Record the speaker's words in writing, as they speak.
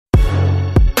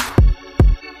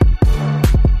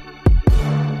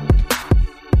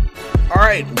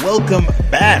right, welcome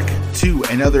back to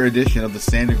another edition of the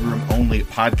Standig Room Only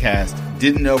podcast.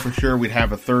 Didn't know for sure we'd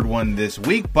have a third one this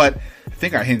week, but I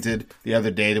think I hinted the other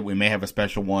day that we may have a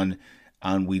special one.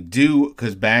 We do,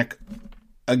 because back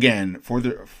again for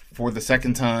the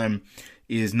second time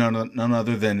is none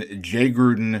other than Jay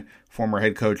Gruden, former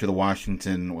head coach of the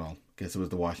Washington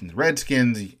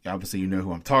Redskins. Obviously, you know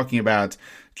who I'm talking about.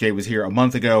 Jay was here a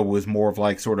month ago, was more of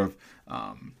like sort of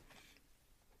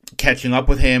catching up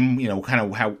with him, kind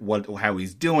of how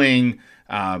he's doing,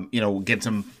 get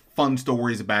some fun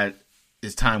stories about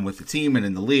his time with the team and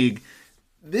in the league.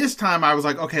 This time I was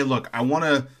like, okay, look, I want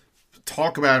to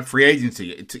talk about free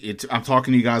agency. I'm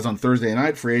talking to you guys on Thursday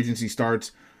night. Free agency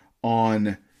starts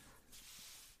on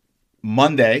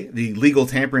Monday, the legal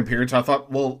tampering period. So I thought,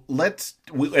 well,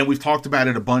 and we've talked about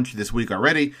it a bunch this week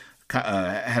already.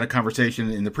 Had a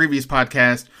conversation in the previous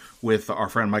podcast with our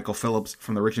friend Michael Phillips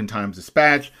from the Richmond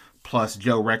Times-Dispatch, plus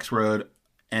Joe Rexrode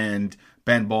and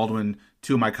Ben Baldwin,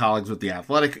 two of my colleagues with The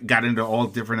Athletic. Got into all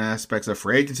different aspects of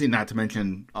free agency, not to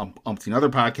mention umpteen other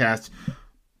podcasts.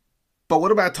 But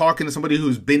what about talking to somebody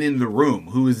who's been in the room,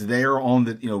 who is there on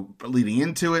the, leading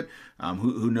into it,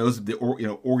 who knows the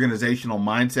organizational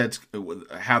mindsets,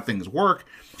 how things work.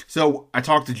 So I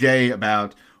talked to Jay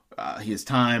about his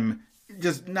time,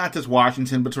 not just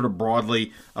Washington, but sort of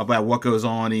broadly about what goes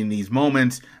on in these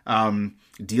moments,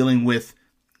 dealing with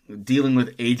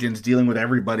agents, dealing with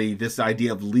everybody. This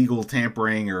idea of legal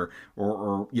tampering, or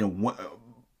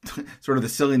sort of the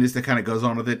silliness that kind of goes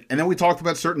on with it. And then we talked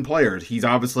about certain players he's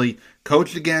obviously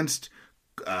coached against,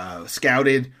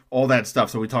 scouted, all that stuff.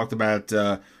 So we talked about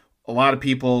a lot of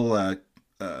people,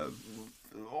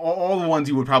 all the ones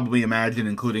you would probably imagine,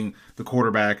 including the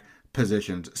quarterback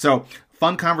positions. So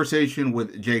fun conversation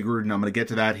with Jay Gruden. I'm going to get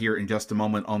to that here in just a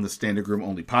moment on the Standig Room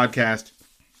Only podcast.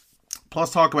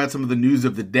 Plus talk about some of the news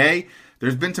of the day.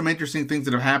 There's been some interesting things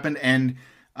that have happened, and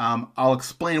I'll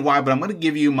explain why, but I'm going to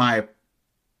give you my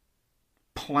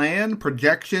plan,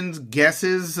 projections,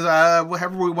 guesses,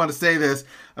 however we want to say this,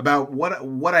 about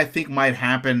what I think might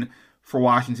happen for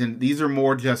Washington. These are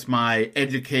more just my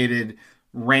educated,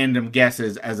 random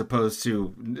guesses as opposed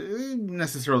to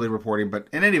necessarily reporting. But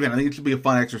in any event, I think it should be a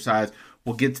fun exercise.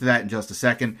 We'll get to that in just a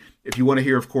second. If you want to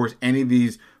hear, of course, any of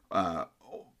these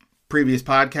previous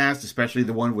podcasts, especially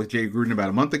the one with Jay Gruden about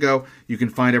a month ago, you can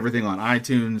find everything on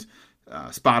iTunes,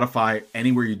 Spotify,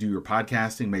 anywhere you do your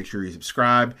podcasting. Make sure you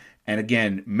subscribe. And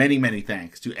again, many, many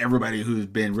thanks to everybody who's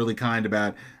been really kind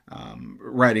about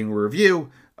writing a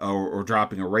review or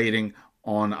dropping a rating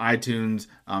on iTunes.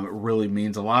 It really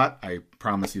means a lot. I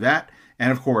promise you that.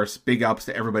 And of course, big ups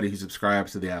to everybody who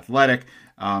subscribes to The Athletic.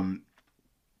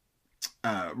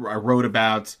 I wrote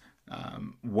about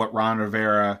what Ron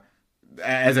Rivera,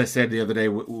 as I said the other day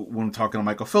when talking to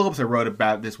Michael Phillips, I wrote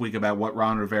about this week about what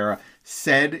Ron Rivera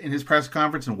said in his press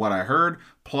conference and what I heard,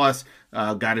 plus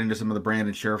got into some of the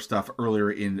Brandon Scherff stuff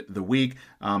earlier in the week.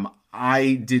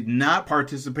 I did not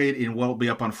participate in what will be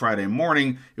up on Friday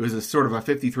morning. It was a sort of a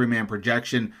 53-man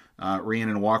projection.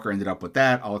 Rhiannon Walker ended up with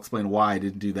that. I'll explain why I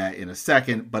didn't do that in a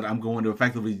second, but I'm going to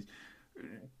effectively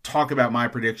talk about my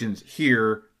predictions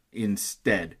here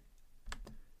instead.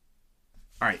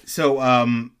 All right, so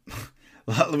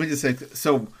let me just say,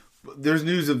 so there's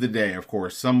news of the day, of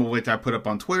course, some of which I put up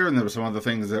on Twitter, and there were some other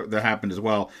things that happened as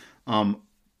well. All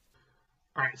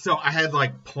right, so I had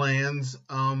plans.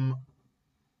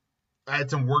 I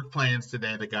had some work plans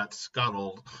today that got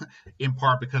scuttled, in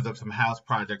part because of some house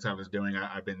projects I was doing.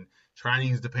 I've been trying to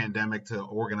use the pandemic to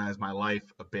organize my life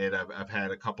a bit. I've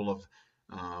had a couple of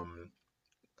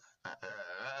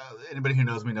anybody who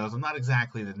knows me knows I'm not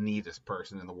exactly the neatest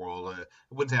person in the world. I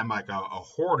wouldn't say I'm like a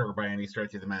hoarder by any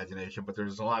stretch of the imagination, but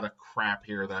there's a lot of crap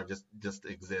here that just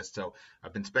exists. So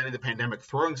I've been spending the pandemic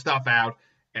throwing stuff out,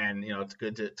 and it's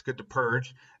good to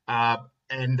purge.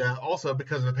 And also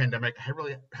because of the pandemic, I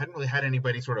hadn't really had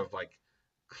anybody sort of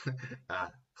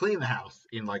clean the house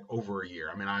in over a year.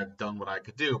 I mean, I've done what I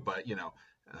could do, but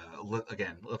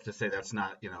again, let's just say that's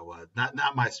not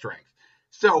not my strength.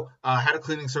 So I had a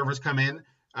cleaning service come in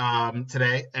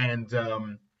today, and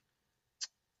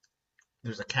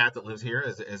there's a cat that lives here,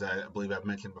 as I believe I've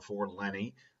mentioned before,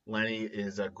 Lenny. Lenny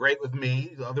is great with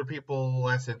me. Other people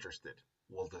less interested,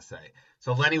 we'll just say.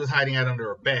 So Lenny was hiding out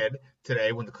under a bed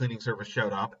today when the cleaning service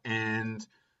showed up, and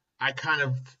I kind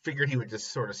of figured he would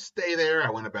just sort of stay there.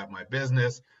 I went about my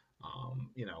business,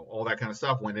 all that kind of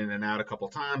stuff. Went in and out a couple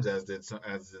times, as did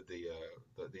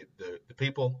the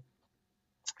people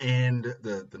and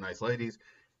the nice ladies.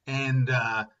 And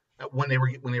when they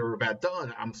were about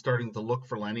done, I'm starting to look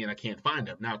for Lenny, and I can't find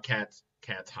him. Now cats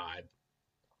hide,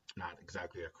 not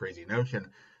exactly a crazy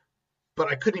notion,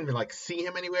 but I couldn't even like see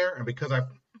him anywhere. And because I,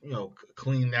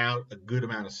 cleaned out a good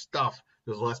amount of stuff,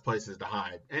 there's less places to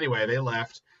hide. Anyway, they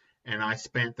left, and I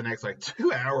spent the next like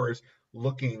 2 hours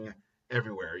looking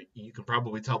everywhere. You can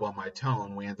probably tell by my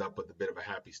tone, we end up with a bit of a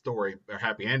happy story or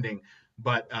happy ending,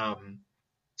 but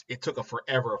it took a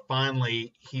forever.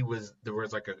 Finally, there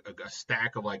was like a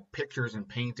stack of like pictures and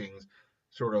paintings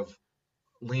sort of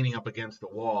leaning up against the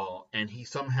wall, and he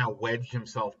somehow wedged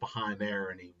himself behind there,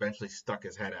 and he eventually stuck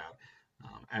his head out.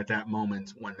 At that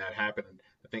moment when that happened,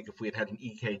 I think if we had had an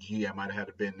EKG, I might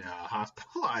have been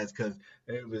hospitalized because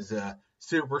it was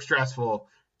super stressful,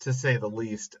 to say the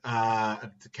least.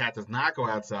 The cat does not go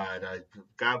outside.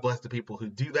 God bless the people who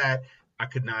do that. I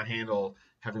could not handle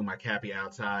having my Cappy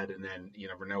outside, and then you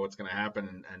never know what's going to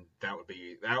happen, and that would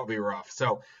be rough.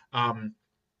 So, by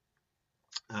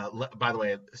the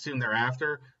way, soon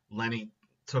thereafter, Lenny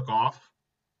took off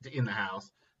in the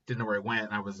house. Didn't know where he went.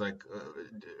 And I was like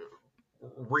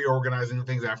reorganizing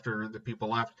things after the people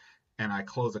left, and I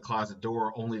closed the closet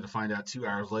door only to find out 2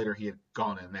 hours later he had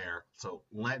gone in there. So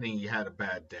Lenny had a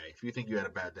bad day. If you think you had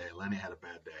a bad day, Lenny had a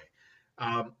bad day.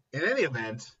 In any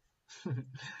event,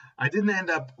 I didn't end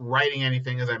up writing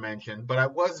anything, as I mentioned, but I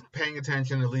was paying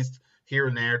attention, at least here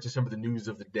and there, to some of the news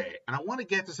of the day. And I want to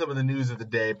get to some of the news of the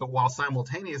day, but while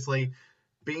simultaneously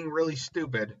being really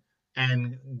stupid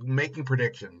and making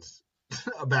predictions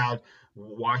about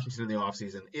Washington in the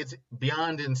offseason. It's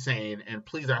beyond insane, and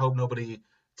please, I hope nobody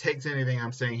takes anything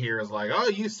I'm saying here as like, oh,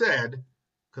 you said,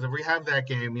 because if we have that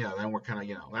game, then we're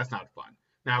kind of, that's not fun.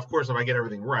 Now, of course, if I get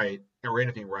everything right, or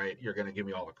anything right, you're going to give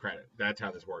me all the credit. That's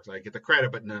how this works. I get the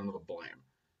credit, but none of the blame.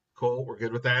 Cool? We're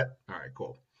good with that? All right,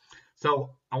 cool.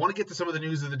 So I want to get to some of the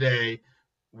news of the day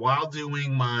while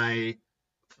doing my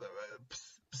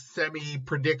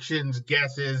semi-predictions,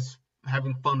 guesses,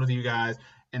 having fun with you guys,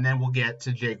 and then we'll get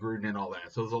to Jay Gruden and all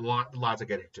that. So there's a lot to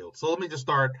get into. So let me just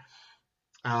start.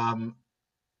 Let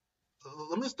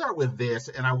me start with this,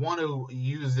 and I want to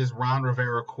use this Ron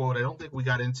Rivera quote. I don't think we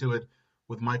got into it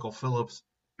with Michael Phillips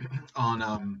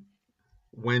on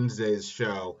Wednesday's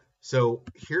show. So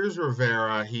here's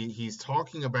Rivera. He's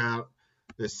talking about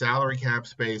the salary cap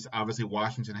space. Obviously,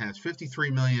 Washington has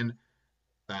 $53 million.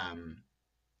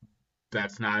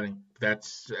 That's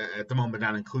at the moment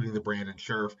not including the Brandon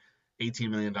Scherff $18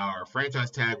 million franchise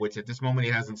tag, which at this moment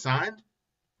he hasn't signed.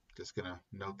 Just gonna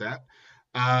note that.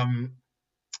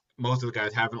 Most of the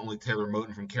guys haven't. Only Taylor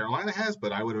Moton from Carolina has,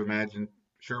 but I would have imagined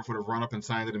Scherff would have run up and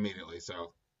signed it immediately.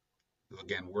 So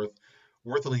again,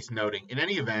 worth at least noting. In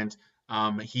any event,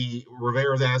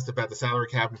 Rivera's asked about the salary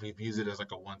cap if he views it as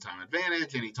like a one-time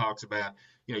advantage, and he talks about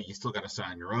you still got to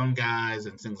sign your own guys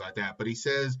and things like that. But he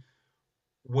says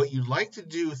what you'd like to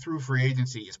do through free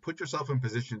agency is put yourself in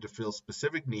position to fill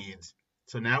specific needs.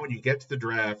 So now when you get to the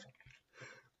draft,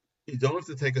 you don't have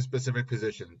to take a specific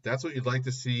position. That's what you'd like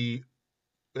to see.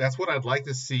 That's what I'd like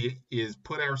to see, is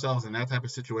put ourselves in that type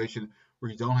of situation where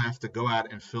you don't have to go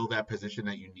out and fill that position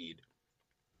that you need.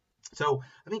 So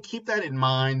I think keep that in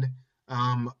mind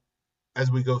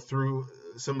as we go through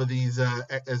some of these,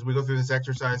 as we go through this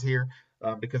exercise here,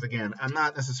 because again, I'm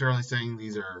not necessarily saying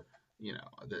these are,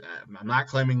 I'm not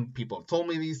claiming people have told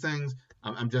me these things.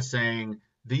 I'm just saying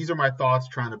these are my thoughts,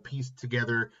 trying to piece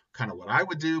together kind of what I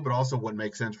would do, but also what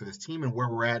makes sense for this team and where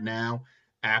we're at now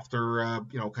after,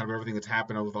 kind of everything that's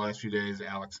happened over the last few days.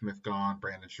 Alex Smith gone,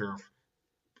 Brandon Scherff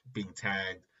being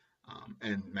tagged,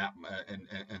 and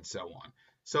so on.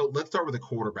 So let's start with the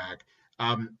quarterback.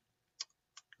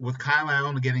 With Kyle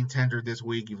Allen getting tendered this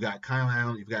week, you've got Kyle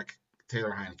Allen, you've got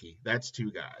Taylor Heinicke. That's two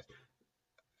guys.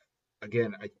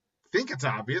 Again, I think it's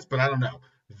obvious, but I don't know.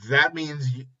 That means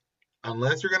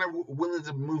unless you're going to willing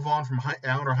to move on from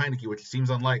Allen or Heinicke, which seems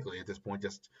unlikely at this point,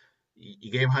 just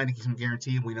you gave Heinicke some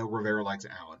guarantee, and we know Rivera likes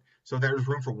Allen. So there's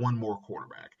room for one more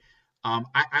quarterback.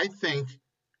 I think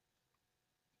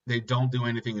they don't do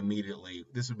anything immediately.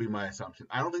 This would be my assumption.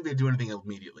 I don't think they do anything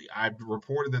immediately. I've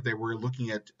reported that they were looking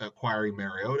at acquiring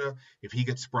Mariota. If he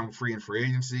gets sprung free in free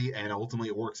agency and ultimately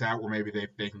it works out where maybe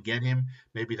they can get him,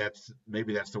 maybe that's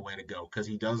the way to go, because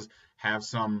he does have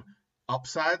some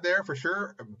upside there for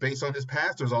sure based on his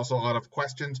past. There's also a lot of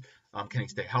questions. Can he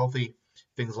stay healthy?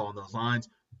 Things along those lines.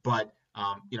 But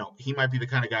he might be the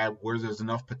kind of guy where there's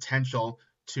enough potential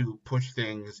to push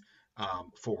things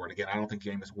forward. Again, I don't think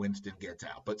Jameis Winston gets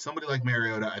out, but somebody like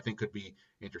Mariota I think could be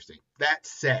interesting. That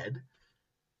said,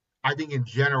 I think in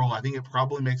general, I think it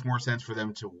probably makes more sense for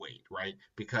them to wait, right?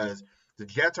 Because the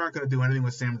Jets aren't going to do anything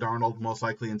with Sam Darnold most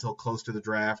likely until close to the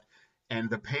draft, and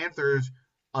the Panthers,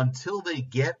 until they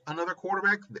get another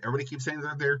quarterback, everybody keeps saying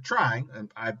that they're trying,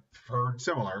 and I've heard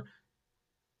similar.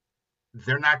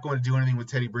 they're not going to do anything with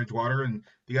Teddy Bridgewater. And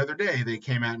the other day, they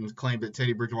came out and claimed that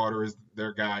Teddy Bridgewater is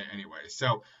their guy anyway.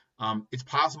 So it's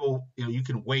possible, you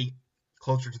can wait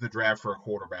closer to the draft for a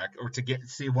quarterback or to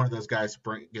see one of those guys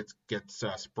gets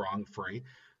sprung free.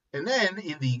 And then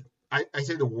I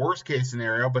say the worst case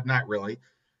scenario, but not really,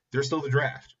 there's still the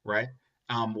draft, right?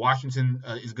 Washington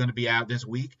is going to be out this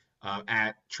week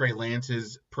at Trey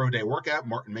Lance's pro day workout.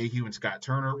 Martin Mayhew and Scott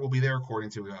Turner will be there, according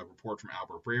to a report from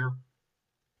Albert Breer.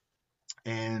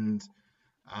 And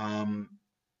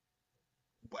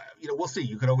we'll see.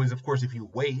 You could always, of course, if you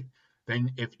wait,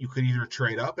 then if you could either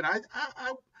trade up, and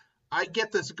I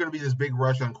get this is going to be this big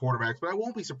rush on quarterbacks, but I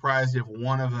won't be surprised if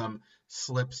one of them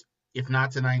slips, if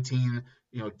not to 19,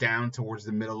 down towards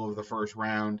the middle of the first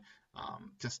round.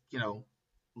 Just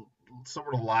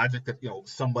sort of logic that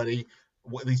somebody,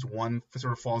 at least one,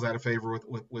 sort of falls out of favor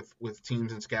with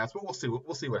teams and scouts. But we'll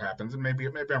see what happens, and maybe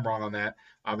I'm wrong on that.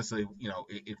 Obviously,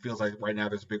 it feels like right now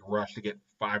there's a big rush to get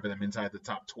 5 of them inside the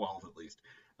top 12 at least.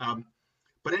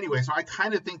 But anyway, so I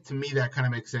kind of think, to me, that kind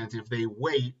of makes sense if they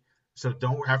wait, so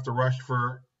don't have to rush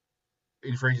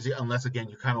in free agency unless, again,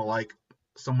 you kind of like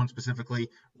someone specifically.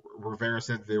 Rivera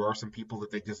said there are some people that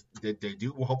they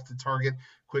do hope to target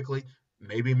quickly.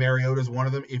 Maybe Mariota's one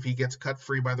of them if he gets cut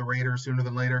free by the Raiders sooner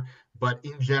than later. But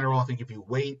in general, I think if you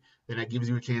wait, then that gives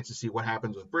you a chance to see what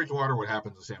happens with Bridgewater, what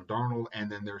happens with Sam Darnold,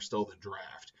 and then there's still the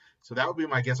draft. So that would be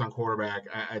my guess on quarterback.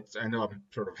 I know I'm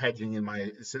sort of hedging in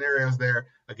my scenarios there.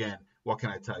 Again, what can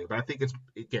I tell you? But I think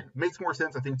it makes more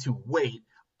sense, I think, to wait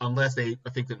unless I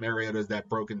think that Mariota is that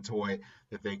broken toy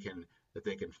that they can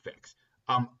fix.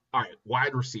 All right,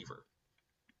 wide receiver.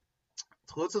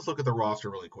 So let's just look at the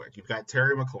roster really quick. You've got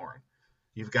Terry McLaurin.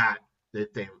 You've got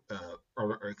that they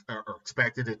are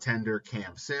expected to tender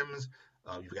Cam Sims.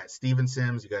 You've got Steven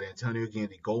Sims. You've got Antonio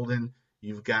Gandy Golden.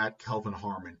 You've got Kelvin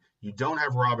Harmon. You don't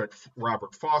have Robert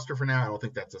Foster for now. I don't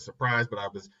think that's a surprise, but I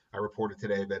reported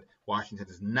today that Washington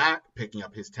is not picking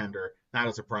up his tender. Not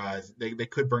a surprise. They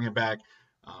could bring him back.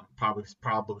 Probably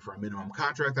for a minimum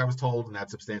contract, I was told, and that's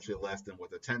substantially less than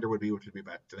what the tender would be, which would be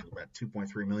about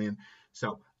 $2.3 million.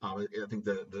 So I think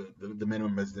the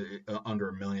minimum is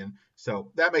under $1 million.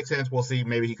 So that makes sense. We'll see.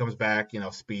 Maybe he comes back,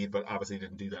 speed, but obviously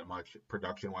didn't do that much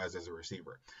production-wise as a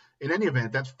receiver. In any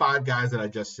event, that's 5 guys that I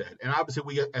just said. And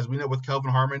obviously, as we know with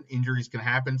Kelvin Harmon, injuries can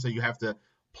happen, so you have to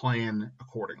plan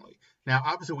accordingly. Now,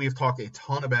 obviously, we've talked a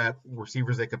ton about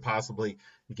receivers they could possibly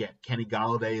get. Kenny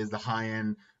Golladay is the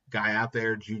high-end guy out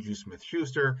there, Juju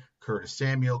Smith-Schuster, Curtis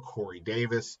Samuel, Corey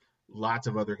Davis, lots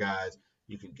of other guys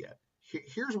you can get.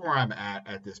 Here's where I'm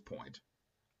at this point.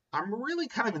 I'm really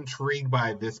kind of intrigued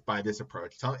by this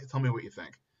approach. Tell me what you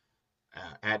think.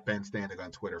 At Ben Standig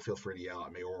on Twitter. Feel free to yell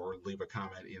at me or leave a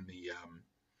comment in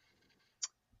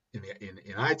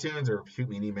iTunes, or shoot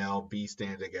me an email,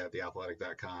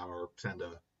 bstandig@theathletic.com, or send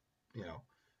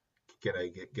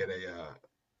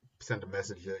send a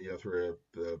message through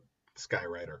the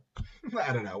Skywriter.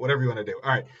 I don't know, whatever you want to do. All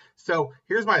right, so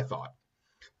here's my thought.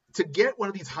 To get one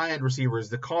of these high-end receivers,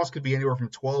 the cost could be anywhere from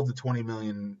 $12 to $20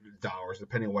 million,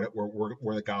 depending on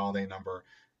where the Golladay number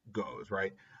goes,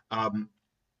 right?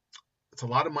 It's a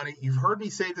lot of money. You've heard me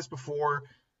say this before.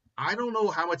 I don't know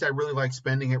how much I really like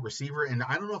spending at receiver, and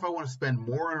I don't know if I want to spend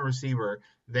more on a receiver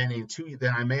than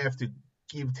I may have to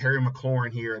give Terry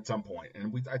McLaurin here at some point.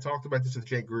 And I talked about this with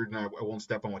Jay Gruden. I won't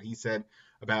step on what he said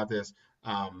about this.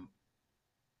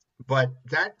 But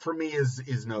that, for me,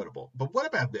 is notable. But what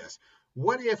about this?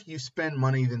 What if you spend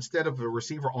money instead of a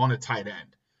receiver on a tight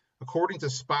end? According to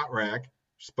Spotrac,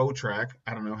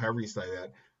 I don't know, however you say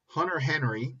that, Hunter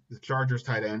Henry, the Chargers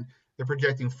tight end, they're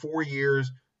projecting 4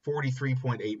 years,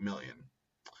 $43.8 million.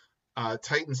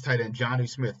 Titans tight end Jonnu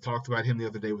Smith, talked about him the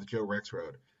other day with Joe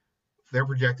Rexrode. They're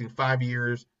projecting 5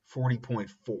 years, $40.4.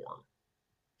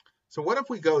 So what if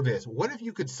we go this? What if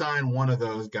you could sign one of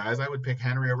those guys? I would pick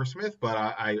Henry over Smith, but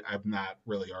I'm not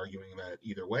really arguing that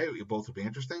either way. Both would be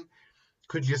interesting.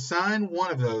 Could you sign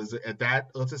one of those at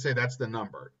that? Let's just say that's the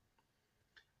number.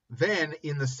 Then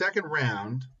in the second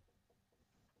round,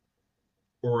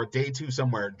 or day 2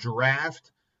 somewhere,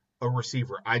 draft a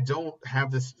receiver. I don't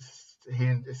have this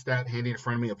stat handy in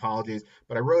front of me, apologies,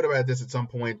 but I wrote about this at some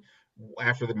point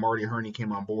after the Marty Herney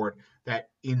came on board, that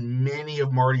in many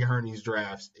of Marty Herney's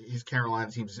drafts, his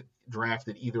Carolina teams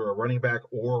drafted either a running back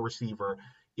or a receiver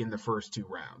in the first 2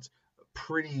 rounds.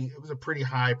 It was a pretty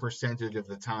high percentage of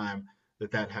the time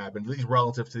that happened, at least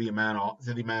relative to the amount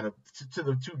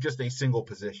to just a single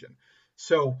position.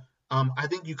 So I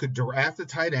think you could draft a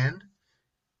tight end,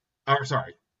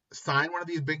 sign one of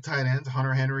these big tight ends,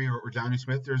 Hunter Henry or Jonnu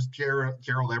Smith. There's Gerald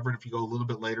Everett if you go a little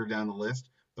bit later down the list,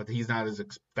 but he's not as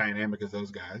dynamic as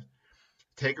those guys.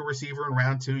 take a receiver in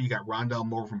round 2. You got Rondell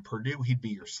Moore from Purdue. He'd be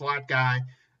your slot guy.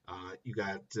 You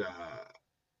got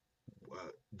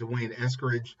Dwayne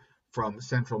Eskridge from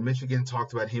Central Michigan.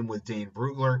 Talked about him with Dane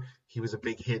Brugler. He was a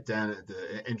big hit down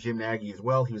at and Jim Nagy as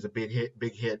well. He was a big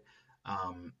hit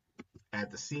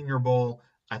at the Senior Bowl.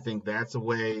 I think that's a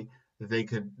way that they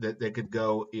could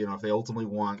go. If they ultimately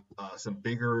want some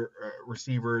bigger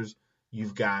receivers.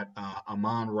 You've got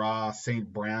Amon-Ra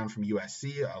St. Brown from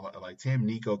USC. I liked him.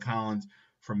 Nico Collins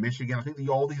from Michigan. I think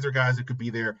all these are guys that could be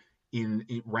there in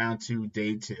round 2,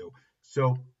 day 2.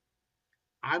 So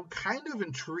I'm kind of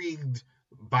intrigued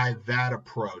by that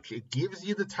approach. It gives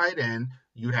you the tight end.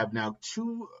 You have now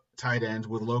 2 tight ends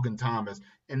with Logan Thomas,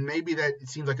 and maybe that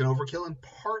seems like an overkill, and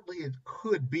partly it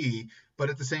could be, but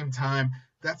at the same time,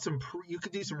 that's you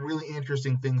could do some really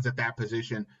interesting things at that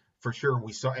position. For sure,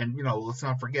 we saw, and let's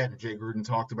not forget, and Jay Gruden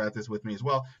talked about this with me as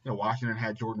well. Washington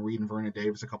had Jordan Reed and Vernon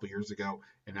Davis a couple years ago,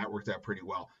 and that worked out pretty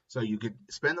well. So you could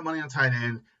spend the money on tight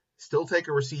end, still take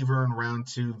a receiver in round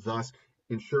 2, thus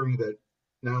ensuring that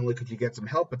not only could you get some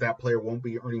help, but that player won't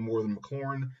be earning more than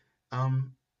McLaurin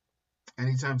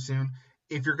anytime soon.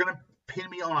 If you're going to pin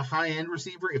me on a high-end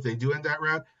receiver, if they do end that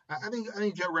route, I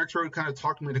think Jet Rexroad kind of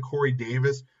talked me to Corey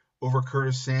Davis over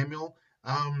Curtis Samuel.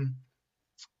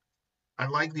 I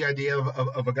like the idea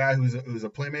of a guy who's a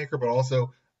playmaker, but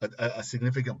also a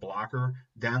significant blocker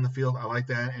down the field. I like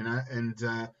that, and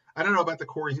I don't know about the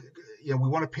Corey. We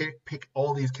want to pick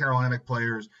all these Carolina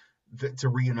players to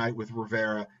reunite with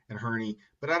Rivera and Hurney,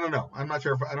 but I don't know. I'm not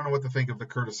sure. I don't know what to think of the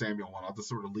Curtis Samuel one. I'll just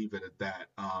sort of leave it at that.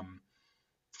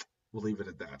 We'll leave it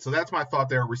at that. So that's my thought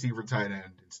there. Receiver, tight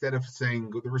end. Instead of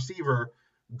saying the receiver,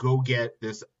 go get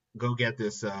this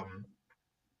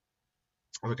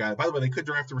other guy. By the way, they could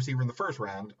draft a receiver in the first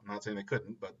round. I'm not saying they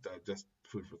couldn't, but just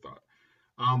food for thought.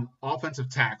 Offensive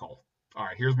tackle. All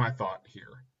right, here's my thought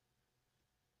here.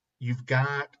 You've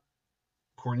got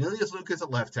Cornelius Lucas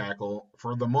at left tackle.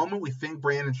 For the moment, we think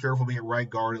Brandon Scherff will be at right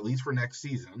guard, at least for next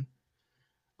season.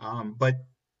 But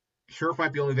Scherff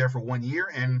might be only there for 1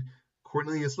 year, and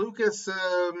Cornelius Lucas,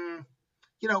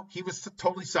 he was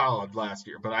totally solid last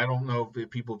year, but I don't know if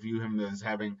people view him as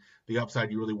having the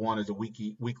upside you really want as a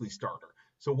weekly starter.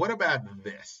 So what about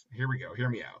this? Here we go. Hear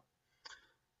me out.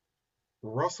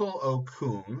 Russell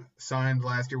Okung signed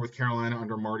last year with Carolina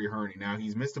under Marty Hurney. Now,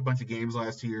 he's missed a bunch of games the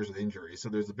last 2 years with injuries, so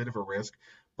there's a bit of a risk.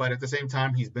 But at the same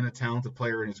time, he's been a talented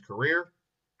player in his career.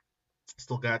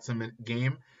 Still got some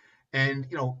game. And,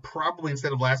 probably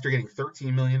instead of last year getting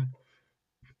 $13 million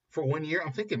for 1 year,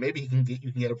 I'm thinking maybe you can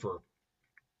get him for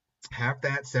half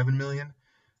that, $7 million.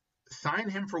 Sign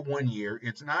him for 1 year.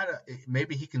 It's not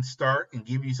maybe he can start and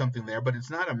give you something there, but it's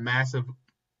not a massive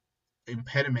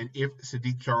impediment if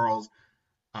Sadiq Charles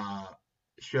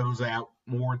shows out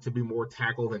more to be more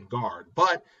tackle than guard.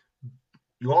 But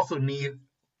you also need,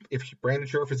 if Brandon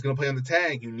Scherff is going to play on the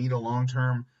tag, you need a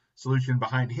long-term solution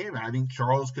behind him. And I think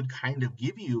Charles could kind of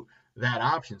give you that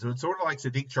option. So it's sort of like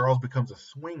Sadiq Charles becomes a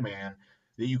swing man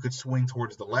that you could swing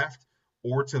towards the left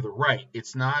or to the right.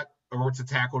 It's not, or it's a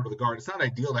tackle to the guard. It's not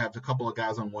ideal to have a couple of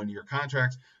guys on 1 year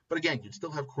contracts. But again, you'd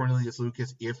still have Cornelius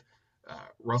Lucas if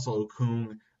Russell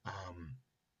Okung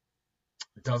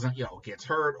doesn't, gets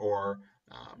hurt or,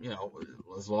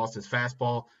 has lost his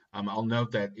fastball. I'll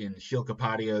note that in Shil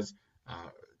Kapadia's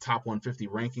top 150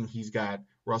 ranking, he's got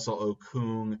Russell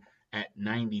Okung at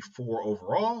 94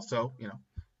 overall. So,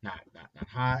 not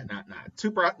high, not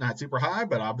super high,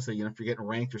 but obviously, if you're getting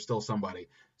ranked, you're still somebody.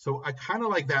 So I kind of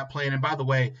like that plan. And by the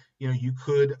way, you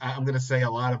could, I'm going to say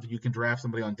a lot of you can draft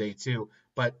somebody on day 2,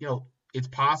 but it's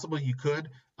possible you could.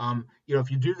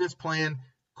 If you do this plan,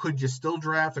 could you still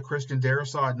draft a Christian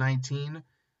Darrisaw at 19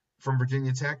 from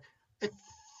Virginia Tech? I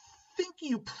think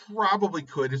you probably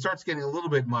could. It starts getting a little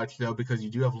bit much though, because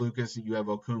you do have Lucas, you have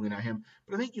Okung, and not him.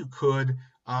 But I think you could,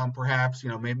 perhaps,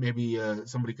 maybe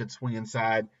somebody could swing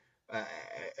inside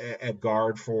at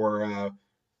guard for a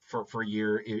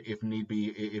year if need be,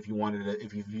 if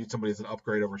you viewed somebody as an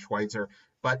upgrade over Schweitzer.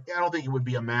 But I don't think it would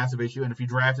be a massive issue. And if you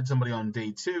drafted somebody on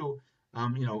day 2,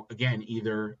 again,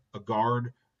 either a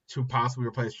guard to possibly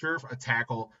replace Scherff, a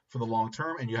tackle for the long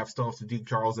term, and you have still Sadiq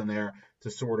Charles in there to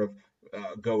sort of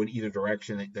go in either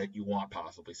direction that you want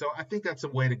possibly. So I think that's a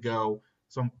way to go.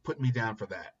 So I'm putting me down for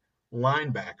that.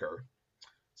 Linebacker.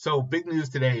 So big news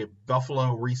today,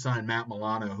 Buffalo re-signed Matt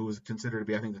Milano, who is considered to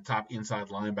be, I think, the top inside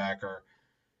linebacker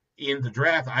in the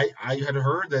draft. I had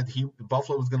heard that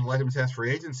Buffalo was going to let him test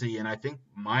free agency, and I think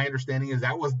my understanding is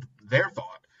that was their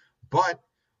thought. But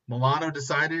Milano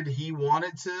decided he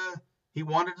wanted to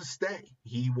stay.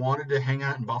 He wanted to hang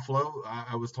out in Buffalo,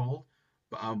 I was told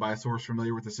by a source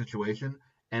familiar with the situation.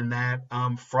 And that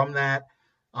from that,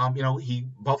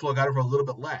 Buffalo got him for a little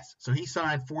bit less. So he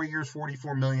signed 4 years,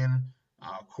 $44 million.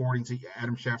 According to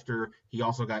Adam Schefter, he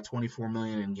also got $24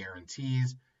 million in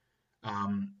guarantees.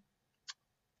 Um,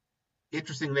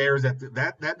 Interesting there is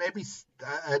that may be.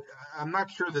 I'm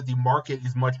not sure that the market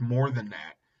is much more than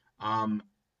that.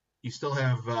 You still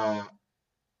have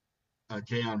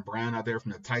Jayon Brown out there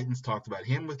from the Titans. Talked about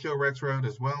him with Joe Rexrode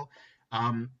as well.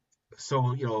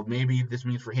 So maybe this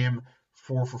means for him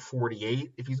 4 for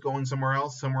 48 if he's going somewhere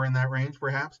else, somewhere in that range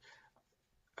perhaps.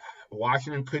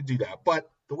 Washington could do that, but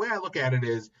the way I look at it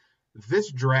is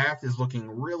this draft is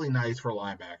looking really nice for a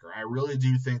linebacker. I really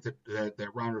do think that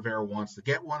Ron Rivera wants to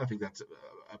get one. I think that's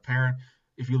apparent.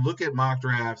 If you look at mock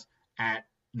drafts at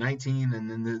 19 and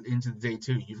then into day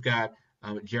 2, you've got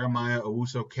Jeremiah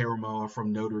Owusu-Koramoah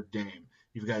from Notre Dame.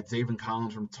 You've got Landon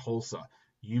Collins from Tulsa.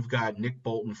 You've got Nick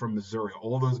Bolton from Missouri.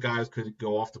 All those guys could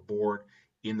go off the board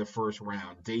in the first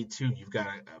round. Day 2, you've got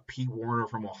a Pete Werner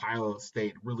from Ohio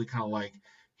State, really kind of like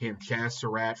him, Chaz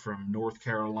Surratt from North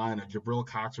Carolina, Jabril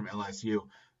Cox from LSU.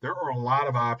 There are a lot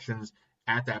of options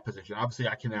at that position. Obviously,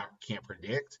 I can't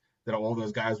predict that all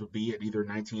those guys would be at either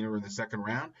 19 or in the second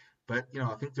round, but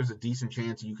I think there's a decent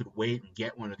chance you could wait and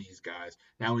get one of these guys.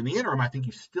 Now, in the interim, I think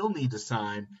you still need to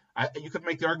sign. You could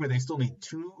make the argument they still need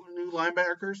 2 new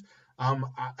linebackers.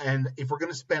 And if we're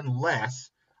going to spend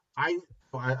less,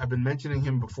 I've been mentioning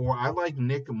him before. I like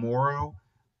Nick Morrow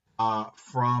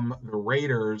from the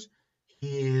Raiders.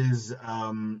 He is,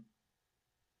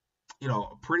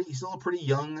 he's still a pretty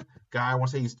young guy. I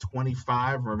want to say he's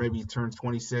 25, or maybe he turns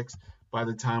 26 by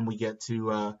the time we get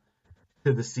to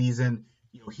the season.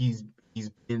 He's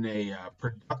been a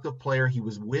productive player. He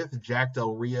was with Jack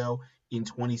Del Rio in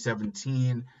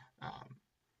 2017.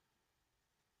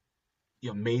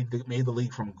 Made the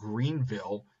league from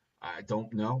Greenville. I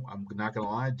don't know. I'm not gonna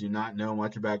lie. I do not know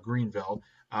much about Greenville.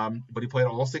 But he played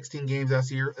all 16 games that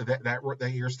year.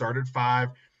 That year, started 5.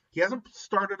 He hasn't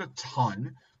started a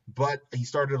ton, but he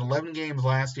started 11 games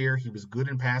last year. He was good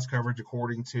in pass coverage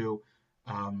according to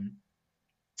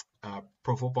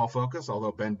Pro Football Focus.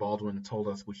 Although Ben Baldwin told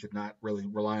us we should not really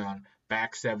rely on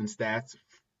back 7 stats.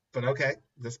 But okay,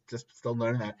 just still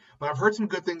learning that. But I've heard some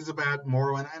good things about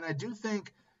Morrow, and I do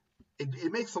think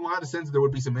it makes a lot of sense. There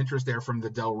would be some interest there from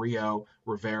the Del Rio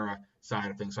Rivera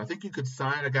side of things. So I think you could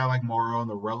sign a guy like Morrow on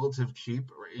the relative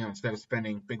cheap, instead of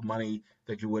spending big money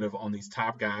that you would have on these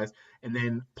top guys, and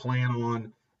then plan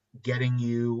on getting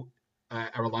you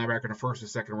a linebacker in the first or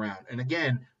second round. And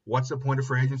again, what's the point of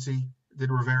free agency?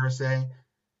 Did Rivera say?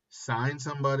 Sign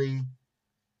somebody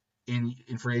in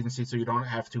free agency so you don't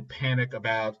have to panic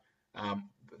about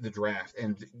the draft.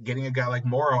 And getting a guy like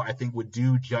Morrow, I think, would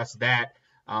do just that.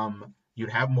 You'd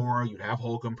have Morrow, you'd have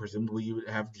Holcomb, presumably you would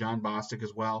have John Bostic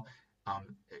as well.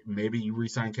 Maybe you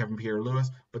re-sign Kevin Pierre-Louis,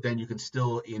 but then you can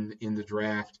still in the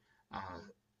draft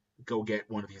go get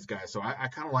one of these guys. So I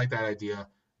kind of like that idea.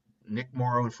 Nick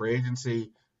Morrow in free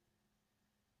agency,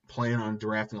 plan on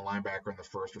drafting a linebacker in the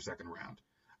first or second round.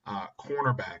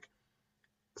 Cornerback.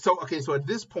 So at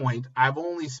this point, I've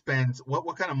only spent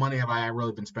what kind of money have I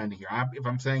really been spending here? If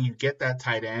I'm saying you get that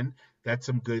tight end, that's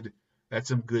some good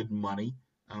money.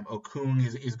 Okung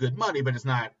is good money, but it's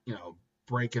not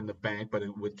breaking the bank, but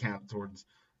it would count towards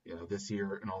this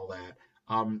year and all that.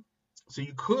 So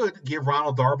you could give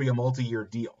Ronald Darby a multi-year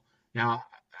deal. Now,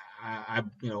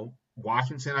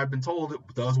 Washington, I've been told, it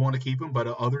does want to keep him, but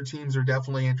other teams are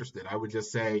definitely interested. I would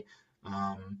just say,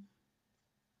 I've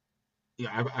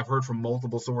heard from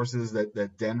multiple sources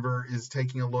that Denver is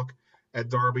taking a look at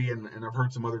Darby, and I've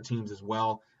heard some other teams as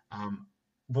well.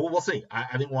 But we'll see.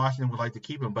 I think Washington would like to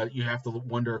keep him, but you have to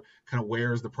wonder kind of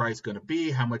where is the price going to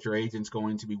be, how much your agent's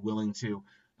going to be willing to,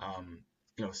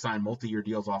 sign multi-year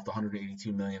deals off the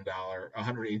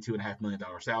 $182.5 million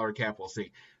salary cap. We'll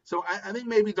see. So I think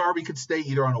maybe Darby could stay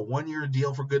either on a 1-year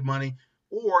deal for good money,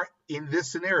 or in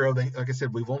this scenario, like I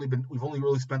said, we've only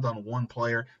really spent on one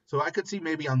player. So I could see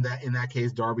maybe in that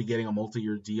case, Darby getting a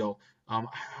multi-year deal. I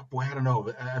don't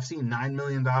know. I've seen $9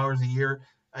 million a year.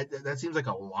 That seems like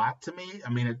a lot to me. I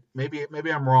mean,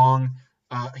 maybe I'm wrong.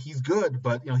 He's good,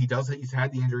 but he's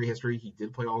had the injury history. He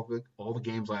did play all the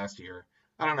games last year.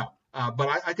 I don't know, but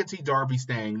I could see Darby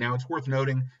staying. Now, it's worth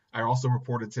noting, I also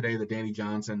reported today that Danny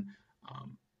Johnson,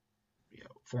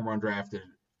 former undrafted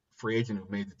free agent who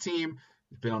made the team,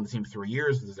 has been on the team 3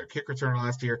 years. This is their kick returner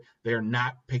last year. They are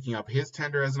not picking up his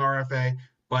tender as an RFA,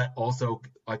 but also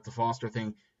like the Foster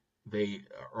thing, they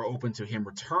are open to him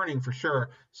returning for sure.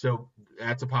 So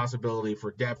that's a possibility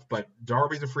for depth. But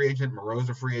Darby's a free agent, Moreau's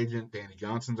a free agent, Danny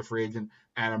Johnson's a free agent.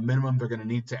 At a minimum, they're going to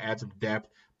need to add some depth.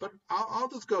 But I'll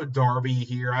just go Darby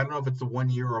here. I don't know if it's a 1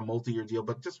 year or a multi-year deal,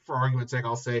 but just for argument's sake,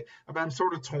 I'll say I'm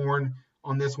sort of torn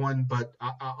on this one, but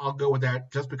I'll go with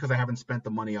that just because I haven't spent the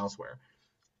money elsewhere.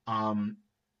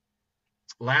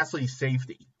 Lastly,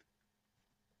 safety.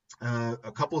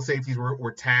 A couple of safeties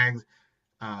were tagged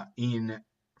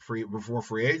before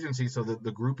free agency, so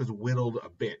the group is whittled a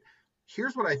bit.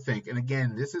 Here's what I think, and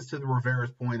again, this is to the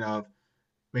Rivera's point of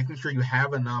making sure you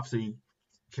have enough so you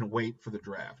can wait for the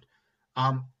draft.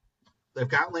 They've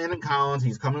got Landon Collins.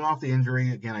 He's coming off the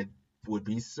injury. Again, I would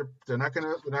be they're not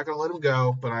gonna let him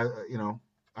go, but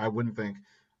I wouldn't think,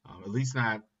 at least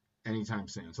not anytime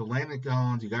soon. So Landon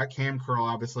Collins, you got Cam Curl,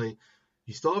 obviously.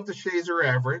 You still have the Shazer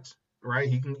Everett, right?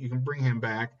 You can bring him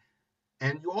back,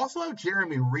 and you also have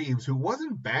Jeremy Reeves, who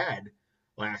wasn't bad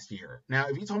last year. Now,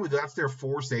 if you told me that's their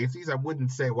 4 safeties, I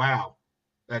wouldn't say, wow,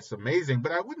 that's amazing,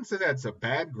 but I wouldn't say that's a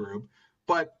bad group.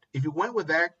 But if you went with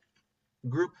that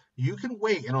group, you can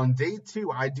wait. And on day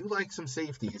 2, I do like some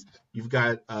safeties. You've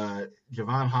got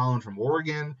Javon Holland from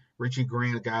Oregon, Richie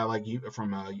Grant, a guy like you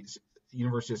from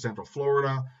University of Central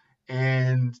Florida,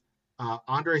 and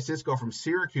Andre Sisco from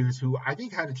Syracuse, who I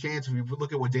think had a chance. If you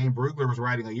look at what Dane Brugler was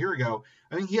writing a year ago,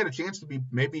 I think he had a chance to be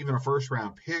maybe even a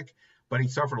first-round pick, but he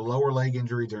suffered a lower leg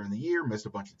injury during the year, missed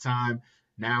a bunch of time.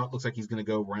 Now it looks like he's going to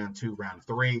go round 2, round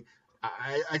 3.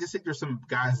 I just think there's some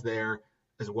guys there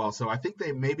as well. So I think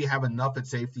they maybe have enough at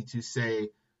safety to say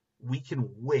we can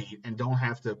wait and don't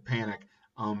have to panic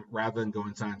rather than go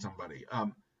and sign somebody.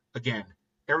 Again,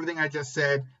 everything I just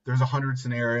said, there's 100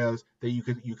 scenarios that you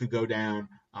could go down.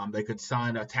 They could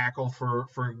sign a tackle for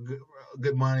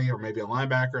good money, or maybe a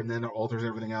linebacker, and then it alters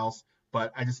everything else.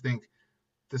 But I just think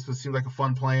this seemed like a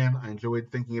fun plan. I enjoyed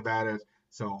thinking about it.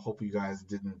 So hope you guys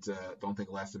don't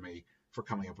think less of me for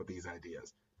coming up with these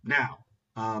ideas. Now,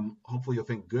 hopefully you'll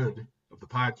think good of the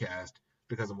podcast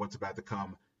because of what's about to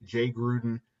come. Jay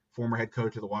Gruden, former head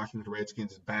coach of the Washington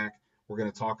Redskins, is back. We're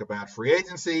going to talk about free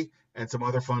agency and some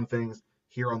other fun things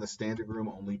here on the Standig Room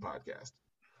Only podcast.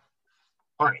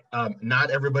 All right.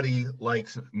 Not everybody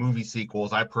likes movie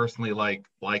sequels. I personally like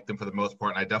them for the most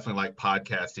part, and I definitely like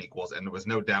podcast sequels. And there was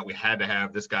no doubt we had to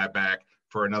have this guy back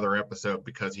for another episode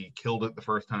because he killed it the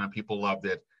first time. People loved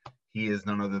it. He is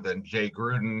none other than Jay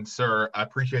Gruden. Sir, I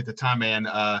appreciate the time, man.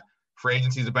 Free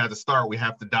agency is about to start. We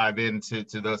have to dive into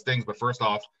those things. But first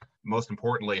off, most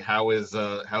importantly, how's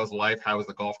life? How is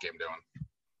the golf game doing?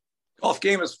 Golf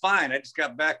game is fine. I just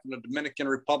got back from the Dominican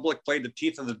Republic, played the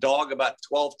teeth of the dog about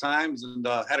 12 times, and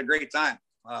had a great time.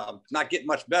 Not getting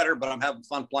much better, but I'm having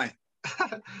fun playing.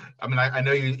 I mean, I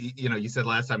know you said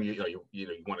last time you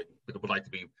would like to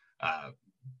be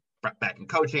back in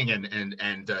coaching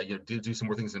and do some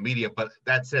more things in the media. But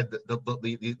that said,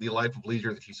 the life of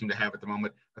leisure that you seem to have at the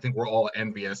moment, I think we're all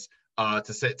envious, to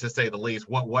say the least.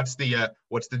 What's the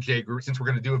Jay Gruden, since we're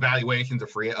going to do evaluations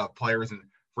of players and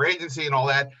free agency and all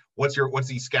that? What's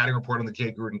the scouting report on the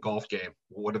Jay Gruden golf game?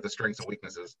 What are the strengths and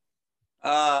weaknesses?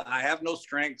 I have no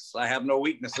strengths. I have no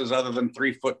weaknesses other than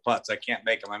 3-foot putts. I can't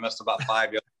make them. I missed about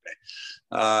 5 yesterday.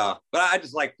 But I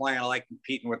just like playing. I like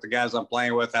competing with the guys I'm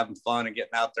playing with, having fun and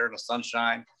getting out there in the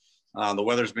sunshine. The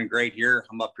weather's been great here.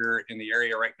 I'm up here in the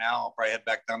area right now. I'll probably head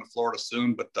back down to Florida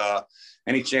soon. But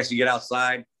any chance to get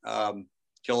outside,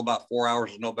 kill about 4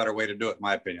 hours is no better way to do it, in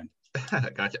my opinion.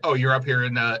 Gotcha. Oh, you're up here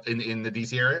in the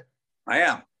DC area? I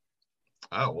am.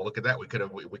 Oh, well, look at that. We could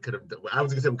have. I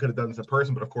was gonna say we could have done this in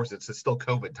person, but of course it's still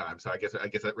COVID time. So I guess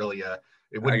that really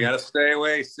it would. I gotta stay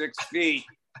away 6 feet.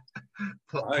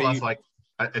 Plus,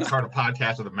 it's hard to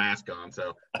podcast with a mask on,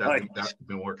 so that'd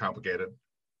be more complicated.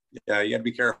 Yeah, you gotta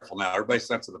be careful now. Everybody's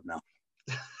sensitive now.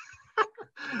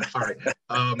 All right.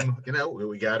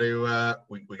 We got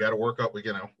to work up. We're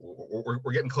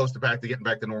getting close to getting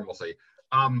back to normalcy.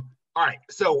 All right.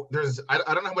 So I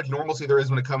don't know how much normalcy there is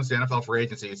when it comes to NFL free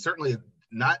agency. It's certainly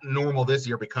not normal this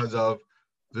year because of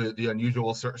the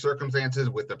unusual circumstances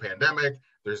with the pandemic.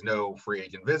 There's no free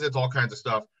agent visits, all kinds of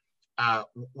stuff.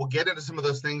 We'll get into some of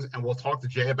those things, and we'll talk to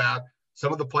Jay about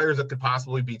some of the players that could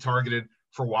possibly be targeted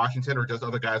for Washington or just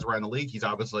other guys around the league. He's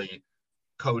obviously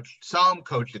coached some,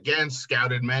 coached against,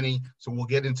 scouted many. So we'll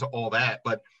get into all that.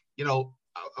 But,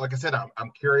 like I said,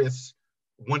 I'm curious.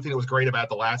 One thing that was great about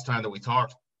the last time that we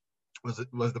talked was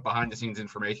the behind the scenes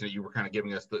information that you were kind of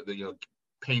giving us, the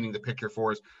painting the picture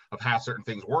for us of how certain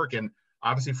things work. And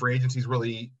obviously free agency is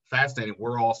really fascinating.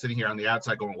 We're all sitting here on the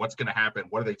outside going, what's going to happen?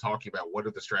 What are they talking about? What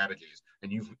are the strategies?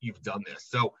 And you've done this.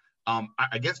 So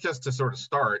I guess just to sort of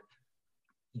start,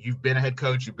 you've been a head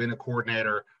coach, you've been a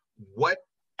coordinator.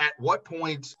 At what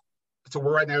point? So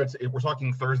we're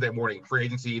talking Thursday morning. Free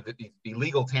agency, the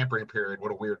illegal tampering period.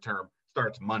 What a weird term.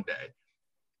 Starts Monday.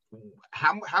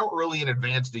 How early in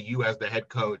advance do you, as the head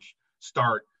coach,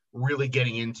 start really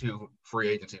getting into free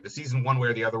agency? The season one way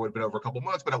or the other would have been over a couple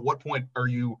months, but at what point are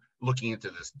you looking into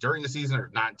this? During the season or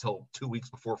not until 2 weeks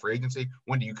before free agency?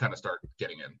 When do you kind of start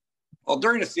getting in? Well,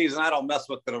 during the season, I don't mess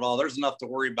with it at all. There's enough to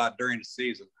worry about during the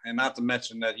season. And not to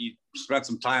mention that you spent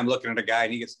some time looking at a guy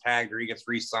and he gets tagged or he gets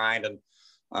re-signed. And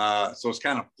so it's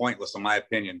kind of pointless, in my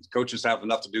opinion. Coaches have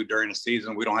enough to do during the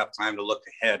season. We don't have time to look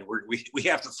ahead. We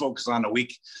have to focus on the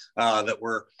week that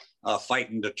we're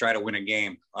fighting to try to win a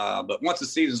game. But once the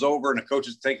season's over and the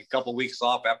coaches take a couple of weeks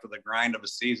off after the grind of a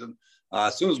season,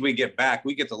 as soon as we get back,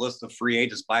 we get the list of free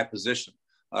agents by position.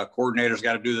 Coordinators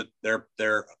got to do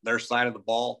their side of the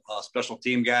ball. Special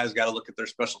team guys got to look at their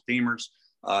special teamers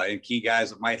and key guys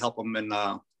that might help them in,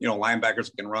 linebackers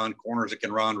that can run, corners that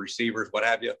can run, receivers, what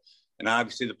have you. And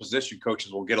obviously the position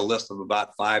coaches will get a list of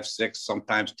about 5, 6,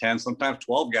 sometimes 10, sometimes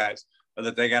 12 guys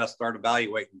that they got to start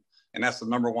evaluating. And that's the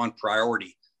number one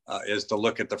priority is to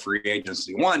look at the free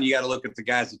agency. One, you got to look at the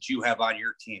guys that you have on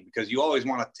your team, because you always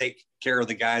want to take care of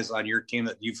the guys on your team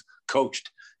that you've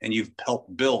coached and you've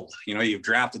helped build. You've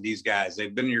drafted these guys.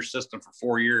 They've been in your system for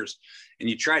 4 years, and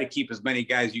you try to keep as many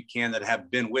guys you can that have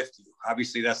been with you.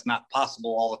 Obviously, that's not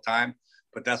possible all the time,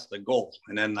 but that's the goal.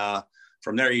 And then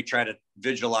from there, you try to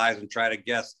visualize and try to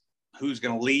guess who's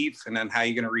going to leave and then how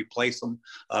you're going to replace them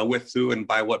with who and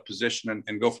by what position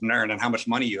and go from there. And then how much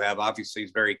money you have, obviously,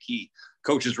 is very key.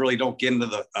 Coaches really don't get into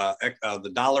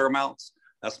the dollar amounts.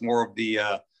 That's more of the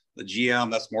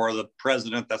GM. That's more of the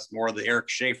president. That's more of the Eric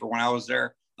Schaefer when I was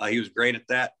there. He was great at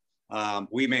that.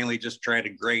 We mainly just try to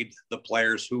grade the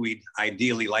players who we'd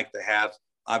ideally like to have.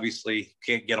 Obviously,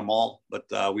 can't get them all, but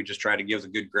we just try to give the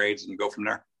good grades and go from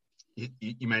there.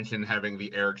 You mentioned having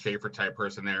the Eric Schaefer type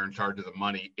person there in charge of the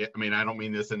money. I mean, I don't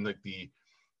mean this in this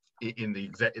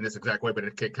exact way, but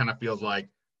it kind of feels like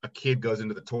a kid goes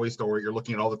into the toy store. You're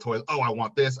looking at all the toys. Oh, I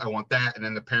want this, I want that, and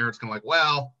then the parents can like,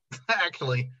 well,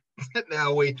 actually,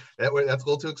 no, that's a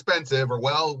little too expensive. Or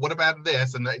well, what about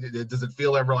this? And does it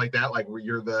feel ever like that? Like where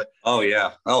you're the? Oh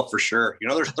yeah, for sure.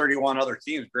 There's 31 other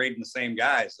teams grading the same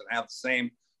guys and have the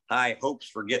same high hopes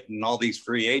for getting all these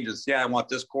free agents. Yeah, I want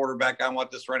this quarterback. I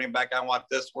want this running back. I want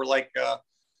this. We're like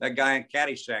that guy in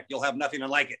Caddyshack. You'll have nothing to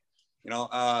like it.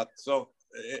 So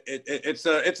it's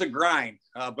a grind,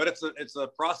 but it's a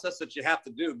process that you have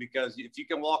to do, because if you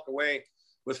can walk away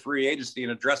with free agency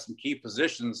and address some key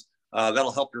positions,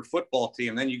 that'll help your football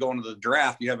team. Then you go into the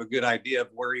draft, you have a good idea of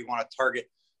where you want to target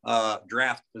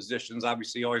draft positions.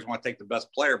 Obviously, you always want to take the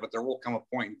best player, but there will come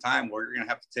a point in time where you're going to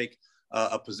have to take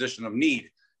a position of need.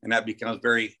 And that becomes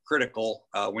very critical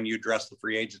when you address the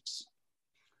free agents.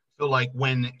 So like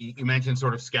when you mentioned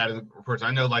sort of scattered reports,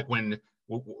 I know like when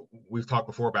we've talked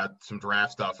before about some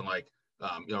draft stuff and like,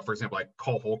 for example, like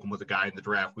Cole Holcomb was a guy in the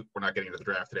draft. We're not getting into the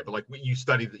draft today, but like you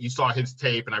saw his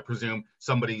tape, and I presume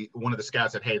one of the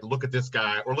scouts said, hey, look at this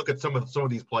guy, or look at some of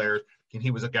these players. And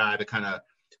he was a guy that kind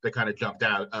of jumped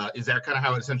out. Is that kind of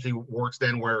how it essentially works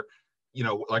then, where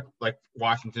like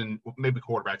Washington, maybe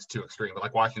quarterback's too extreme, but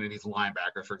like Washington needs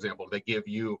linebackers, for example. They give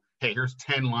you, hey, here's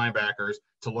 10 linebackers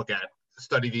to look at,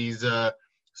 study these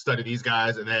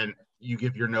guys, and then you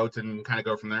give your notes and kind of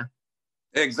go from there.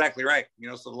 Exactly right.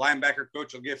 So the linebacker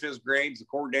coach will give his grades, the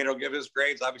coordinator will give his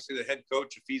grades. Obviously, the head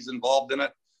coach, if he's involved in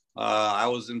it, I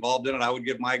was involved in it, I would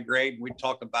give my grade. We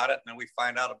talk about it, and then we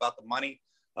find out about the money.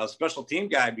 Special team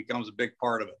guy becomes a big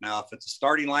part of it. Now, if it's a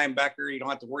starting linebacker, you don't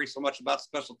have to worry so much about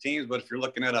special teams. But if you're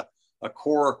looking at a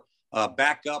core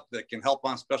backup that can help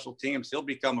on special teams, he'll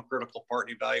become a critical part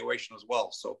in evaluation as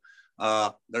well. So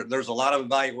there's a lot of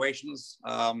evaluations,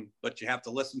 but you have to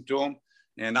listen to them.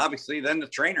 And obviously, then the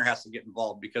trainer has to get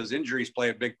involved, because injuries play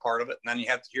a big part of it. And then you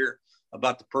have to hear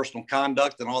about the personal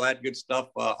conduct and all that good stuff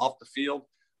off the field.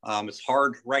 It's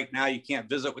hard right now. You can't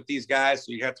visit with these guys,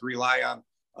 so you have to rely on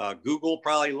Google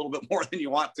probably a little bit more than you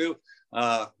want to,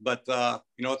 but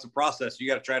it's a process. You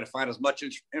got to try to find as much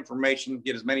information,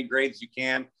 get as many grades as you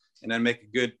can, and then make a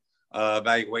good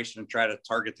evaluation and try to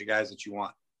target the guys that you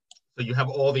want. So you have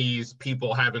all these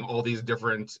people having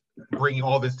bringing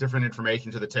all this different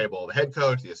information to the table: the head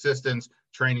coach, the assistants,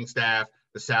 training staff,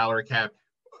 the salary cap.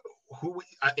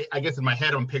 I guess in my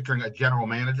head, I'm picturing a general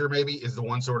manager maybe is the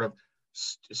one sort of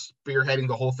spearheading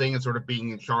the whole thing and sort of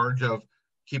being in charge of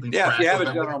keeping track. If you have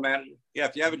a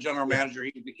general manager,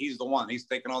 he's the one. He's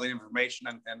taking all the information,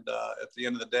 and at the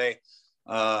end of the day,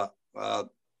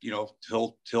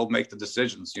 he'll make the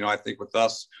decisions. I think with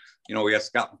us, we had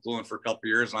Scott McLuhan for a couple of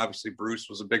years, and obviously Bruce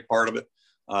was a big part of it.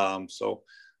 So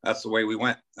that's the way we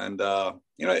went. And,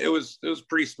 it was a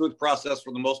pretty smooth process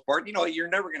for the most part. You're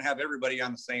never going to have everybody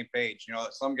on the same page.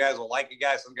 Some guys will like a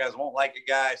guy, some guys won't like a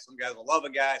guy, some guys will love a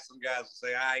guy, some guys will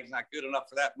say, he's not good enough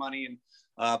for that money. And,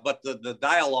 but the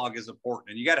dialogue is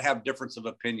important, and you got to have difference of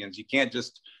opinions. You can't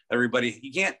just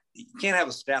you can't have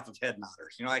a staff of head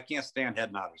nodders. I can't stand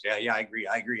head nodders. Yeah, I agree.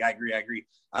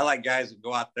 I like guys that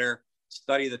go out there,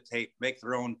 study the tape, make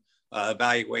their own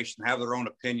evaluation, have their own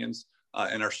opinions,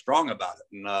 and are strong about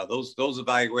it. And those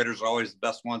evaluators are always the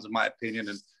best ones, in my opinion.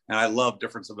 And I love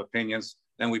difference of opinions.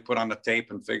 Then we put on the tape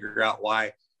and figure out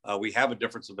why we have a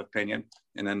difference of opinion.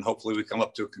 And then hopefully we come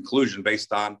up to a conclusion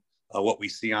based on what we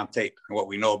see on tape and what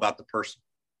we know about the person.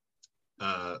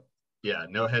 Yeah,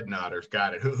 no head nodders.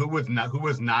 Got it. Who was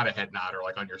not a head nodder,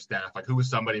 like on your staff? Like, who was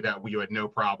somebody that you had no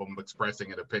problem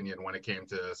expressing an opinion when it came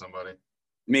to somebody?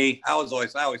 Me, I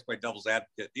always play devil's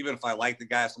advocate. Even if I like the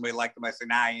guy, somebody liked him, I say,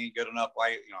 nah, he ain't good enough.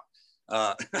 Why,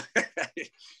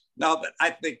 no, but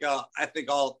I think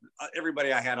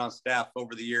everybody I had on staff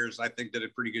over the years, I think did a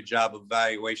pretty good job of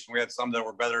evaluation. We had some that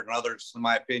were better than others, in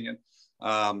my opinion.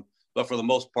 But for the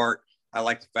most part, I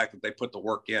like the fact that they put the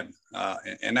work in,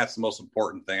 and that's the most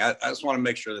important thing. I just want to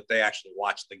make sure that they actually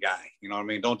watch the guy. You know what I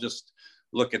mean? Don't just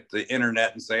look at the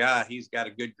internet and say, he's got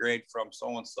a good grade from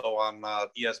so-and-so on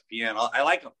ESPN. I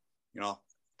like him.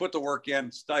 Put the work in,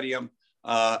 study him,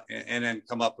 and then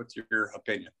come up with your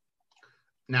opinion.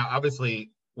 Now,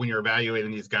 obviously, when you're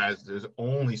evaluating these guys, there's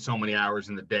only so many hours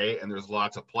in the day, and there's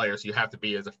lots of players. So you have to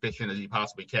be as efficient as you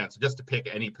possibly can. So just to pick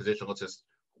any position, let's just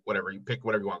whatever you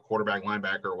want, quarterback,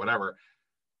 linebacker, or whatever.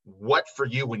 What for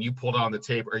you, when you pulled on the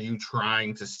tape, are you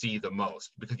trying to see the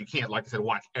most? Because you can't, like I said,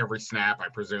 watch every snap, I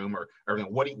presume, or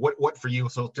everything. What for you?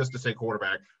 So just to say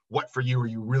quarterback, what for you are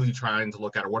you really trying to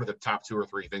look at, or what are the top 2 or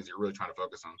 3 things you're really trying to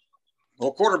focus on?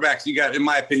 Well, quarterbacks, in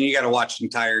my opinion, you got to watch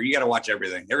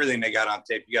everything they got on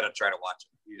tape. You got to try to watch it.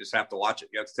 You just have to watch it.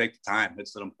 You have to take the time.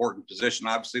 It's an important position.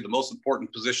 Obviously, the most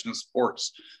important position in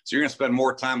sports. So you're going to spend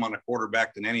more time on a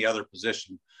quarterback than any other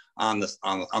position on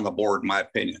the board, in my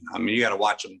opinion. I mean, you got to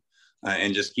watch him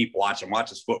and just keep watching. Watch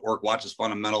his footwork, watch his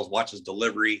fundamentals, watch his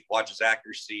delivery, watch his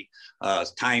accuracy,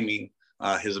 his timing,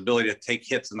 his ability to take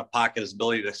hits in the pocket, his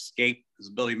ability to escape, his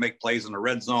ability to make plays in the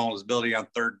red zone, his ability on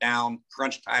third down,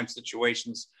 crunch time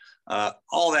situations.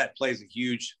 All that plays a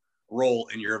huge role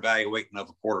in your evaluating of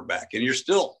a quarterback. And you're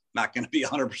still not going to be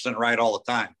 100% right all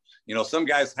the time. Some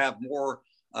guys have more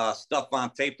stuff on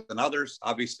tape than others.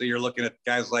 Obviously, you're looking at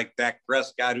guys like Dak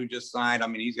Prescott, who just signed. I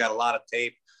mean, he's got a lot of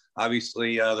tape.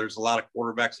 Obviously, there's a lot of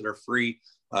quarterbacks that are free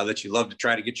that you love to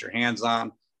try to get your hands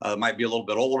on. Might be a little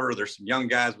bit older. There's some young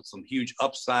guys with some huge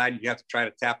upside you have to try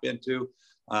to tap into.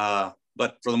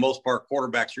 But for the most part,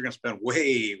 quarterbacks, you're going to spend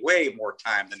way, way more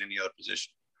time than any other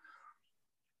position.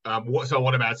 So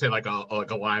what about, say, like a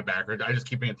linebacker? I just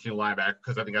keep thinking linebacker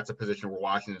because I think that's a position where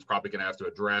Washington's probably going to have to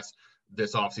address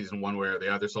this offseason one way or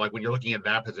the other. So, like, when you're looking at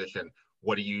that position,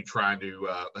 what are you trying to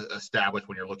establish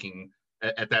when you're looking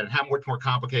at that? And how much more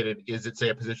complicated is it, say,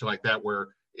 a position like that where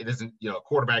it isn't,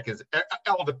 quarterback is,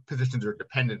 all the positions are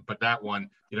dependent, but that one,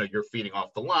 you're feeding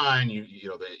off the line. You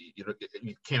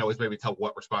can't always maybe tell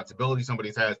what responsibility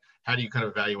somebody has. How do you kind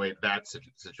of evaluate that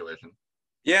situation?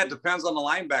 Yeah, it depends on the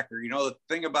linebacker. The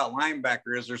thing about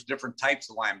linebacker is there's different types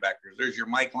of linebackers. There's your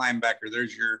Mike linebacker.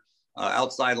 There's your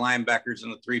outside linebackers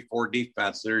in the 3-4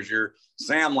 defense. There's your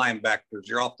Sam linebackers,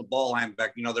 your off the ball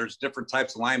linebacker. There's different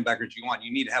types of linebackers you want.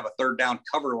 You need to have a third down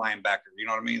cover linebacker. You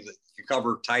know what I mean? That can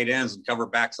cover tight ends and cover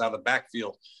backs out of the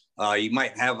backfield. You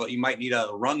might need a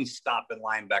run stopping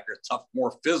linebacker, a tough,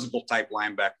 more physical type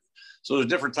linebacker. So there's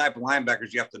different type of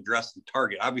linebackers you have to address and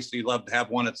target. Obviously, you'd love to have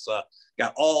one that's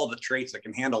got all the traits that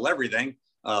can handle everything.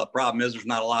 Problem is there's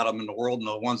not a lot of them in the world, and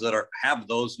the ones that have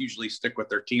those usually stick with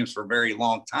their teams for a very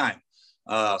long time.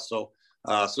 So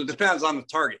it depends on the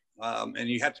target, and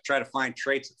you have to try to find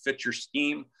traits that fit your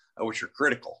scheme, which are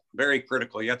critical, very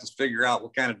critical. You have to figure out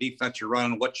what kind of defense you're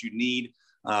running, what you need.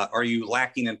 Are you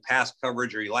lacking in pass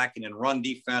coverage? Are you lacking in run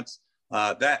defense?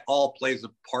 That all plays a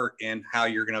part in how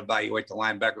you're going to evaluate the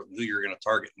linebacker and who you're going to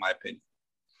target, in my opinion.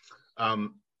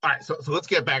 All right, so let's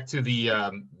get back to the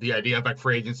idea of, like,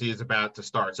 free agency is about to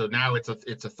start. So now it's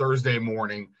a Thursday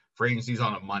morning. Free agency is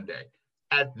on a Monday.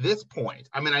 At this point,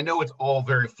 I mean, I know it's all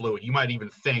very fluid. You might even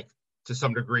think, to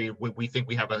some degree, we think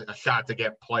we have a shot to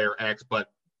get player X, but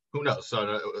who knows?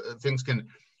 So things can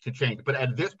change. But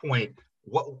at this point,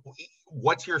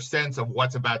 what's your sense of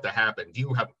what's about to happen? Do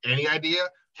you have any idea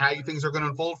how things are going to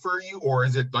unfold for you, or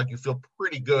is it like you feel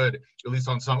pretty good, at least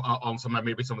on some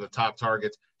maybe some of the top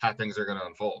targets, how things are going to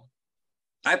unfold?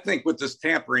 I think with this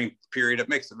tampering period, it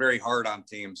makes it very hard on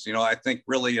teams. I think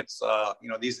really it's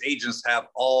these agents have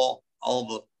all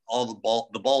the all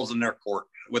the balls in their court,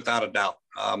 without a doubt.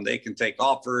 They can take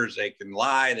offers, they can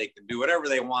lie, they can do whatever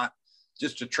they want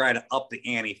just to try to up the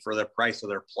ante for the price of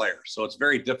their player. So it's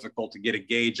very difficult to get a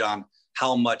gauge on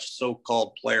how much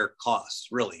so-called player costs.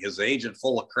 Really, is the agent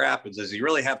full of crap? Does he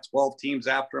really have 12 teams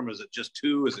after him? Is it just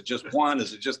 2? Is it just 1?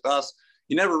 Is it just us?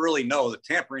 You never really know. The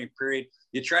tampering period,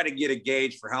 you try to get a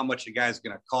gauge for how much a guy's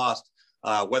going to cost,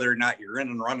 whether or not you're in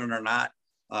and running or not.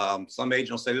 Some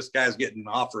agent will say this guy's getting an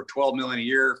offer of $12 million a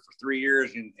year for 3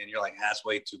 years, and you're like, that's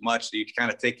way too much. So you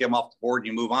kind of take him off the board and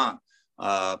you move on.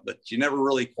 But you never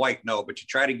really quite know. But you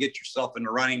try to get yourself in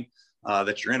the running,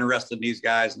 that you're interested in these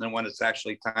guys, and then when it's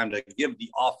actually time to give the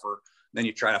offer, then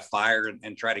you try to fire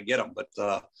and try to get them. But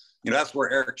that's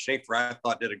where Eric Schaefer, I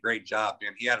thought, did a great job.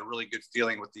 And he had a really good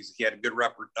feeling with these. He had a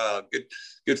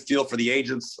good feel for the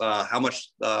agents, how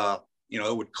much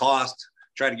it would cost.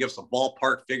 Try to give us a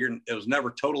ballpark figure. It was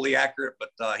never totally accurate,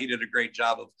 but he did a great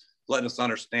job of letting us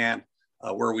understand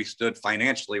where we stood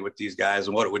financially with these guys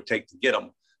and what it would take to get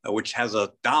them, which has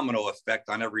a domino effect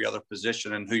on every other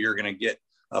position and who you're going to get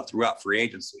throughout free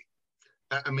agency.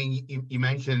 I mean, you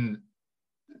mentioned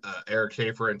Eric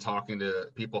Schaefer and talking to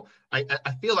people. I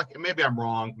feel like, maybe I'm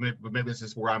wrong, maybe this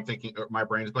is where I'm thinking, my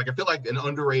brain is, but I feel like an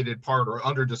underrated part or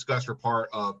under-discussed part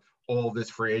of all this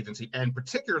free agency, and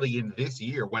particularly in this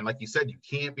year when, like you said, you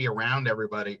can't be around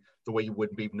everybody the way you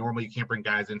would be normally. You can't bring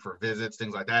guys in for visits,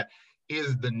 things like that,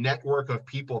 is the network of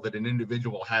people that an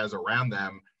individual has around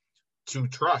them to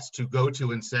trust, to go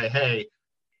to and say, hey,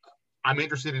 I'm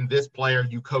interested in this player.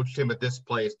 You coached him at this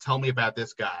place. Tell me about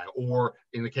this guy. Or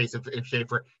in the case of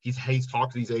Schaefer, he's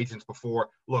talked to these agents before.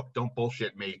 Look, don't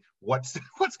bullshit me. What's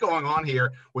going on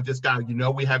here with this guy?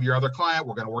 We have your other client.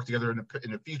 We're going to work together in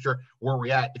the future. Where are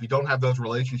we at? If you don't have those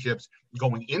relationships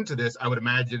going into this, I would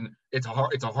imagine it's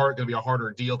going to be a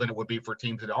harder deal than it would be for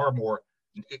teams that are more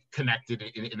connected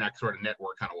in that sort of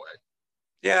network kind of way.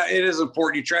 Yeah, it is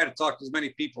important. You try to talk to as many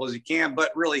people as you can, but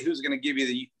really, who's going to give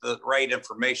you the right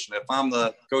information? If I'm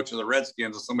the coach of the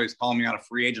Redskins and somebody's calling me on a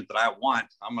free agent that I want,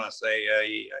 I'm going to say,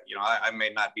 I may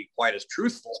not be quite as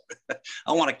truthful.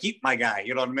 I want to keep my guy,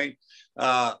 you know what I mean?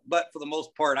 But for the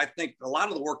most part, I think a lot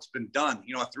of the work's been done.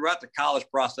 Throughout the college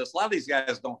process, a lot of these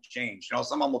guys don't change.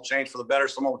 Some of them will change for the better,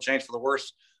 some of them will change for the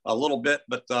worse a little bit,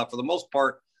 but for the most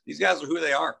part, these guys are who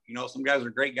they are. Some guys are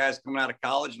great guys coming out of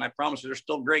college, and I promise you, they're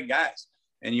still great guys.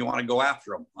 And you want to go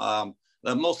after them.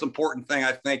 The most important thing,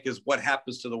 I think, is what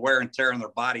happens to the wear and tear in their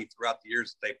body throughout the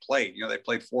years that they played. They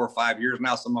played 4 or 5 years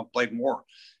now. Some of them played more.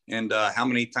 And how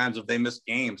many times have they missed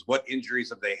games? What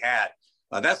injuries have they had?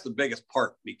 That's the biggest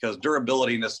part, because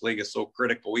durability in this league is so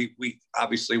critical. We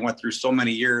obviously went through so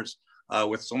many years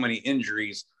with so many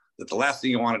injuries that the last thing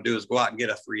you want to do is go out and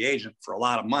get a free agent for a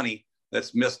lot of money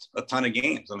that's missed a ton of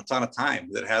games and a ton of time,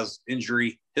 that has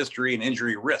injury history and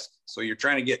injury risk. So you're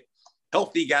trying to get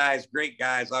healthy guys, great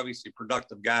guys, obviously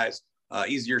productive guys,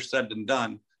 easier said than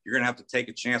done. You're going to have to take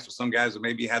a chance with some guys that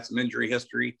maybe had some injury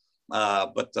history.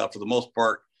 But for the most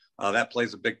part, that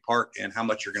plays a big part in how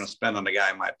much you're going to spend on the guy,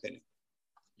 in my opinion.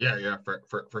 Yeah,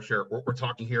 for sure. We're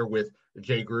talking here with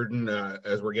Jay Gruden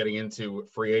as we're getting into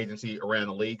free agency around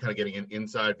the league, kind of getting an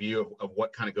inside view of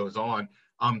what kind of goes on.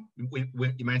 We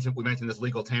mentioned this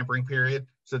legal tampering period.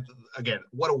 So again,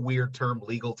 what a weird term,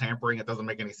 legal tampering. It doesn't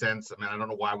make any sense. I mean, I don't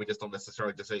know why we just don't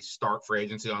necessarily just say start free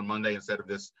agency on Monday instead of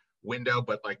this window,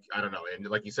 but I don't know. And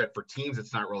like you said, for teams,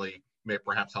 it's not really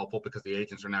perhaps helpful, because the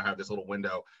agents are now have this little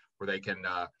window where they can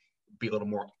be a little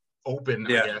more open,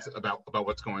 I guess, about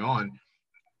what's going on.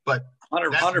 But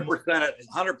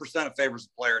 100% it favors the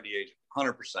player and the agent,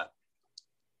 100%.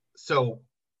 So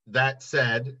that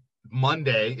said,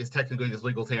 Monday is technically this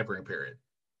legal tampering period.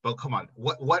 But come on,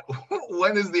 what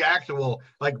when is the actual,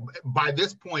 by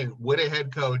this point, would a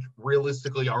head coach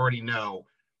realistically already know,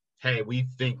 hey, we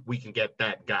think we can get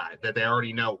that guy, that they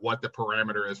already know what the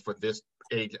parameter is for this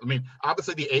agent? I mean,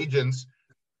 obviously the agents,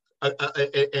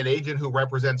 an agent who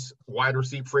represents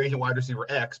free agent wide receiver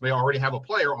X may already have a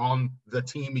player on the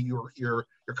team you're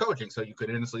coaching. So you could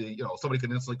instantly, somebody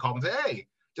could instantly call and say, hey,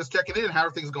 just checking in, how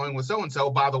are things going with so-and-so?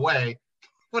 By the way,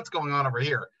 what's going on over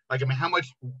here? How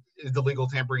much is the legal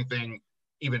tampering thing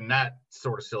even that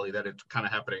sort of silly that it's kind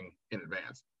of happening in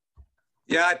advance?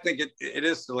 Yeah, I think it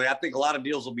is silly. I think a lot of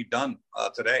deals will be done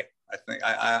today.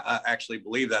 I actually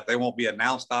believe that. They won't be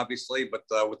announced, obviously, but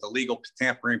with the legal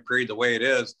tampering period the way it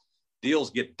is,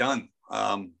 deals get done.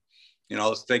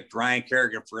 Let's take Ryan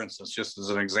Kerrigan, for instance, just as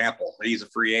an example. He's a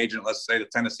free agent. Let's say the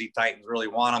Tennessee Titans really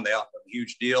want him. They offer a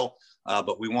huge deal,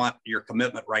 but we want your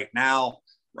commitment right now.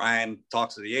 Ryan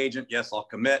talks to the agent. Yes, I'll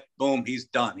commit. Boom, he's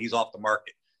done. He's off the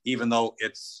market, even though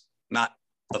it's not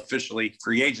officially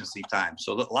free agency time.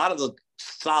 So a lot of the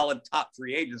solid top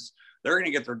free agents, they're going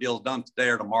to get their deals done today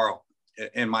or tomorrow,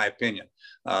 in my opinion.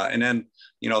 And then,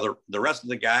 the rest of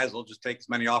the guys will just take as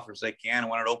many offers as they can. And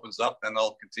when it opens up, then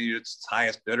they'll continue its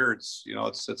highest bidder. It's,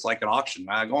 it's like an auction,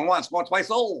 going once, going twice,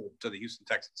 sold to the Houston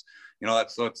Texans.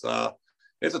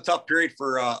 It's a tough period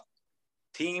for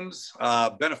teams,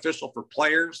 beneficial for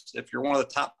players if you're one of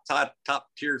the top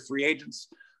tier free agents.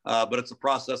 But it's a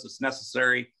process that's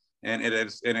necessary, and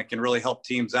it can really help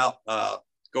teams out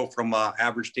go from an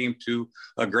average team to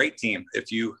a great team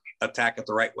if you attack it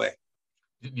the right way.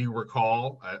 Do you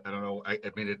recall? I don't know. I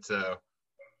mean, it's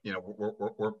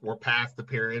we're past the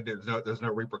period. There's no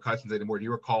repercussions anymore. Do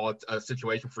you recall a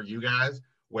situation for you guys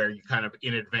where you kind of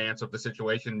in advance of the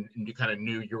situation and you kind of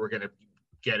knew you were going to be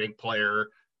getting player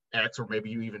X, or maybe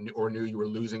you even knew you were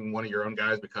losing one of your own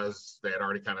guys because they had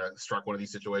already kind of struck one of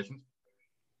these situations?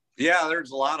 Yeah,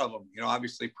 there's a lot of them.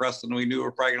 Obviously Preston, we knew we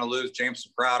were probably going to lose.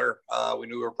 Jameson Crowder, we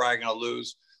knew we were probably going to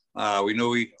lose. We knew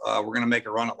we were going to make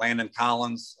a run at Landon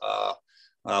Collins.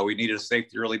 We needed a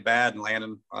safety really bad, and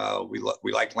Landon,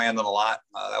 we liked Landon a lot.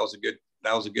 That was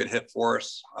a good hit for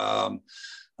us.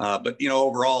 But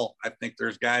overall, I think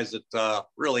there's guys that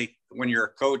really, when you're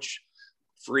a coach,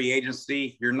 free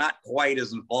agency, you're not quite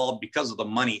as involved because of the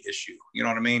money issue. You know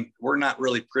what I mean? We're not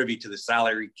really privy to the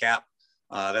salary cap.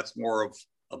 That's more of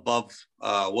above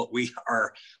what we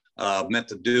are meant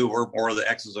to do. We're more of the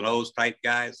X's and O's type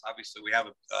guys. Obviously, we have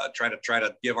try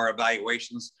to give our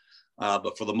evaluations,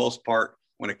 but for the most part,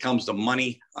 when it comes to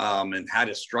money and how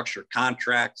to structure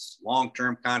contracts,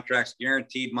 long-term contracts,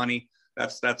 guaranteed money,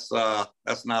 that's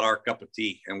not our cup of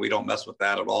tea, and we don't mess with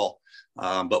that at all.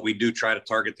 But we do try to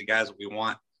target the guys that we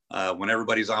want. When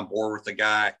everybody's on board with the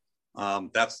guy,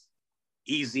 that's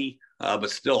easy, but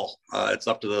still, it's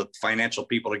up to the financial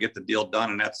people to get the deal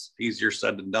done, and that's easier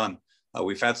said than done.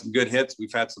 We've had some good hits.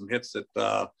 We've had some hits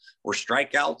that were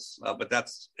strikeouts, but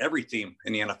that's every team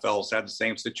in the NFL has had the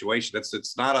same situation.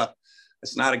 It's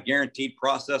not a guaranteed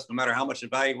process, no matter how much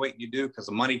evaluating you do, because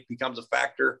the money becomes a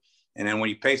factor. And then when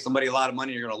you pay somebody a lot of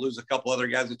money, you're going to lose a couple other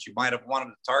guys that you might have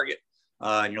wanted to target.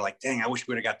 And you're like, dang, I wish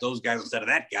we would have got those guys instead of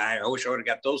that guy. Or I wish I would have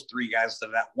got those three guys instead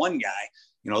of that one guy.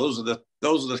 Those are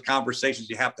the conversations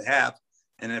you have to have.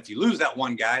 And if you lose that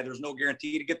one guy, there's no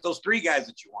guarantee to get those three guys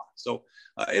that you want. So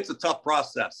it's a tough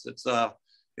process.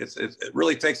 It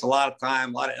really takes a lot of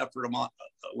time, a lot of effort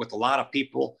with a lot of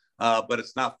people, but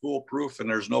it's not foolproof, and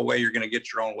there's no way you're going to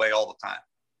get your own way all the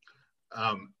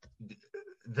time.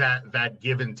 That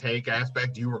give and take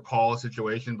aspect, do you recall a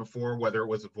situation before, whether it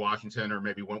was with Washington or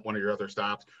maybe one of your other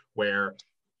stops, where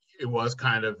it was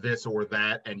kind of this or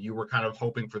that, and you were kind of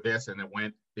hoping for this and it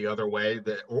went the other way,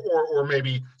 or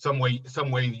maybe some way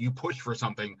you pushed for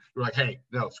something, you're like, hey,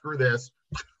 no, screw this,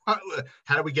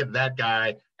 how do we get that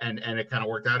guy, and it kind of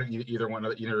worked out? Either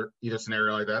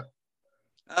scenario like that?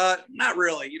 Not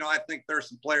really. I think there's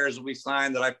some players that we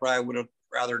signed that I probably would have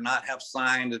rather not have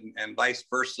signed, and vice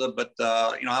versa. But,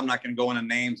 I'm not going to go into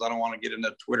names. I don't want to get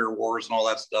into Twitter wars and all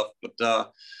that stuff.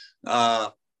 But,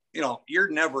 you're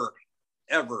never,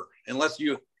 ever, unless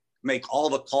you make all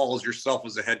the calls yourself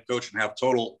as a head coach and have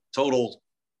total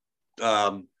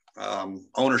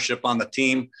ownership on the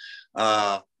team,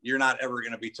 you're not ever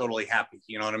going to be totally happy.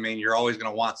 You know what I mean? You're always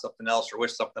going to want something else or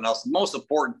wish something else. The most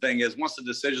important thing is once the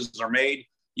decisions are made,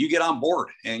 you get on board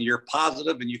and you're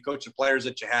positive and you coach the players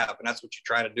that you have. And that's what you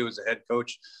try to do as a head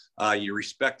coach. You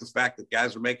respect the fact that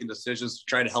guys are making decisions to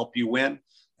try to help you win.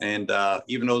 And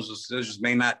even those decisions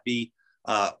may not be,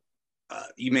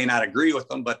 you may not agree with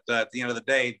them, but at the end of the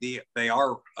day, they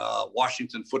are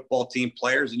Washington football team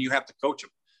players, and you have to coach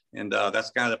them. And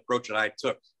that's kind of the approach that I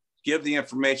took. Give the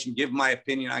information, give my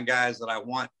opinion on guys that I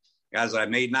want, guys that I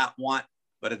may not want.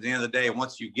 But at the end of the day,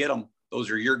 once you get them, those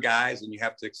are your guys, and you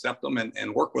have to accept them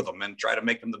and work with them and try to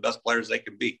make them the best players they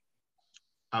can be.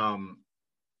 I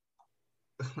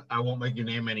won't make you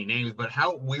name any names, but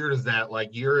how weird is that? Like,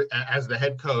 you're, as the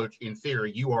head coach, in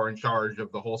theory, you are in charge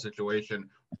of the whole situation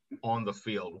on the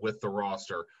field with the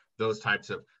roster, those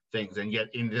types of things. And yet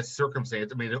in this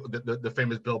circumstance, I mean, the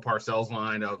famous Bill Parcells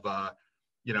line of,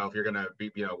 if you're going to be,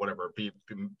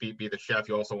 be the chef,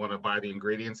 you also want to buy the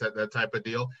ingredients, that type of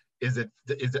deal. Is it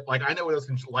like, I know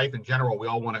in life in general, we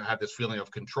all want to have this feeling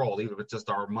of control, even if it's just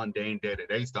our mundane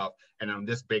day-to-day stuff. And on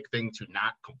this big thing, to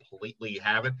not completely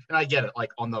have it. And I get it,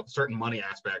 like on the certain money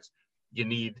aspects, you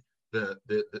need the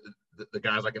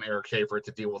guys like an Eric Schaefer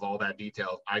to deal with all that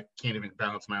details. I can't even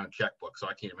balance my own checkbook, so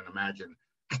I can't even imagine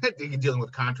dealing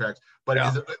with contracts. But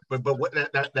yeah.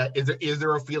 Is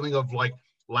there a feeling of like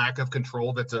lack of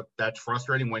control that's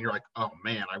frustrating when you're like, oh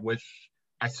man, I wish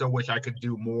I so wish I could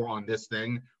do more on this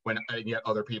thing, and yet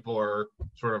other people are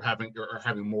sort of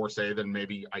having more say than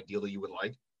maybe ideally you would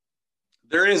like?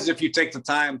 There is, if you take the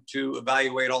time to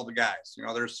evaluate all the guys.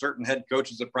 There's certain head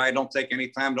coaches that probably don't take any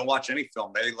time to watch any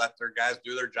film. They let their guys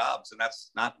do their jobs, and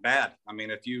that's not bad. I mean,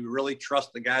 if you really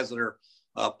trust the guys that are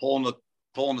pulling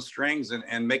the strings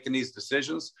and making these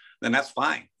decisions, then that's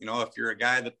fine. If you're a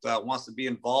guy that wants to be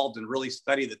involved and really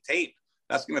study the tape,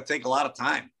 that's going to take a lot of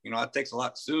time. It takes a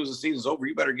lot. As soon as the season's over,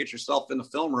 you better get yourself in the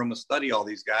film room and study all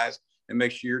these guys and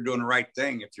make sure you're doing the right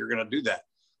thing if you're going to do that.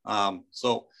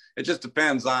 So it just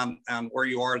depends on where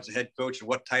you are as a head coach and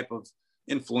what type of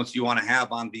influence you want to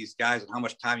have on these guys and how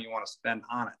much time you want to spend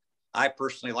on it. I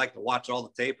personally like to watch all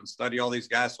the tape and study all these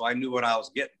guys, so I knew what I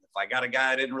was getting. If I got a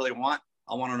guy I didn't really want,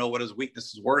 I want to know what his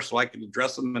weaknesses were so I could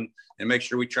address them and make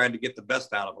sure we tried to get the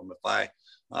best out of them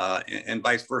and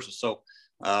vice versa. So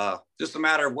just a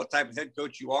matter of what type of head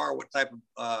coach you are, what type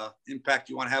of impact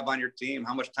you want to have on your team,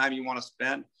 how much time you want to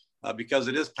spend, because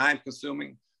it is time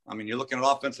consuming. I mean, you're looking at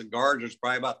offensive guards, there's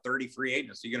probably about 30 free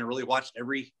agents. So you're going to really watch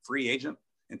every free agent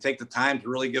and take the time to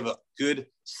really give a good,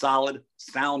 solid,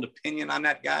 sound opinion on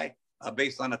that guy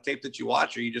based on the tape that you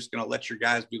watch, or are you just going to let your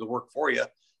guys do the work for you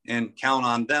and count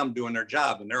on them doing their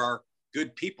job? And there are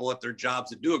good people at their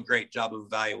jobs that do a great job of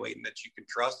evaluating that you can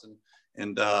trust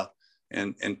and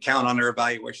count on their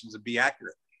evaluations to be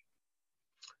accurate.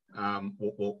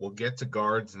 We'll get to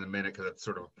guards in a minute because it's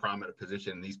sort of a prominent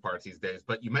position in these parts these days.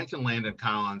 But you mentioned Landon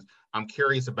Collins. I'm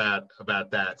curious about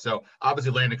that. So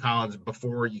obviously Landon Collins,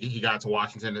 before he got to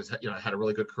Washington, has had a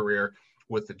really good career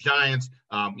with the Giants.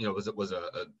 Was a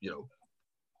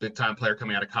big time player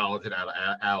coming out of college and out of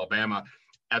Alabama.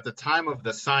 At the time of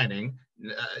the signing,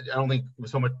 I don't think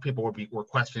so much people were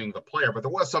questioning the player, but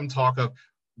there was some talk of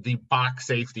the box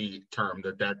safety term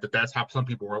that's how some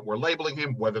people were labeling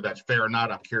him. Whether that's fair or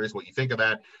not, I'm curious what you think of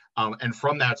that. And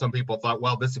from that, some people thought,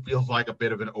 well, this feels like a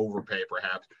bit of an overpay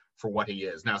perhaps for what he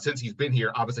is. Now, since he's been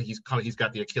here, obviously he's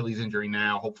got the Achilles injury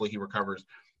now. Hopefully he recovers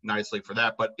nicely for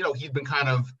that. But he's been kind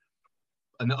of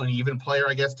an uneven player,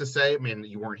 I guess to say. I mean,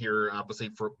 you weren't here obviously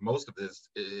for most of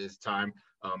his time,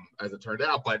 as it turned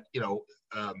out. But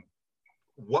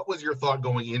what was your thought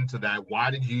going into that? Why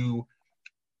did you?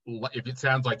 If it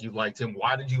sounds like you liked him,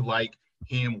 why did you like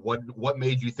him? What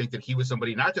made you think that he was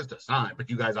somebody not just to sign, but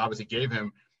you guys obviously gave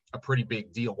him a pretty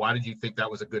big deal? Why did you think that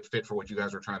was a good fit for what you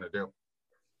guys were trying to do?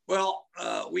 Well,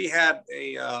 we had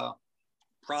a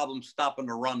problem stopping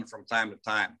the run from time to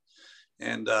time.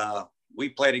 And we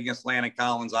played against Landon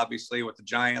Collins, obviously, with the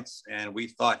Giants, and we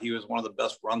thought he was one of the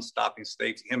best run-stopping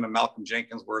safeties. Him and Malcolm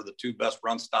Jenkins were the two best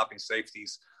run-stopping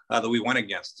safeties that we went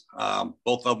against.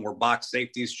 Both of them were box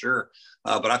safeties, sure.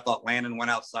 But I thought Landon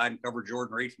went outside and covered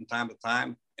Jordan Reed from time to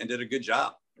time and did a good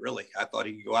job, really. I thought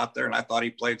he could go out there, and I thought he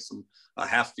played some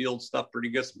half-field stuff pretty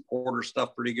good, some quarter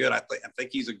stuff pretty good. I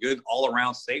think he's a good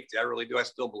all-around safety. I really do. I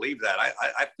still believe that.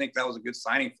 I think that was a good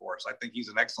signing for us. I think he's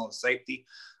an excellent safety.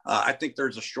 I think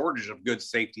there's a shortage of good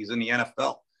safeties in the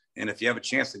NFL. And if you have a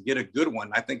chance to get a good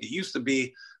one, I think it used to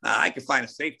be I could find a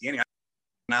safety anyway.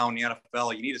 Now in the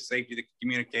NFL, you need a safety that can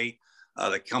communicate,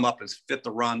 that come up and fit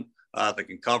the run, that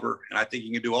can cover. And I think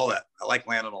you can do all that. I like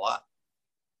Landon a lot.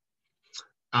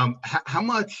 How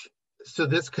much, so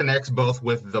this connects both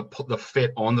with the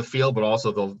fit on the field, but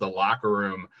also the locker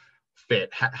room fit.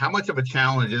 How much of a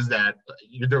challenge is that?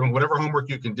 You're doing whatever homework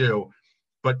you can do,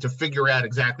 but to figure out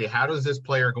exactly how does this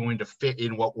player going to fit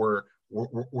in what we're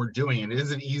doing? And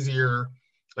is it easier?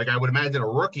 Like I would imagine a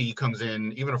rookie comes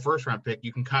in, even a first round pick,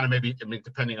 you can kind of maybe,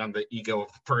 depending on the ego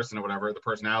of the person or whatever, the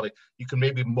personality, you can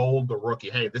maybe mold the rookie.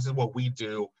 Hey, this is what we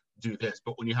do this.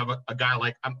 But when you have a guy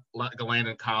like a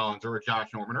Landon Collins or a Josh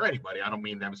Norman or anybody, I don't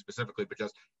mean them specifically, but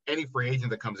just any free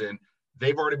agent that comes in,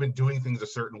 they've already been doing things a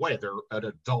certain way. They're an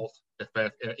adult,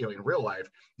 in real life,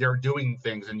 they're doing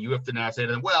things. And you have to now say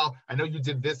to them, well, I know you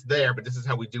did this there, but this is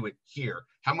how we do it here.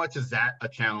 How much is that a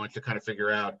challenge to kind of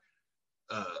figure out,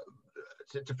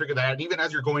 to figure that out? And even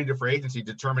as you're going to free agency,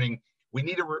 determining we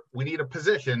need a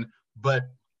position, but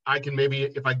I can maybe,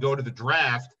 if I go to the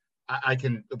draft, I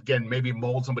can again maybe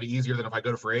mold somebody easier than if I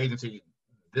go to free agency.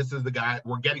 This is the guy,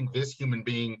 we're getting this human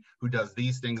being who does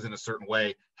these things in a certain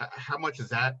way. How much is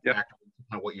that? Yep.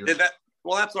 What you're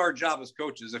Well, that's our job as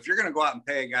coaches. If you're going to go out and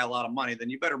pay a guy a lot of money, then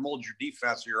you better mold your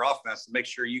defense or your offense to make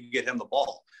sure you get him the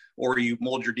ball, or you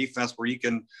mold your defense where you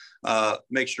can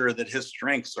make sure that his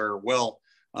strengths are well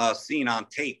seen on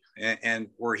tape and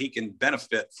where he can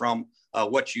benefit from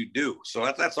what you do.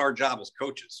 So that's our job as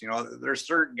coaches. There's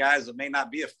certain guys that may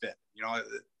not be a fit,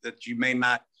 that you may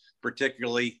not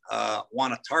particularly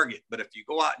want to target. But if you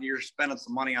go out and you're spending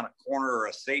some money on a corner or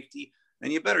a safety,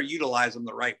 then you better utilize them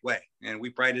the right way. And we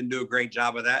probably didn't do a great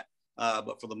job of that.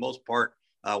 But for the most part,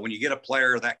 when you get a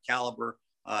player of that caliber,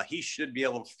 he should be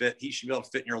able to fit. He should be able to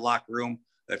fit in your locker room.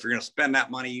 If you're going to spend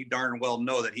that money, you darn well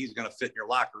know that he's going to fit in your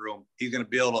locker room. He's going to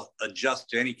be able to adjust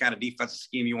to any kind of defensive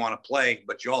scheme you want to play,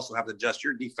 but you also have to adjust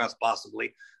your defense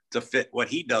possibly to fit what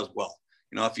he does well.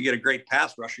 If you get a great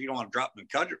pass rusher, you don't want to drop him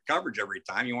in coverage every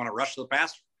time. You want to rush the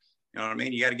passer. You know what I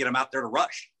mean? You got to get him out there to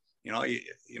rush. You're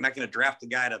not going to draft the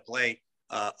guy to play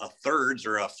a thirds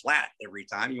or a flat every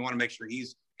time. You want to make sure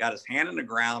he's got his hand in the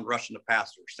ground, rushing the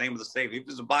passer. Same with the safety. If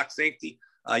it's a box safety,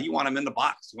 you want him in the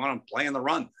box. You want him playing the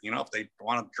run. If they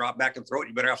want to drop back and throw it,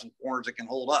 you better have some corners that can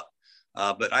hold up.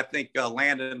 But I think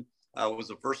Landon was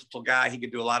a versatile guy. He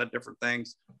could do a lot of different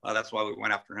things. That's why we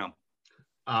went after him.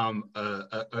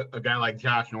 A guy like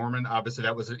Josh Norman, obviously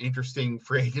that was an interesting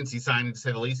free agency signing to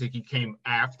say the least. He came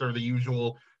after the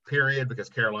usual period because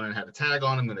Carolina had a tag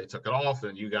on him, then they took it off,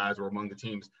 and you guys were among the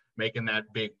teams making that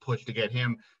big push to get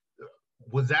him.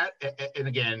 Was that, and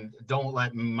again, don't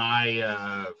let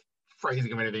my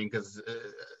phrasing of anything because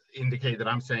indicate that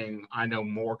I'm saying I know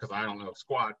more because I don't know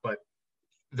squat, but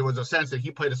there was a sense that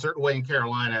he played a certain way in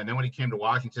Carolina, and then when he came to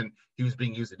Washington, he was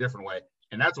being used a different way.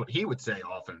 And that's what he would say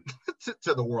often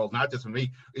to the world, not just for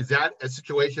me. Is that a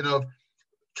situation of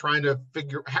trying to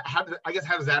figure how did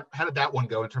that one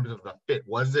go in terms of the fit?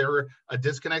 Was there a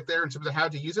disconnect there in terms of how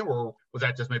to use him, or was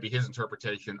that just maybe his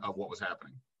interpretation of what was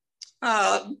happening?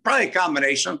 Probably a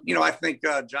combination. I think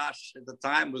Josh at the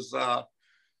time was a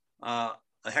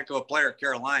heck of a player at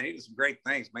Carolina. He did some great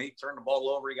things, man. He turned the ball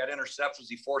over. He got interceptions.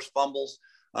 He forced fumbles.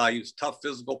 He was a tough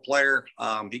physical player.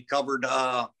 He covered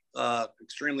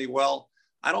extremely well.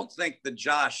 I don't think that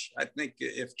I think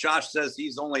if Josh says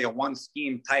he's only a one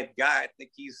scheme type guy, I think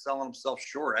he's selling himself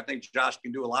short. I think Josh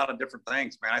can do a lot of different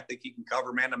things, man. I think he can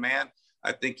cover man to man.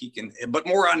 I think he can, but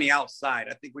more on the outside.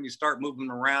 I think when you start moving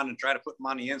him around and try to put him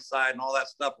on the inside and all that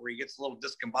stuff where he gets a little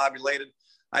discombobulated,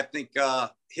 I think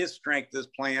his strength is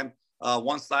playing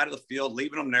one side of the field,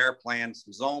 leaving him there, playing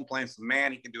some zone, playing some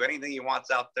man. He can do anything he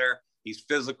wants out there. He's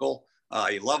physical.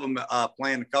 You love him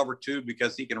playing the cover two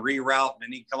because he can reroute and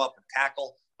then he can come up and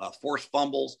tackle, force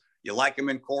fumbles. You like him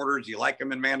in quarters. You like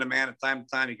him in man-to-man at time to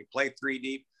time. He can play three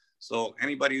deep. So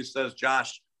anybody who says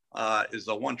Josh is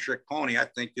a one-trick pony, I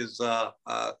think is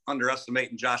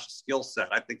underestimating Josh's skill set.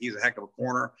 I think he's a heck of a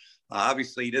corner.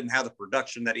 Obviously, he didn't have the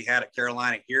production that he had at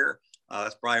Carolina here.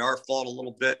 That's probably our fault a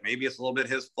little bit. Maybe it's a little bit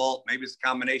his fault. Maybe it's a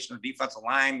combination of defensive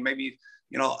line. Maybe,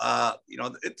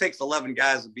 it takes 11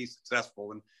 guys to be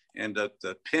successful. And to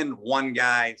pin one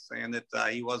guy saying that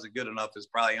he wasn't good enough is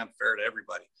probably unfair to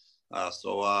everybody.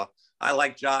 So I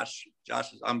like Josh.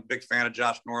 I'm a big fan of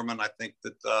Josh Norman. I think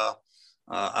that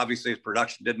obviously his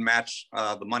production didn't match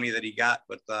the money that he got,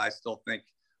 but I still think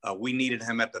we needed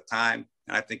him at the time.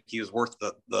 And I think he was worth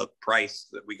the price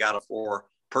that we got him for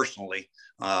personally.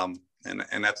 And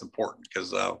that's important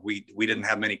because we didn't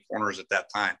have many corners at that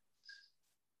time.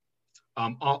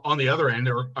 On the other end,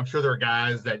 I'm sure there are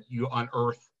guys that you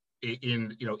unearth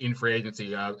in free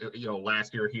agency.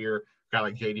 Last year here, a guy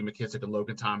like J.D. McKissick and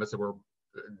Logan Thomas that were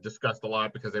discussed a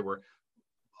lot because they were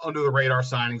under the radar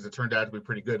signings that turned out to be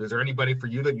pretty good. Is there anybody for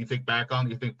you that you think back on,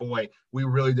 you think, boy, we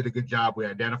really did a good job. We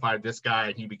identified this guy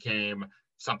and he became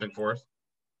something for us?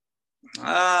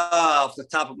 Off the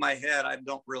top of my head, I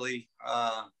don't really,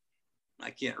 I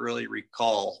can't really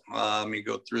recall. Let me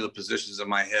go through the positions in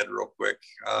my head real quick.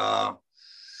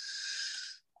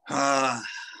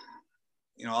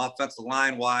 Offensive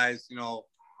line wise, I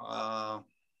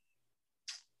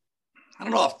don't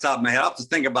know off the top of my head. I'll have to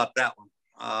think about that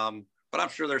one. But I'm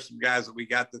sure there's some guys that we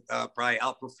got that probably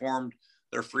outperformed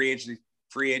their free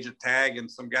agent tag,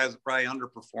 and some guys that probably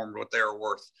underperformed what they were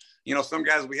worth. Some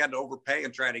guys we had to overpay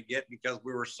and try to get because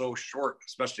we were so short,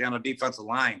 especially on a defensive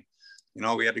line.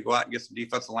 We had to go out and get some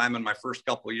defensive linemen my first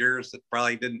couple of years that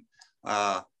probably didn't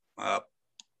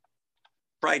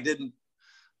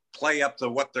play up to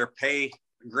what their pay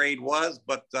grade was,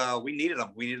 but we needed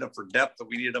them. We needed them for depth, and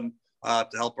we needed them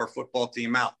to help our football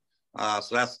team out.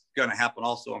 So that's going to happen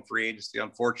also in free agency,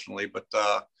 unfortunately. But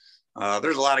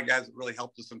there's a lot of guys that really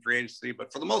helped us in free agency.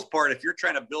 But for the most part, if you're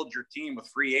trying to build your team with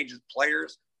free agent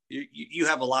players, you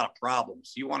have a lot of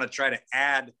problems. You want to try to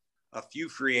add a few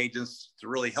free agents to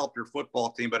really help your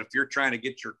football team. But if you're trying to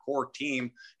get your core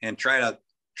team and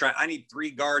I need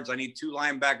 3 guards, I need 2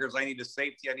 linebackers, I need a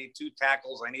safety, I need 2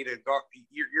 tackles, I need a guard,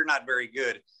 you're not very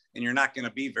good, and you're not going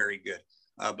to be very good.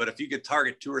 But if you could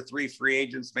target 2 or 3 free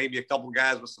agents, maybe a couple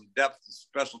guys with some depth and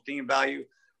special team value,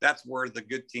 that's where the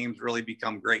good teams really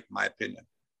become great, in my opinion.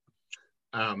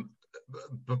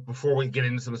 But before we get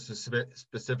into some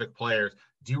specific players,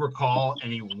 do you recall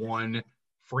any one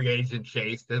free agent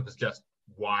chase that was just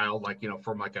wild, like,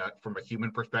 from a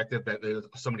human perspective, that there's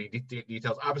so many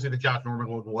details. Obviously the Josh Norman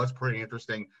one was pretty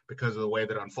interesting because of the way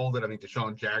that it unfolded. I think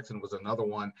Deshaun Jackson was another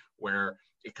one where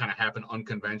it kind of happened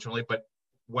unconventionally, but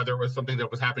whether it was something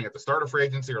that was happening at the start of free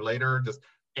agency or later, just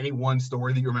any one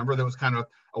story that you remember that was kind of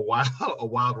a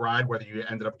wild ride, whether you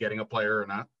ended up getting a player or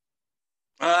not?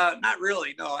 Not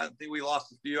really. No, I think we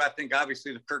lost a few. I think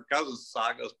obviously the Kirk Cousins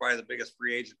saga was probably the biggest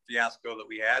free agent fiasco that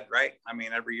we had, right? I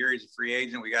mean, every year he's a free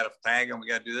agent. We got to tag him. We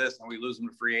got to do this, and we lose him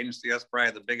to free agency. That's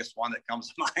probably the biggest one that comes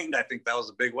to mind. I think that was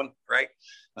a big one, right?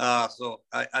 So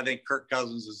I think Kirk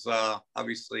Cousins is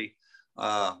obviously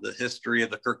the history of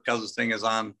the Kirk Cousins thing is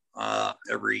on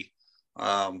every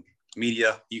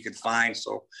media you can find.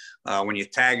 So when you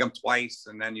tag them twice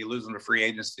and then you lose them to free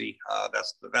agency,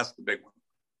 that's the big one.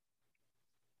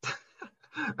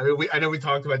 I mean, I know we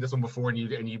talked about this one before, and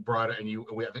you brought it, and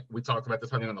we talked about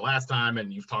this, I think, on the last time,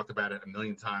 and you've talked about it a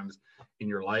million times in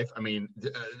your life. I mean,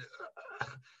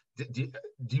 do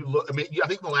you look? I mean, I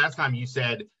think the last time you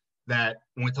said that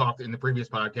when we talked in the previous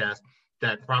podcast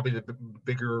that probably the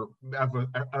bigger, I don't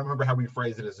remember how we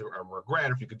phrased it, as a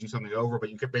regret if you could do something over, but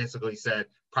you could basically said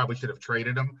probably should have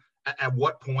traded him. At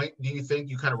what point do you think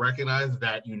you kind of recognized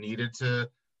that you needed to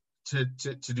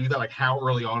do that? Like, how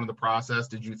early on in the process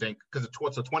did you think? Because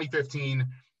so 2015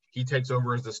 he takes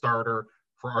over as the starter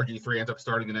for RG3, ends up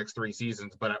starting the next 3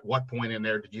 seasons, but at what point in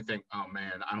there did you think, oh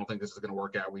man, I don't think this is going to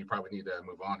work out, we probably need to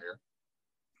move on here?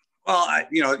 Well,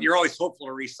 you're always hopeful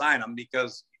to re-sign him,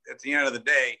 because at the end of the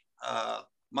day,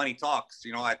 money talks.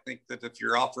 I think that if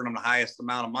you're offering him the highest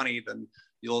amount of money, then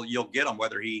you'll get him,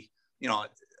 whether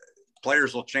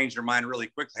players will change their mind really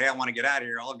quickly. Hey, I want to get out of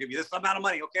here, I'll give you this amount of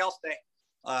money, okay, I'll stay.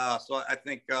 So I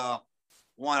think,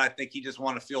 I think he just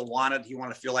wanted to feel wanted. He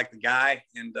wanted to feel like the guy.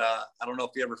 And I don't know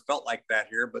if he ever felt like that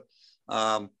here,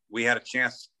 but we had a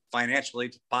chance financially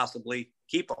to possibly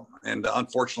keep him. And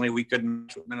unfortunately, we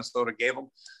couldn't. Minnesota gave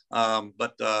him.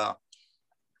 But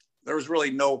there was really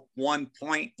no one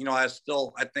point. I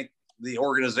think the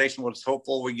organization was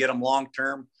hopeful we get him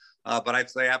long-term. But I'd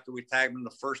say after we tagged him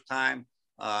the first time,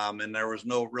 and there was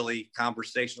no really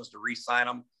conversations to re-sign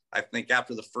him, I think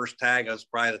after the first tag, that was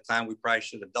probably the time we probably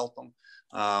should have dealt them.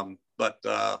 But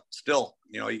still,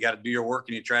 you got to do your work,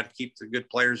 and you try to keep the good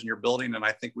players in your building. And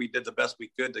I think we did the best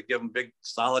we could to give them big,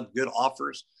 solid, good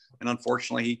offers. And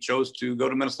unfortunately, he chose to go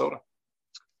to Minnesota.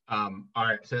 All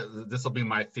right, so this will be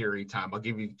my theory time. I'll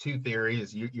give you 2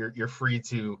 theories. You're free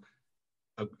to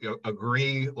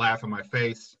agree, laugh in my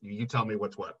face. You tell me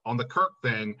what's what. On the Kirk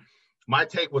thing, my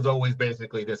take was always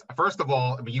basically this. First of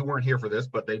all, I mean, you weren't here for this,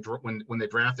 but when they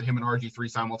drafted him and RG3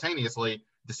 simultaneously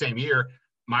the same year,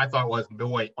 my thought was,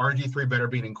 boy, RG3 better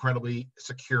be an incredibly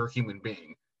secure human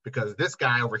being, because this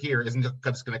guy over here isn't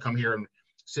just going to come here and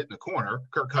sit in the corner.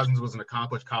 Kirk Cousins was an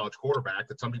accomplished college quarterback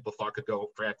that some people thought could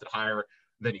go drafted higher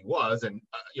than he was, and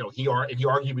he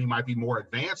arguably might be more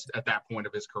advanced at that point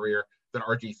of his career than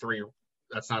RG3.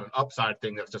 That's not an upside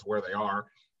thing. That's just where they are.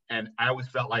 And I always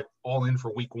felt like all in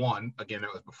for week 1. Again,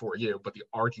 that was before you, but the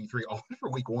RG3 all in for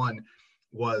week 1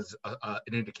 was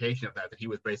an indication of that he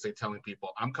was basically telling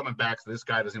people, I'm coming back so this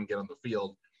guy doesn't even get on the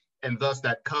field. And thus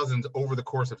that Cousins over the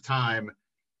course of time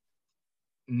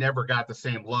never got the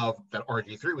same love that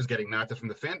RG3 was getting, not just from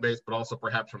the fan base, but also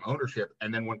perhaps from ownership.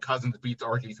 And then when Cousins beats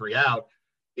RG3 out,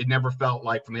 it never felt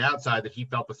like from the outside that he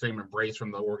felt the same embrace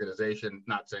from the organization,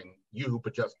 not saying you,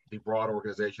 but just the broad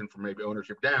organization from maybe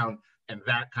ownership down. And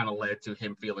that kind of led to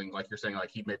him feeling like you're saying,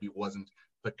 like he maybe wasn't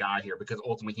the guy here, because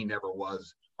ultimately he never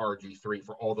was RG3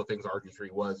 for all the things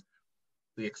RG3 was.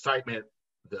 The excitement,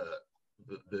 the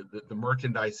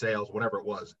merchandise sales, whatever it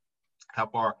was.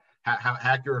 How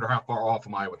accurate or how far off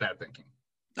am I with that thinking?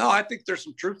 No, I think there's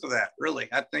some truth to that, really.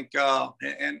 I think,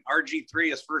 and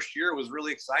RG3, his first year was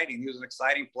really exciting. He was an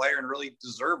exciting player and really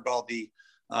deserved all the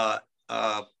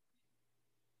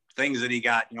things that he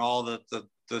got, all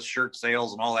the shirt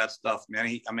sales and all that stuff, man.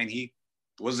 He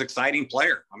was an exciting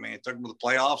player. I mean, it took him to the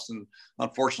playoffs, and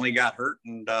unfortunately he got hurt,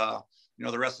 and, the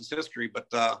rest is history.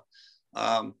 But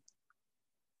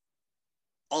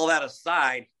all that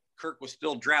aside, Kirk was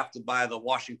still drafted by the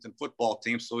Washington football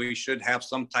team, so he should have had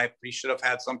some type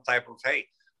of, hey,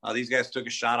 these guys took a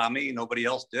shot on me. Nobody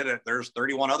else did it. There's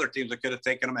 31 other teams that could have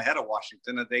taken him ahead of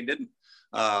Washington, and they didn't.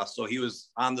 So he was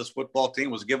on this football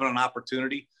team, was given an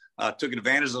opportunity, took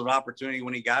advantage of the opportunity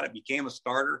when he got it, became a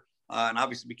starter, and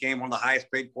obviously became one of the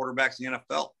highest paid quarterbacks in the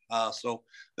NFL. So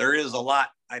there is a lot,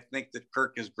 I think, that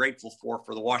Kirk is grateful for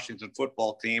the Washington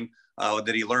football team,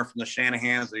 that he learned from the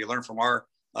Shanahans, that he learned from our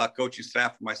coaching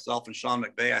staff, myself and Sean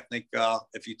McVay. I think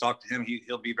if you talk to him,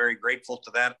 he'll be very grateful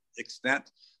to that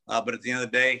extent. But at the end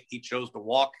of the day, he chose to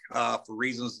walk for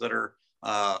reasons that are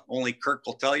only Kirk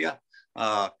will tell you.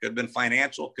 Could have been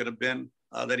financial, could have been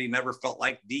that he never felt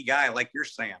like the guy, like you're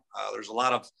saying. There's a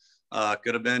lot of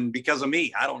could have been because of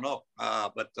me. I don't know.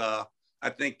 But I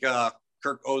think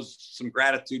Kirk owes some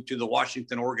gratitude to the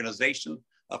Washington organization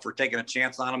for taking a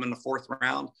chance on him in the 4th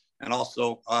round, and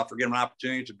also for giving him an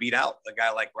opportunity to beat out a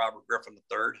guy like Robert Griffin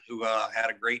III, who had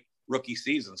a great rookie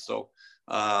season. So,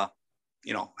 I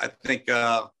think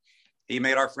he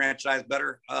made our franchise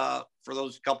better for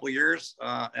those couple of years,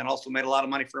 and also made a lot of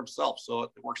money for himself. So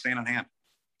it works hand in hand.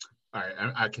 All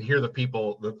right, I can hear the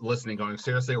people listening going,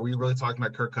 seriously, are we really talking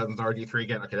about Kirk Cousins RG3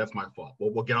 again? Okay, that's my fault.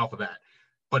 We'll get off of that.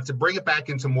 But to bring it back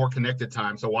into more connected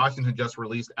time, so Washington just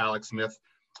released Alex Smith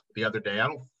the other day. I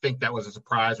don't think that was a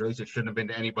surprise, or at least it shouldn't have been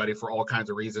to anybody for all kinds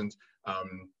of reasons.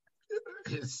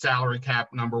 His salary cap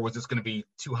number was just going to be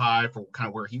too high for kind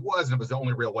of where he was, and it was the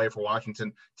only real way for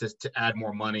Washington to add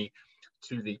more money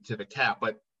to the cap.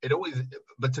 But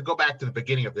to go back to the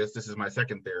beginning of this is my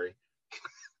second theory.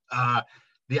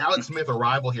 The Alex Smith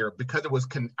arrival here, because it was,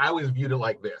 I always viewed it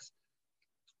like this.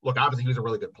 Look, obviously he was a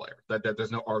really good player. That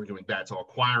there's no arguing that. So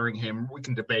acquiring him, we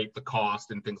can debate the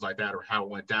cost and things like that, or how it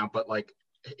went down. But like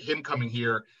him coming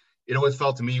here, it always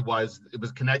felt to me it was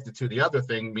connected to the other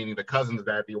thing, meaning the Cousins,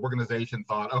 that the organization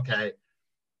thought, okay,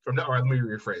 all right, let me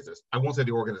rephrase this. I won't say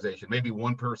the organization. Maybe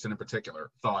one person in particular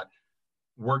thought,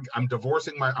 I'm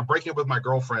breaking up with my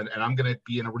girlfriend, and I'm going to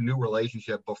be in a new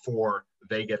relationship before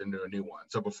they get into a new one.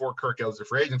 So before Kirk goes to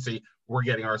free agency, we're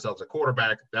getting ourselves a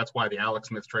quarterback. That's why the Alex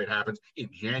Smith trade happens in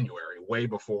January, way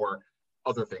before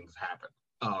other things happen.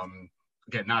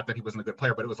 Again, not that he wasn't a good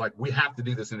player, but it was like, we have to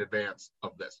do this in advance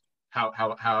of this. How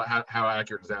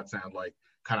accurate does that sound? Like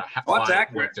kind of that's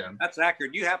accurate. That's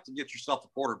accurate. You have to get yourself a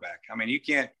quarterback. I mean, you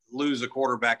can't lose a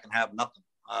quarterback and have nothing.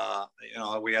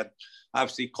 We had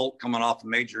obviously Colt coming off a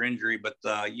major injury, but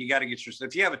you got to get yourself,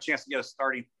 if you have a chance to get a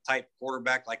starting type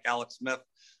quarterback like Alex Smith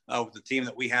with the team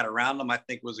that we had around him, I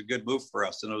think was a good move for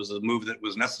us. And it was a move that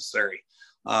was necessary.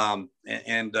 If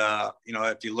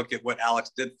you look at what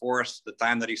Alex did for us the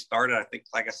time that he started, I think,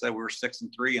 like I said, we were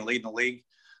 6-3 and leading the league,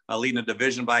 leading the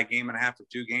division by a game and a half or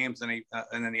 2 games. And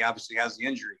then he obviously has the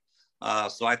injury.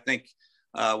 So I think,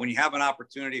 when you have an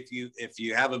opportunity, if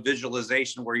you have a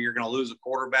visualization where you're going to lose a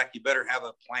quarterback, you better have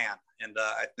a plan. And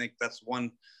I think that's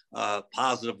one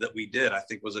positive that we did, I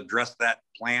think, was address that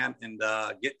plan and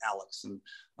get Alex. And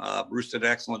Bruce did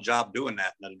an excellent job doing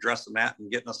that and addressing that and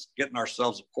getting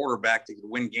ourselves a quarterback that could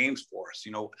win games for us.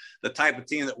 The type of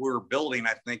team that we were building,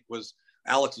 I think, was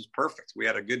Alex was perfect. We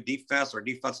had a good defense. Our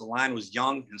defensive line was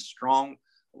young and strong.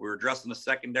 We were addressing the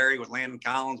secondary with Landon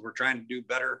Collins. We're trying to do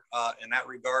better in that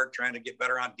regard, trying to get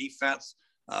better on defense.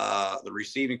 The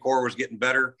receiving core was getting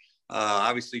better.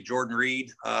 Obviously, Jordan Reed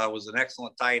was an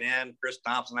excellent tight end. Chris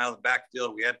Thompson out of the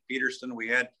backfield. We had Peterson. We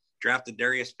had drafted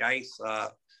Darius Geis.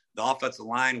 The offensive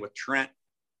line with Trent,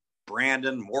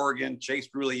 Brandon, Morgan, Chase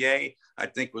Roulier, I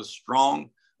think was strong.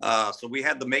 So we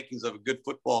had the makings of a good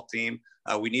football team.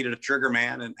 We needed a trigger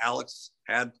man, and Alex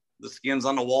had the skins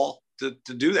on the wall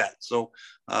to do that. So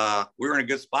we were in a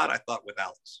good spot, I thought, with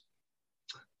Alex.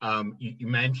 You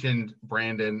mentioned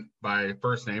Brandon by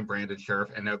first name, Brandon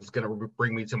Scherff, and that was going to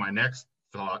bring me to my next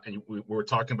thought. And we were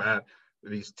talking about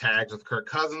these tags with Kirk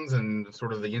Cousins and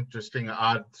sort of the interesting,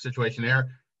 odd situation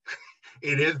there.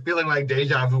 It is feeling like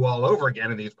deja vu all over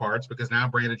again in these parts, because now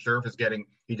Brandon Scherff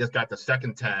he just got the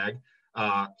second tag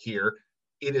here.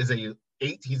 It is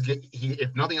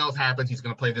if nothing else happens, he's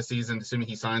going to play this season, assuming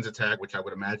he signs a tag, which I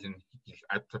would imagine.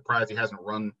 I'm surprised he hasn't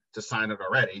run to sign it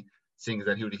already, seeing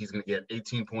that he's going to get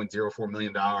 $18.04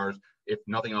 million if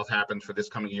nothing else happens for this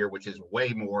coming year, which is way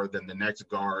more than the next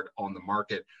guard on the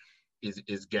market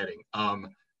is getting.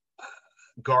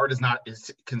 Guard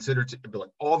is considered to be like,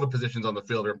 all the positions on the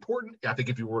field are important. I think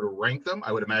if you were to rank them,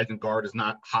 I would imagine guard is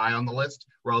not high on the list,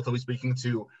 relatively speaking,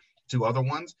 to other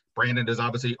ones. Brandon is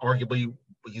obviously arguably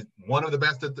he's one of the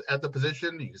best at the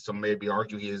position. Some maybe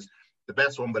argue he is the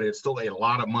best one, but it's still a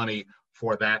lot of money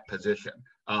for that position.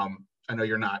 I know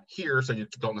you're not here, so you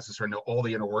don't necessarily know all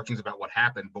the inner workings about what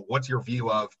happened, but what's your view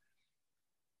of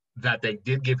that they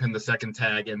did give him the second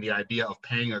tag and the idea of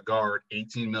paying a guard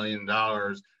 $18 million,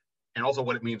 and also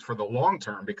what it means for the long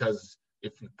term? Because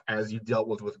if, as you dealt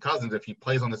with Cousins, if he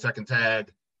plays on the second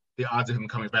tag, the odds of him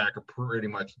coming back are pretty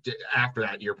much, after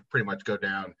that year, pretty much go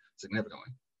down significantly.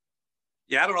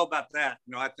 Yeah, I don't know about that.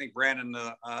 I think Brandon,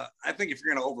 I think if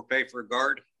you're going to overpay for a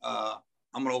guard,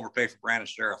 I'm going to overpay for Brandon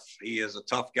Scherff. He is a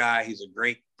tough guy. He's a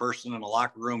great person in the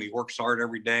locker room. He works hard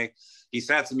every day. He's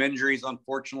had some injuries,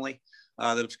 unfortunately,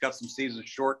 that have cut some seasons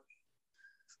short.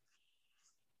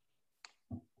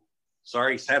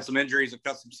 Sorry, he's had some injuries that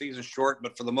cut some seasons short,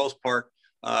 but for the most part,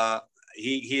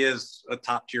 he is a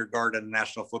top tier guard in the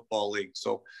National Football League.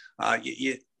 So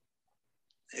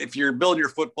if you're building your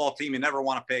football team, you never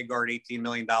want to pay a guard $18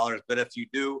 million. But if you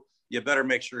do, you better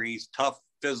make sure he's tough,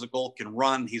 physical, can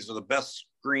run. He's the best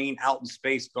screen out in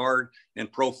space guard in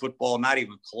pro football, not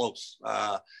even close.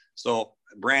 So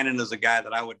Brandon is a guy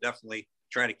that I would definitely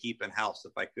try to keep in-house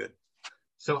if I could.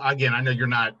 So again, I know you're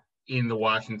not in the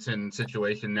Washington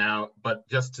situation now, but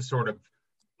just to sort of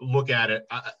look at it.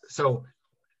 So,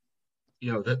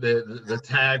 you know, the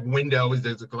tag window is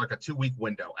like a 2-week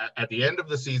window. At the end of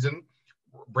the season,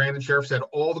 Brandon Scherff said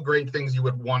all the great things you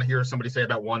would want to hear somebody say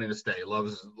about wanting to stay.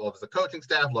 Loves the coaching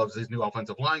staff, loves his new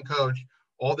offensive line coach,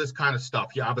 all this kind of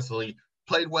stuff. He obviously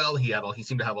played well. He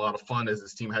seemed to have a lot of fun as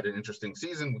his team had an interesting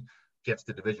season, gets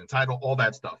the division title, all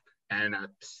that stuff. And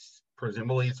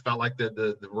presumably it's felt like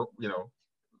the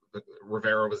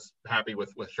Rivera was happy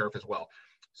with Scherff as well.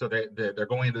 So they're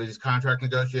going into these contract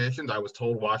negotiations. I was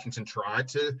told Washington tried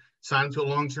to sign him to a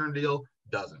long-term deal,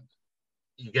 doesn't.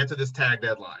 You get to this tag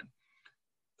deadline.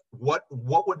 What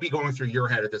would be going through your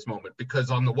head at this moment? Because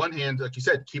on the one hand, like you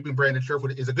said, keeping Brandon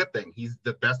Scherff is a good thing. He's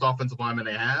the best offensive lineman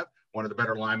they have, one of the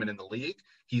better linemen in the league.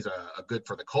 He's a good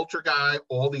for the culture guy,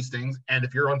 all these things. And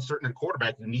if you're uncertain at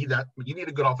quarterback, you need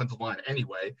a good offensive line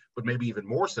anyway, but maybe even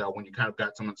more so when you kind of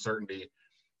got some uncertainty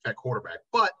at quarterback.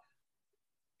 But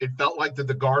it felt like that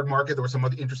the guard market, there were some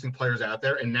other interesting players out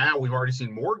there. And now we've already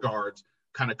seen more guards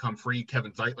kind of come free.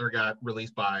 Kevin Zeitler got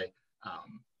released by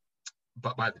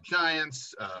the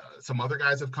Giants. Some other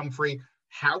guys have come free.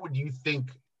 How would you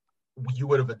think you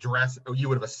would have addressed, or you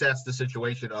would have assessed the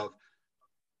situation of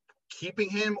keeping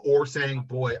him, or saying,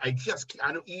 boy, I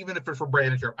don't, even if it's for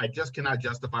Brandon Scherff, I just cannot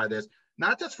justify this,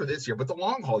 not just for this year, but the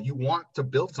long haul. You want to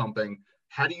build something.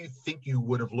 How do you think you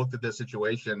would have looked at this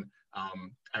situation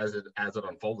as it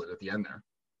unfolded at the end there?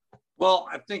 Well,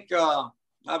 I think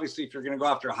obviously if you're going to go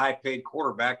after a high-paid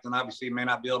quarterback, then obviously you may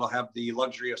not be able to have the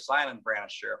luxury of signing Brandon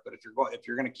Scherff. But if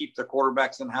you're going to keep the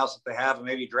quarterbacks in house that they have and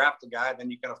maybe draft a guy,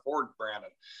 then you can afford Brandon.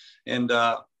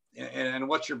 And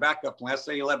what's your backup plan? Let's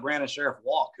say you let Brandon Scherff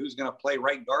walk. Who's going to play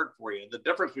right guard for you? The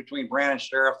difference between Brandon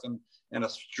Scherff and a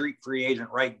street free agent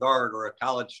right guard or a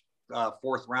college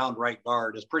fourth round right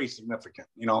guard is pretty significant.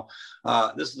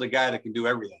 This is a guy that can do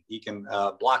everything. He can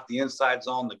block the inside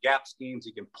zone, the gap schemes.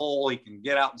 He can pull. He can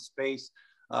get out in space.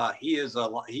 He is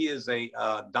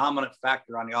a dominant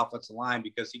factor on the offensive line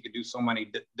because he could do so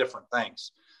many different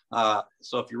things.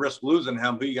 So if you risk losing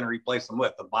him, who are you going to replace him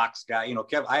with? The box guy.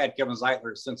 I had Kevin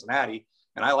Zeitler at Cincinnati,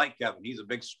 and I like Kevin. He's a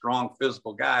big, strong,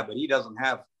 physical guy, but he doesn't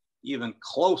have even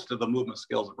close to the movement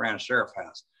skills that Brandon Scherff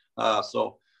has.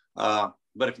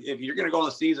 But if you're going to go in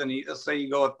the season, let's say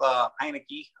you go with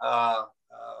Heineke,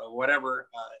 whatever,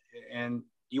 and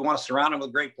you want to surround him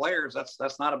with great players,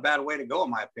 that's not a bad way to go, in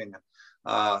my opinion.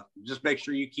 Just make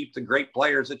sure you keep the great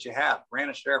players that you have.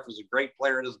 Brandon Scherff is a great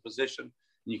player at his position.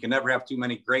 You can never have too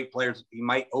many great players. You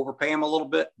might overpay him a little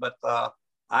bit, but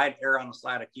I'd err on the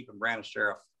side of keeping Brandon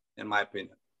Scherff, in my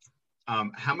opinion.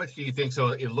 How much do you think? So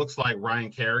it looks like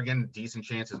Ryan Kerrigan, decent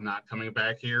chance, is not coming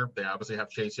back here. They obviously have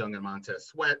Chase Young and Montez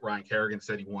Sweat. Ryan Kerrigan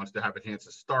said he wants to have a chance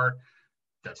to start.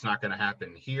 That's not going to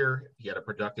happen here. He had a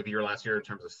productive year last year in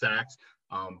terms of sacks,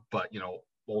 but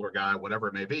older guy, whatever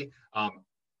it may be.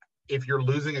 If you're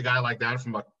losing a guy like that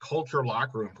from a culture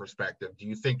locker room perspective, do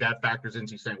you think that factors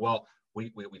into saying, well,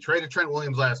 we traded Trent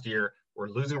Williams last year. We're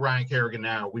losing Ryan Kerrigan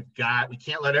now. We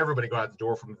can't let everybody go out the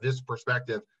door from this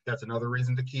perspective. That's another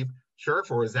reason to keep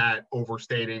Scherff, or is that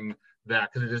overstating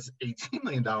that because it is $18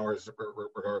 million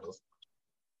regardless?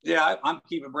 Yeah, I'm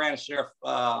keeping Brandon Scherff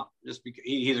just because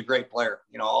he's a great player.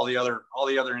 All the other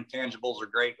intangibles are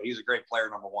great, but he's a great player,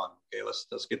 number one. Okay,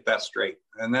 let's get that straight.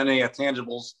 And then the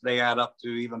intangibles, they add up to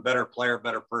even better player,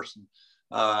 better person.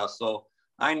 So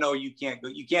I know you can't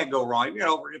go wrong.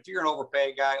 If you're an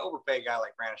overpay guy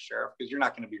like Brandon Scherff, because you're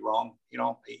not going to be wrong.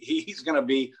 He's going to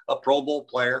be a Pro Bowl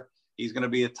player. He's going to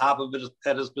be at top of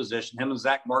his position. Him and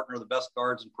Zach Martin are the best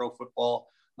guards in pro football.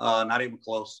 Not even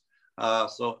close.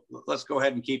 So let's go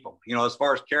ahead and keep him. As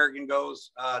far as Kerrigan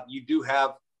goes, you do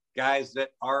have guys that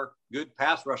are good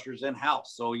pass rushers in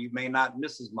house, so you may not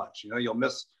miss as much. You'll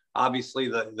miss obviously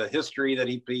the history that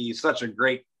he's such a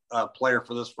great player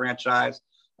for this franchise.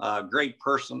 Great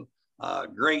person,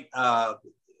 great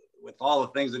with all the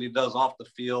things that he does off the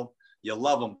field. You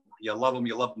love him.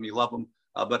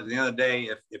 But at the end of the day,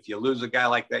 if you lose a guy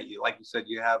like that, like you said,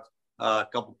 you have a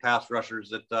couple pass rushers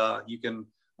that you can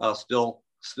still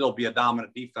be a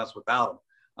dominant defense without him.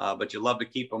 But you love to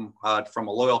keep them from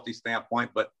a loyalty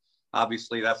standpoint. But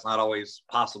Obviously, that's not always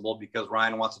possible because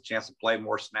Ryan wants a chance to play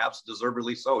more snaps,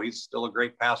 deservedly so. He's still a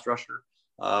great pass rusher.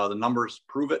 The numbers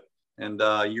prove it. And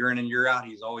year in and year out,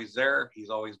 he's always there. He's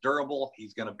always durable.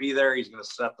 He's going to be there. He's going to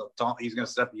set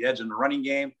the edge in the running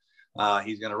game.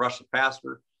 He's going to rush the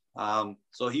passer.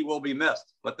 So he will be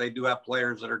missed. But they do have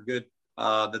players that are good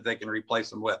that they can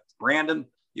replace him with. Brandon,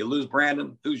 you lose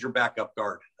Brandon. Who's your backup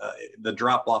guard? The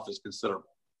drop off is considerable.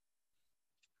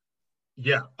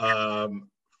 Yeah.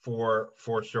 For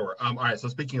sure. All right. So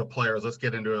speaking of players, let's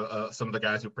get into some of the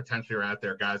guys who potentially are out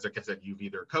there. Guys, like I said, you've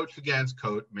either coached against,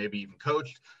 maybe even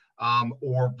coached,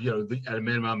 or at a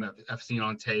minimum have seen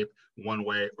on tape one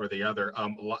way or the other.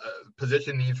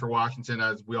 Position needs for Washington,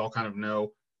 as we all kind of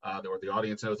know, or the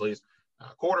audience knows at least.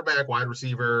 Quarterback, wide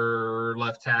receiver,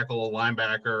 left tackle,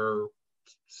 linebacker,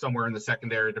 somewhere in the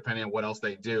secondary, depending on what else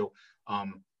they do.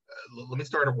 Let me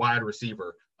start at wide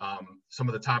receiver. Some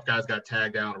of the top guys got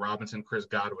tagged down: Robinson, Chris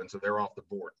Godwin, so they're off the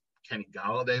board. Kenny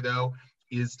Golladay, though,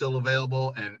 is still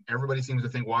available, and everybody seems to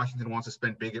think Washington wants to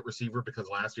spend big at receiver because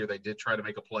last year they did try to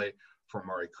make a play for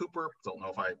Amari Cooper. Don't know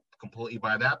if I completely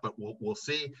buy that, but we'll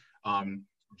see.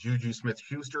 Juju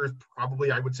Smith-Schuster is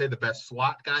probably, I would say, the best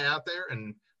slot guy out there,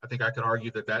 and I think I could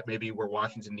argue that may be where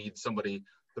Washington needs somebody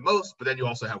the most. But then you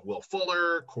also have Will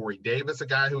Fuller, Corey Davis, a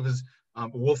guy who was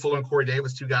Will Fuller and Corey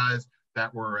Davis, two guys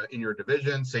that were in your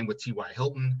division. Same with T.Y.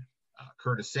 Hilton,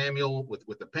 Curtis Samuel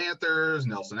with the Panthers,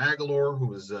 Nelson Aguilar, who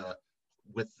was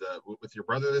with your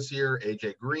brother this year,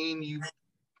 A.J. Green, you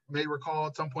may recall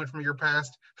at some point from your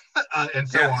past, and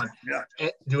so on. Yeah.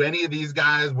 Do any of these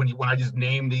guys, when I just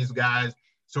name these guys,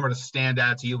 sort of stand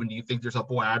out to you? And do you think to yourself,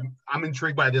 boy, I'm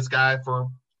intrigued by this guy for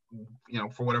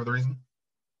whatever the reason?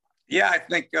 Yeah, I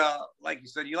think, like you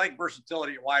said, you like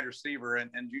versatility at wide receiver, and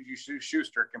Juju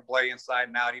Schuster can play inside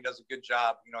and out. He does a good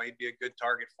job. He'd be a good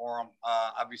target for them.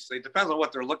 Obviously, it depends on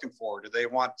what they're looking for. Do they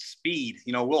want speed?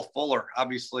 Will Fuller,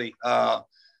 obviously,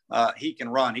 he can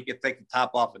run. He can take the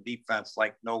top off of defense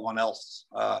like no one else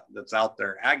that's out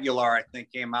there. Aguilar, I think,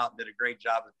 came out and did a great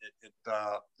job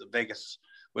at Vegas.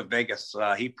 With Vegas,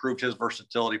 he proved his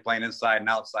versatility playing inside and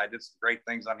outside. Did some great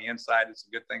things on the inside. Did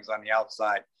some good things on the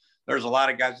outside. There's a lot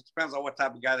of guys. It depends on what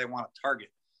type of guy they want to target.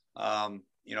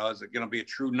 Is it going to be a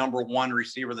true number one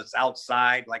receiver that's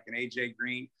outside like an AJ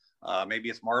Green? Maybe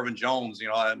it's Marvin Jones.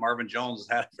 Marvin Jones has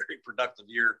had a very productive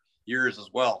years as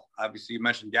well. Obviously, you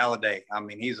mentioned Galladay. I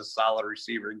mean, he's a solid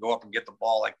receiver. He can go up and get the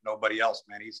ball like nobody else,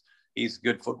 man. He's a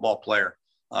good football player.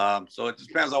 So it just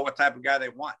depends on what type of guy they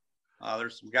want.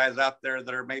 There's some guys out there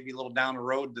that are maybe a little down the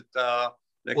road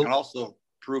that can also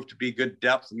prove to be good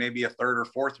depth, and maybe a third or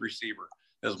fourth receiver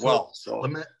as well. So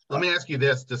let me ask you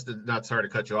this, just to, not sorry to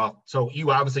cut you off. So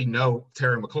you obviously know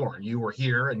Terry McLaurin. You were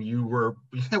here, and you were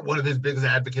one of his biggest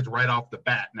advocates right off the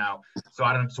bat. Now, so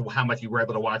I don't know how much you were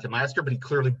able to watch him last year, but he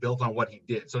clearly built on what he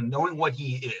did. So knowing what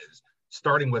he is,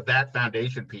 starting with that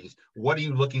foundation piece, what are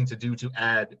you looking to do to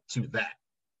add to that?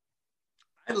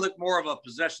 I look more of a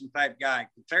possession type guy.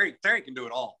 Terry can do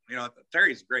it all.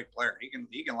 Terry's a great player.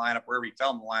 He can line up wherever you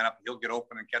tell him to line up. He'll get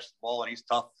open and catch the ball, and he's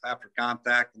tough after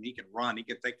contact, and he can run. He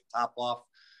can take the top off.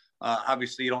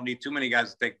 Obviously, you don't need too many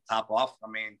guys to take the top off. I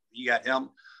mean, you got him.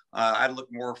 I'd look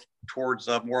more towards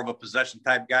more of a possession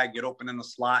type guy, get open in the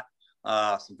slot,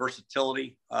 some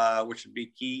versatility, which would be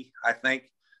key, I think.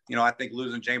 I think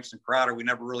losing Jameson Crowder, we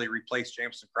never really replaced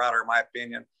Jameson Crowder, in my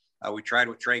opinion. We tried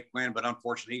with Trey Quinn, but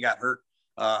unfortunately he got hurt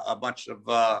a bunch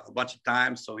of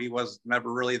times, so he was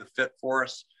never really the fit for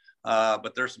us.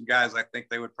 But there's some guys I think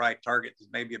they would probably target as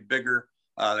maybe a bigger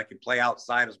that can play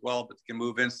outside as well, but can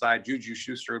move inside. Juju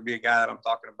Schuster would be a guy that I'm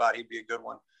talking about. He'd be a good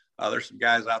one. There's some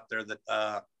guys out there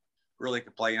that really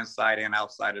could play inside and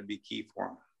outside. It'd be key for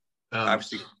him.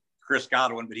 Obviously, Chris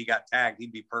Godwin, but he got tagged.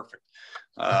 He'd be perfect.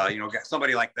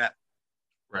 Somebody like that.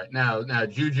 Right. Now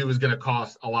Juju is going to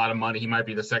cost a lot of money. He might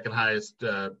be the second highest,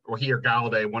 or he or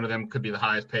Galladay, one of them could be the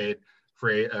highest paid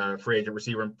free agent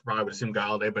receiver. Probably would assume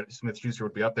Galladay, but Smith-Schuster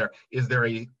would be up there. Is there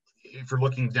if you're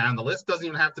looking down the list, doesn't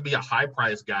even have to be a high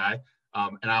price guy.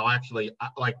 And I'll actually,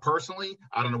 personally,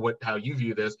 I don't know how you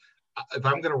view this. If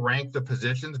I'm going to rank the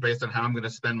positions based on how I'm going to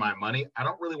spend my money, I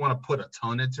don't really want to put a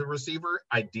ton into receiver.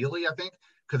 Ideally, I think,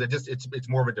 because it's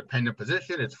more of a dependent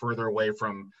position. It's further away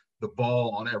from the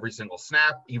ball on every single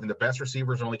snap. Even the best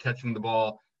receivers are only catching the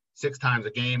ball 6 times a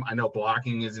game. I know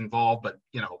blocking is involved, but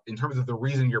in terms of the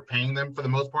reason you're paying them, for the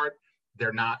most part,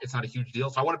 it's not a huge deal.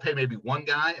 So I want to pay maybe one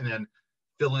guy and then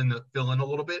fill in a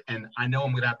little bit. And I know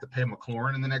I'm going to have to pay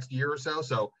McLaurin in the next year or so.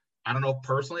 So I don't know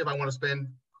personally if I want to spend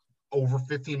over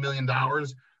 $15 million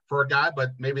for a guy,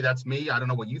 but maybe that's me. I don't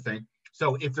know what you think.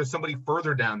 So if there's somebody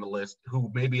further down the list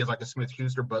who maybe is like a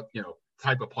Smith-Schuster, but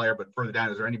type of player, but further down,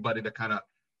 is there anybody that kind of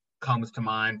comes to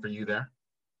mind for you there?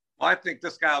 Well, I think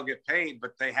this guy will get paid,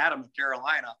 but they had him in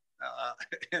Carolina,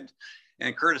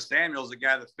 and Curtis Samuel's a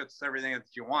guy that fits everything that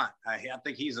you want. I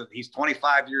think he's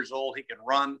 25 years old. He can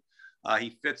run.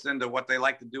 He fits into what they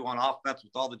like to do on offense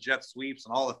with all the jet sweeps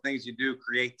and all the things you do,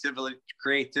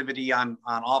 creativity on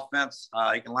offense.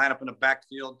 He can line up in the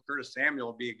backfield. Curtis Samuel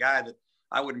will be a guy that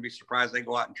I wouldn't be surprised they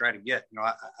go out and try to get.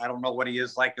 I don't know what he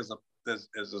is like as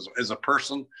a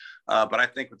person, but I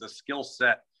think with the skill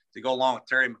set to go along with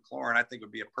Terry McLaurin, I think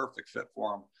would be a perfect fit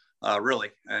for him, really.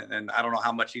 And I don't know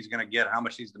how much he's going to get, how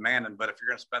much he's demanding, but if you're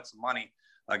going to spend some money,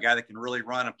 a guy that can really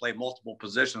run and play multiple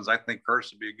positions, I think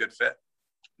Curtis would be a good fit.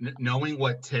 Knowing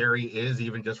what Terry is,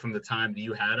 even just from the time that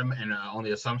you had him, and on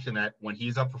the assumption that when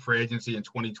he's up for free agency in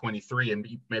 2023, and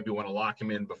you maybe want to lock him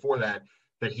in before that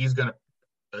he's going to,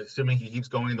 assuming he keeps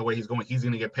going the way he's going, he's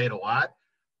going to get paid a lot.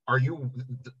 Are you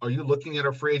looking at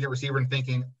a free agent receiver and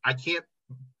thinking, I can't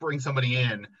bring somebody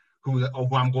in who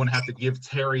I'm going to have to give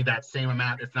Terry that same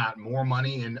amount, if not more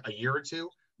money in a year or two?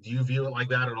 Do you view it like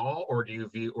that at all? Or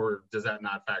does that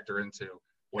not factor into?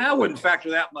 I wouldn't factor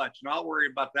that much. I'll worry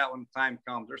about that when the time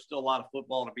comes. There's still a lot of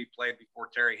football to be played before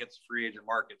Terry hits the free agent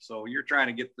market. So you're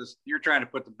trying to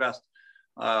put the best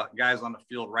guys on the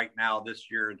field right now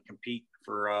this year and compete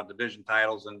for division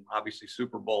titles and obviously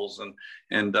Super Bowls.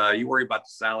 And you worry about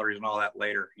the salaries and all that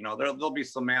later. There'll be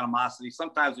some animosity.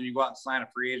 Sometimes when you go out and sign a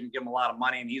free agent, give him a lot of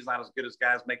money, and he's not as good as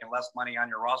guys making less money on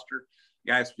your roster,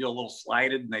 guys feel a little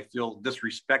slighted and they feel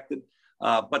disrespected.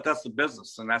 But that's the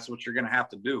business, and that's what you're going to have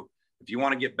to do. If you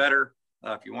want to get better,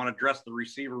 if you want to address the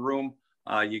receiver room,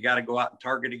 you got to go out and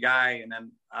target a guy. And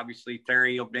then obviously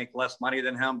Terry will make less money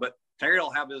than him, but Terry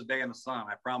will have his day in the sun.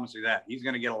 I promise you that. He's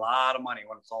going to get a lot of money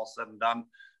when it's all said and done.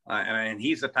 And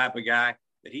he's the type of guy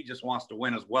that he just wants to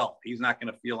win as well. He's not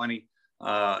going to feel any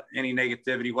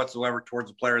negativity whatsoever towards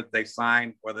the player that they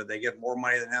sign, whether they get more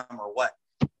money than him or what.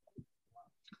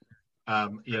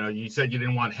 You said you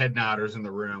didn't want head nodders in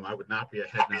the room. I would not be a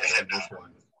head nodder in this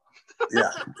one.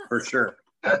 Yeah, for sure.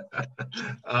 But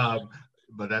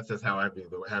that's just how I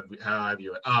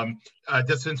view it.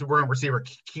 Just since we're on receiver,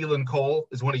 Keelan Cole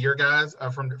is one of your guys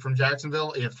from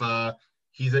Jacksonville. If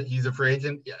he's a free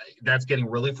agent, that's getting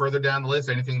really further down the list.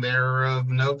 Anything there of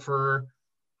note for?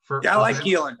 Yeah, I like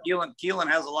Keelan. Keelan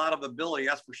has a lot of ability,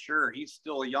 that's for sure. He's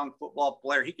still a young football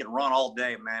player. He can run all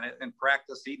day, man. In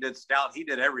practice, he did scout. He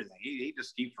did everything. He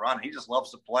just keeps running. He just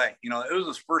loves to play. It was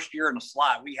his first year in the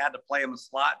slot. We had to play him in the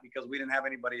slot because we didn't have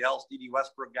anybody else. D.D.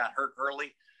 Westbrook got hurt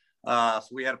early, so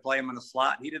we had to play him in the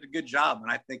slot. He did a good job,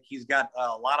 and I think he's got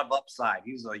a lot of upside.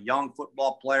 He's a young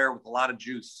football player with a lot of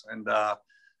juice, and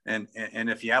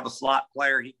if you have a slot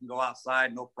player, he can go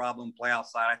outside, no problem, play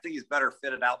outside. I think he's better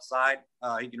fitted outside.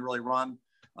 He can really run,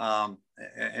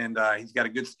 and he's got a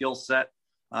good skill set.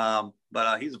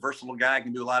 But he's a versatile guy,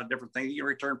 can do a lot of different things. He can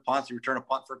return punts. He returned a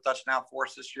punt for a touchdown for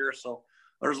us this year. So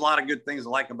there's a lot of good things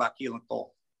I like about Keelan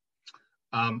Cole.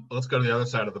 Let's go to the other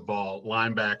side of the ball.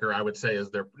 Linebacker, I would say, is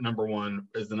the number one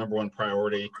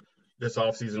priority this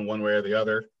offseason, one way or the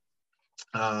other.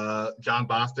 John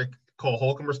Bostic, Cole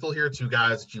Holcomb are still here, two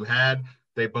guys that you had.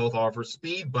 They both offer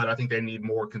speed, but I think they need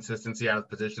more consistency out of the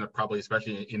position, probably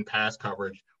especially in pass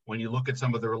coverage. When you look at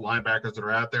some of the linebackers that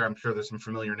are out there, I'm sure there's some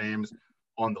familiar names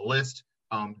on the list.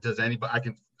 Does anybody? I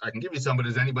can give you some, but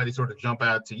does anybody sort of jump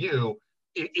out to you?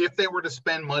 If they were to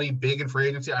spend money big in free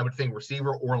agency, I would think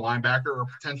receiver or linebacker are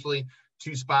potentially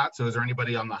two spots. So is there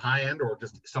anybody on the high end or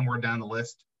just somewhere down the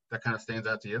list that kind of stands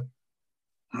out to you?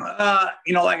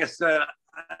 Like I said,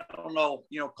 I don't know.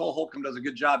 Cole Holcomb does a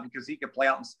good job because he can play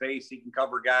out in space. He can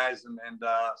cover guys, and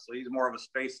so he's more of a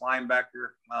space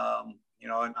linebacker.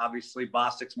 And obviously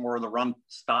Bostic's more of the run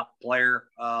stop player.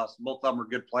 So both of them are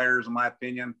good players, in my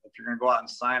opinion. If you're going to go out and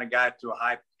sign a guy to a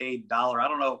high paid dollar, I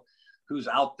don't know who's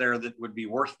out there that would be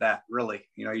worth that, really.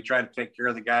 You try to take care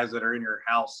of the guys that are in your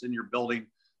house, in your building,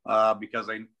 because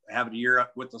they have a year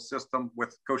with the system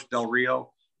with Coach Del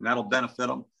Rio, and that'll benefit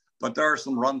them. But there are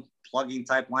some run plugging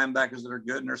type linebackers that are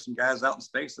good, and there's some guys out in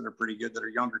space that are pretty good that are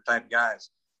younger type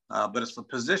guys. But it's the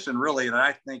position really that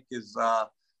I think is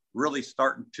really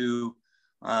starting to,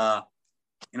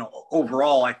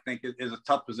 overall, I think it is a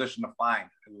tough position to find.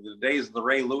 The days of the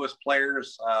Ray Lewis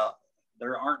players,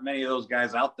 there aren't many of those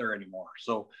guys out there anymore.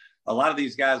 So a lot of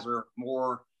these guys are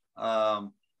more,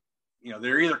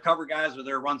 they're either cover guys or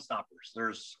they're run stoppers.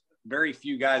 There's very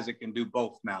few guys that can do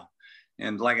both now.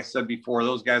 And like I said before,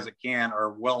 those guys that can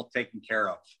are well taken care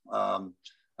of.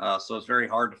 So it's very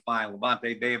hard to find.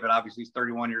 Levante David, obviously he's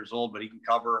 31 years old, but he can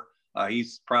cover.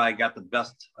 He's probably got the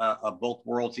best of both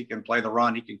worlds. He can play the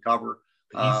run. He can cover.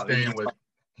 He's staying with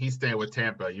He's staying with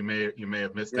Tampa. You may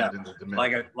have missed that in the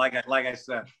Dominican. Like I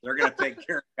said, they're going to take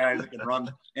care of guys that can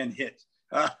run and hit.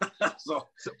 So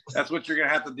that's what you're going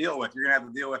to have to deal with. You're going to have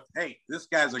to deal with, hey, this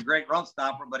guy's a great run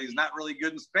stopper, but he's not really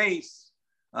good in space.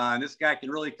 And this guy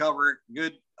can really cover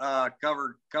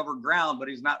ground, but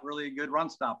he's not really a good run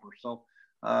stopper. So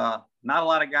not a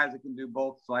lot of guys that can do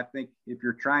both. So I think if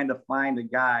you're trying to find a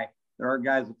guy, there are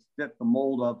guys that fit the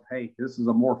mold of, hey, this is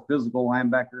a more physical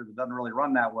linebacker that doesn't really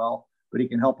run that well, but he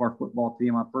can help our football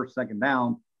team on first, second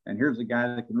down. And here's a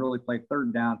guy that can really play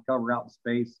third down, cover out in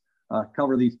space,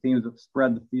 cover these teams that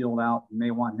spread the field out, and they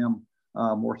want him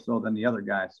more so than the other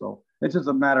guy. So it's just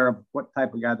a matter of what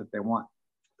type of guy that they want.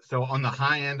 So on the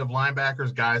high end of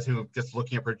linebackers, guys who just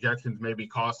looking at projections maybe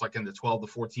cost like in the $12 to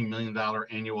 $14 million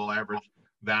annual average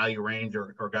value range,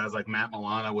 or guys like Matt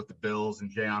Milano with the Bills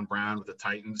and Jayon Brown with the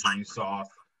Titans, who you saw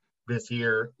this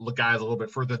year. Look, guys a little bit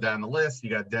further down the list,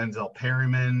 you got Denzel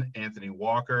Perryman, Anthony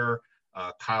Walker,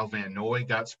 Kyle Van Noy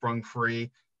got sprung free.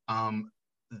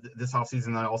 This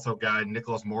offseason, I also got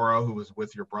Nicholas Morrow, who was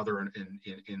with your brother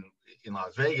in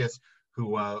Las Vegas,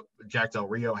 who Jack Del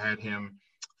Rio had him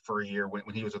for a year when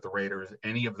he was with the Raiders.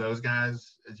 Any of those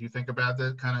guys, as you think about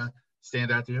that, kind of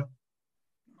stand out to you?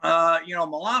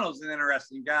 Milano's an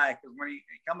interesting guy because when he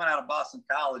coming out of Boston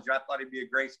College, I thought he'd be a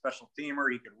great special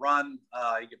teamer. He could run,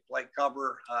 he could play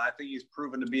cover. I think he's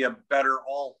proven to be a better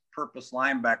all-purpose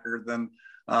linebacker than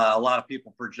a lot of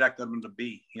people projected him to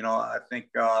be. I think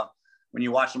when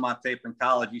you watch him on tape in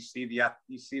college, you see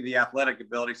the athletic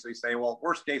ability. So you say, well,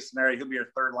 worst case scenario, he'll be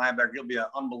your third linebacker. He'll be an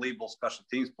unbelievable special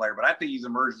teams player. But I think he's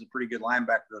emerged as a pretty good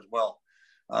linebacker as well.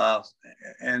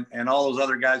 And all those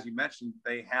other guys you mentioned,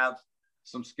 they have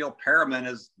some skill. Perriman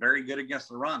is very good against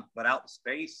the run, but out in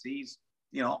space, he's,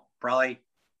 probably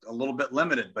a little bit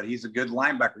limited, but he's a good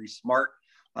linebacker. He's smart.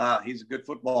 He's a good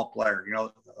football player.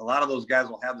 A lot of those guys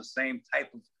will have the same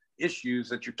type of issues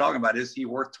that you're talking about. Is he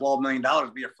worth $12 million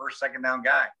to be a first, second down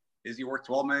guy? Is he worth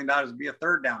 $12 million to be a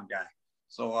third down guy?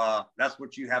 So that's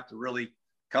what you have to really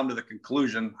come to the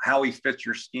conclusion, how he fits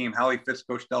your scheme, how he fits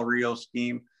Coach Del Rio's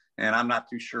scheme. And I'm not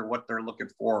too sure what they're looking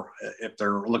for, if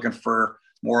they're looking for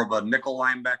more of a nickel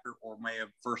linebacker or may have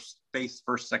first,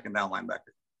 second down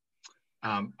linebacker.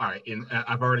 All right, and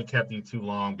I've already kept you too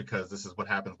long because this is what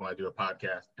happens when I do a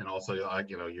podcast, and also,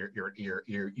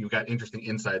 you got interesting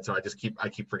insights, so I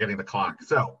keep forgetting the clock.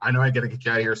 So I know I got to get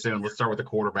you out of here soon. Let's start with the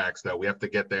quarterbacks, though. We have to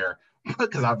get there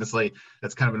because obviously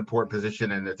that's kind of an important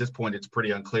position, and at this point, it's pretty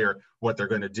unclear what they're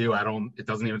going to do. It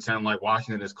doesn't even sound like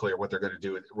Washington is clear what they're going to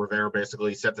do. Rivera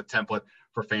basically set the template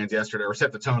for fans yesterday, or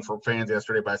set the tone for fans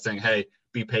yesterday by saying, "Hey,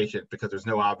 be patient," because there's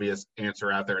no obvious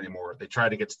answer out there anymore. They tried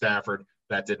to get Stafford.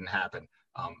 That didn't happen.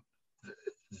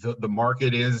 The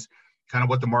market is kind of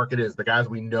what the market is. The guys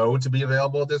we know to be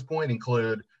available at this point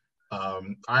include,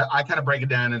 I kind of break it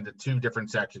down into two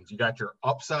different sections. You got your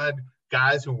upside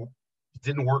guys who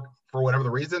didn't work for whatever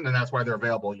the reason, and that's why they're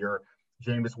available. Your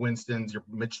Jameis Winstons, your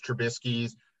Mitch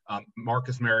Trubisky's,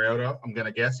 Marcus Mariota. I'm going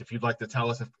to guess. If you'd like to tell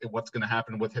us what's going to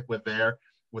happen with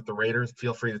the Raiders,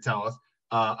 feel free to tell us.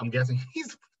 I'm guessing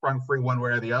he's sprung free one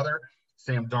way or the other.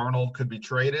 Sam Darnold could be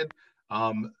traded.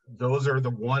 Those are the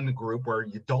one group where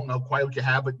you don't know quite what you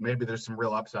have, but maybe there's some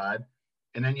real upside.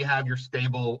 And then you have your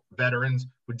stable veterans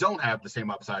who don't have the same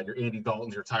upside. Your Andy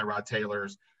Daltons, your Tyrod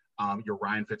Taylors, your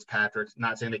Ryan Fitzpatricks.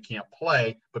 Not saying they can't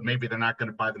play, but maybe they're not going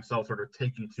to by themselves sort of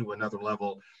take you to another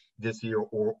level this year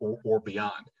or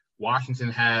beyond. Washington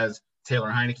has Taylor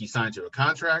Heineke signed to a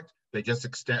contract. They just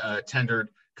tendered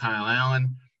Kyle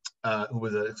Allen, who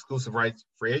was an exclusive rights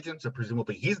free agent, so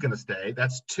presumably he's going to stay.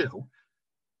 That's two.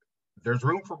 There's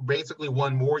room for basically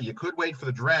one more. You could wait for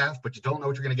the draft, but you don't know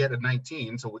what you're going to get at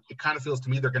 19. So it kind of feels to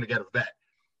me they're going to get a vet.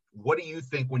 What do you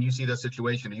think when you see this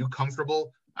situation? Are you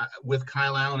comfortable with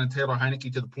Kyle Allen and Taylor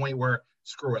Heineke to the point where,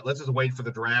 screw it, let's just wait for the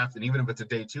draft, and even if it's a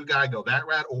day two guy, go that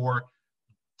route? Or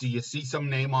do you see some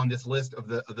name on this list of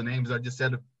the names I just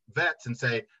said of vets and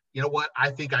say, you know what, I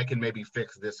think I can maybe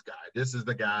fix this guy. This is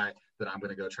the guy that I'm going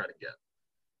to go try to get.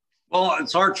 Well,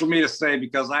 it's hard for me to say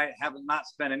because I have not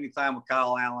spent any time with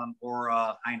Kyle Allen or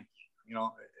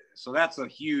Heineke, so that's a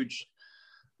huge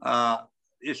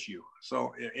issue.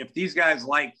 So if these guys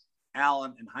like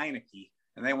Allen and Heineke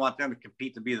and they want them to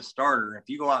compete to be the starter, if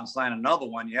you go out and sign another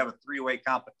one, you have a three-way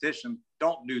competition.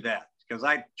 Don't do that because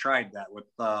I tried that with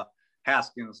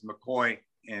Haskins, McCoy,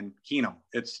 and Keenum.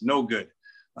 It's no good.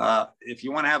 If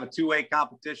you want to have a two-way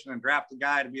competition and draft a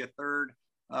guy to be a third,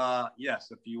 yes.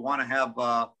 If you want to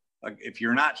have if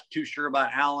you're not too sure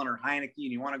about Allen or Heineke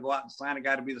and you want to go out and sign a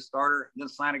guy to be the starter, then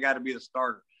sign a guy to be the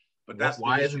starter. But that's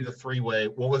why isn't the three-way?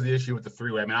 What was the issue with the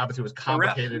three-way? I mean, obviously it was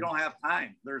complicated. You don't have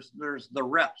time. There's the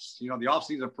reps. The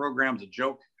offseason program's a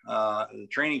joke. The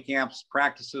training camps,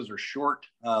 practices are short.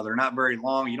 They're not very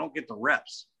long. You don't get the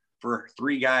reps for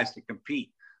three guys to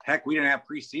compete. Heck, we didn't have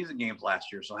preseason games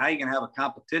last year. So how are you going to have a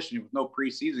competition with no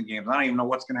preseason games? I don't even know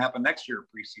what's going to happen next year at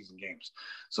preseason games.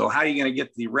 So how are you going to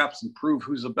get the reps and prove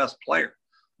who's the best player?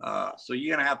 So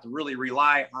you're going to have to really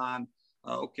rely on,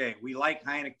 okay, we like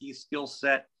Heineke's skill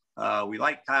set. We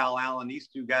like Kyle Allen. These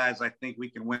two guys, I think we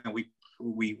can win.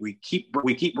 We keep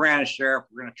Brandon Scherff.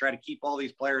 We're going to try to keep all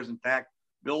these players intact,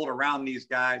 build around these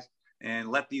guys,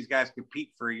 and let these guys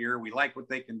compete for a year. We like what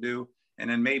they can do, and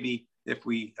then maybe if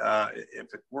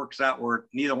it works out where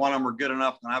neither one of them are good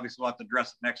enough, then obviously we'll have to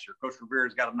address it next year. Coach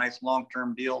Rivera's got a nice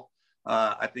long-term deal.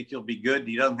 I think he'll be good.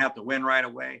 He doesn't have to win right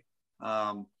away,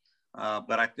 but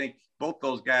I think both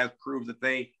those guys prove that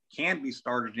they can be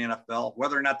starters in the NFL.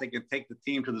 Whether or not they can take the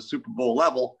team to the Super Bowl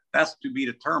level, that's to be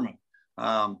determined.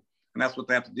 And that's what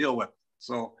they have to deal with.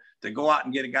 So to go out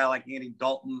and get a guy like Andy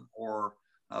Dalton or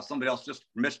somebody else, just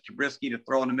Mitch Trubisky to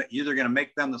throw in, either going to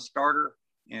make them the starter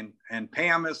and pay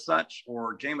him as such,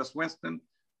 or Jameis Winston,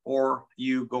 or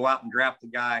you go out and draft the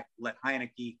guy, let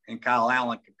Heineke and Kyle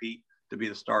Allen compete to be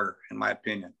the starter, in my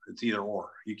opinion. It's either or.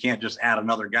 You can't just add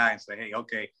another guy and say, hey,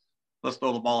 okay, let's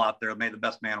throw the ball out there, may the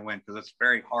best man win, because it's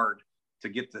very hard to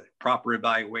get the proper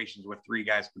evaluations with three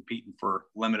guys competing for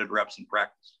limited reps in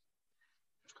practice.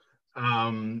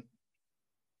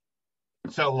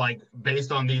 So, like,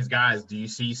 based on these guys, do you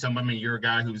see somebody? I mean, you're a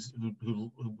guy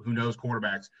who knows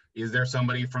quarterbacks. Is there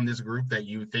somebody from this group that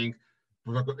you think,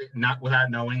 not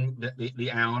without knowing the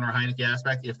Allen or Heineke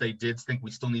aspect, if they did think we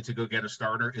still need to go get a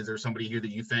starter, is there somebody here that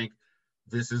you think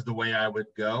this is the way I would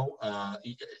go?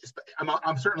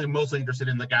 I'm certainly mostly interested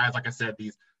in the guys, like I said,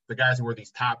 the guys who were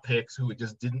these top picks who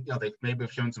just didn't, they maybe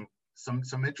have shown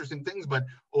some interesting things, but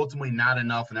ultimately not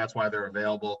enough, and that's why they're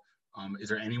available. Is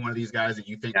there any one of these guys that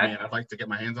you think, man, I'd like to get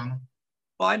my hands on them?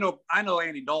 Well, I know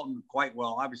Andy Dalton quite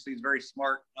well. Obviously, he's very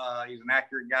smart. He's an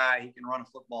accurate guy. He can run a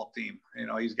football team.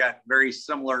 He's got very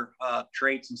similar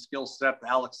traits and skill set to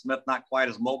Alex Smith. Not quite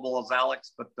as mobile as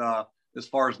Alex, but as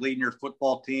far as leading your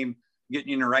football team, getting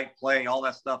you in the right play, all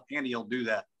that stuff, Andy will do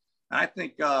that. And I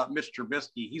think Mitch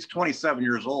Trubisky, he's 27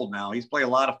 years old now. He's played a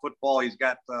lot of football. He's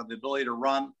got the ability to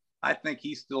run. I think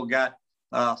he's still got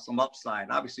some upside.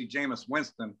 Obviously, Jameis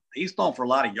Winston, he's throwing for a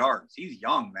lot of yards. He's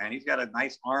young, man. He's got a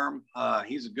nice arm.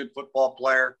 He's a good football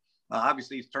player.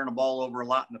 Obviously, he's turned the ball over a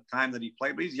lot in the time that he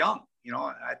played, but he's young.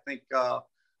 I think the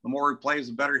more he plays,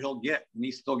 the better he'll get. And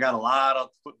he's still got a lot of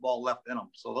football left in him.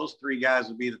 So those three guys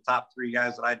would be the top three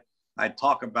guys that I'd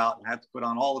talk about and have to put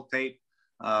on all the tape,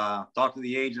 talk to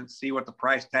the agents, see what the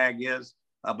price tag is.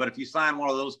 But if you sign one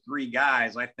of those three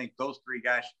guys, I think those three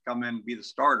guys should come in and be the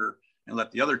starter and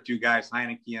let the other two guys,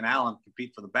 Heineke and Allen,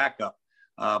 compete for the backup.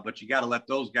 But you got to let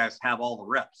those guys have all the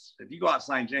reps. If you go out and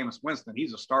sign Jameis Winston,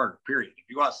 he's a starter, period. If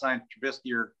you go out and sign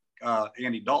Trubisky or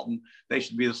Andy Dalton, they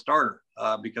should be the starter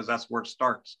because that's where it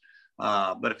starts.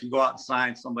 But if you go out and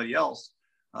sign somebody else,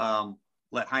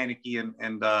 let Heineke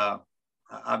and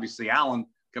obviously Allen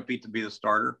compete to be the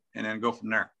starter and then go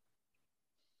from there.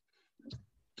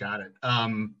 Got it.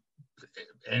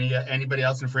 Anybody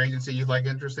else in free agency you'd like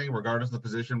interesting, regardless of the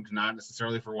position, not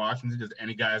necessarily for Washington? Just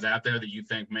any guys out there that you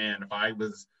think, man, if I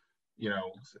was,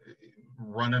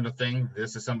 running a thing,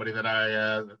 this is somebody that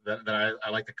I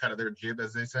like to cut of their jib,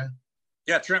 as they say.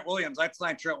 Yeah, Trent Williams. I'd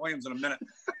sign Trent Williams in a minute.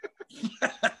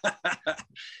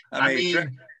 I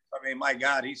mean, my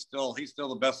God, he's still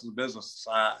the best of the business.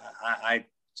 I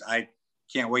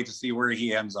can't wait to see where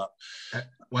he ends up.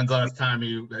 When's the last time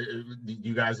you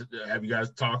guys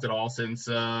talked at all since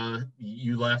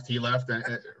you left? He left.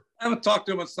 I haven't talked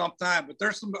to him in some time, but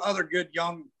there's some other good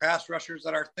young pass rushers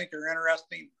that I think are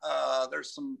interesting.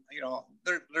 There's some,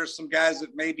 there's some guys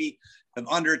that maybe have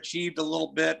underachieved a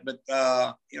little bit, but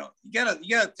you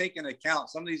gotta take into account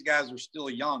some of these guys are still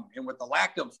young, and with the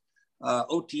lack of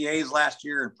OTAs last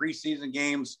year and preseason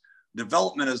games,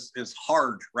 development is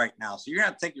hard right now. So you're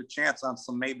gonna take your chance on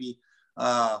some maybe.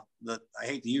 I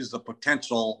hate to use the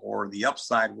potential or the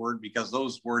upside word because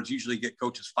those words usually get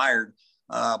coaches fired.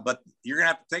 But you're going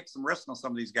to have to take some risks on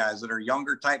some of these guys that are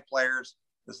younger type players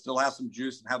that still have some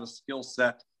juice and have a skill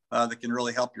set that can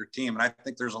really help your team. And I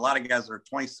think there's a lot of guys that are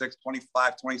 26,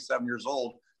 25, 27 years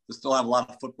old that still have a lot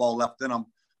of football left in them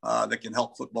that can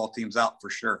help football teams out for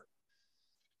sure.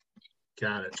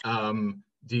 Got it.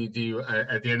 Do you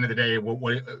at the end of the day,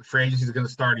 what free agency is going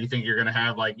to start? Do you think you're going to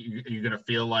have you're going to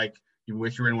feel like you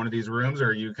wish you were in one of these rooms, or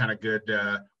are you kind of good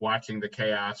watching the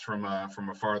chaos from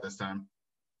afar this time?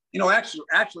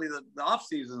 Actually, the off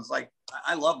season is like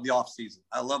I love the off season.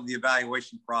 I love the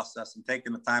evaluation process and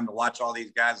taking the time to watch all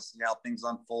these guys and see how things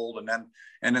unfold, and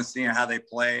then seeing how they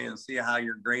play and see how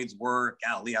your grades were.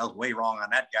 Golly, I was way wrong on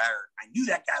that guy, or I knew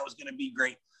that guy was going to be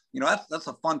great. That's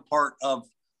a fun part of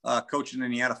coaching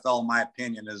in the NFL, in my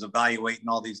opinion, is evaluating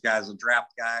all these guys, the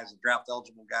draft guys, the draft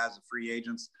eligible guys, the free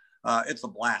agents. It's a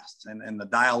blast, and the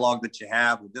dialogue that you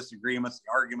have, the disagreements,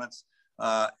 the arguments.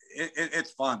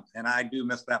 It's fun, and I do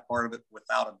miss that part of it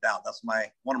without a doubt. That's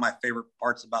one of my favorite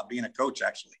parts about being a coach,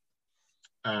 actually.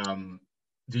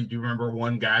 Do you remember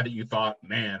one guy that you thought,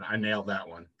 man, I nailed that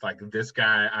one? Like this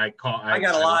guy, I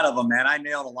got a lot of them, man. I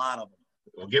nailed a lot of them.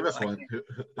 Well, give us one.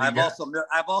 I've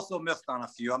also missed on a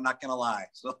few. I'm not gonna lie.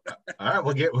 So all right,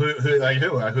 we'll get who I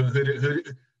don't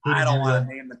want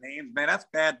to name the names, man. That's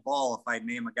bad ball if I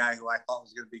name a guy who I thought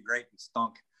was gonna be great and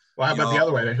stunk. Well, how about the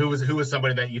other way? Who was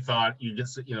somebody that you thought you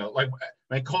just, like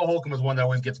Cole Holcomb was one that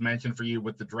always gets mentioned for you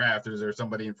with the draft. Is there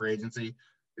somebody in free agency?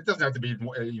 It doesn't have to be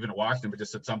even a Washington, but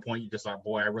just at some point you just thought,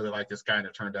 boy, I really like this guy, and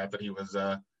it turned out that he was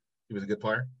a good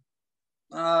player.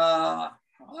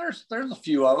 There's a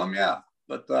few of them, yeah.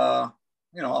 But off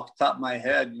the top of my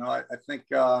head, I think.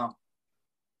 Well,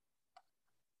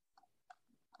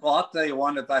 I'll tell you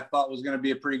one that I thought was going to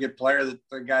be a pretty good player that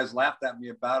the guys laughed at me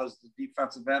about is the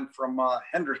defensive end from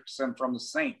Hendrickson from the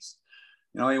Saints.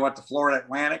 He went to Florida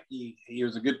Atlantic. He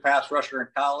was a good pass rusher in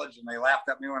college, and they laughed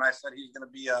at me when I said he's going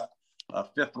to be a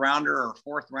fifth rounder or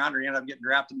fourth rounder. He ended up getting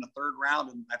drafted in the third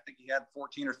round, and I think he had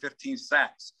 14 or 15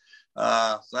 sacks.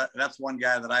 So that's one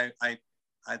guy that I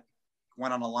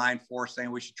went on a line for, saying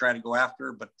we should try to go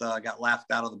after, but got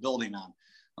laughed out of the building on.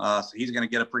 So he's going to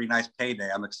get a pretty nice payday.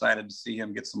 I'm excited to see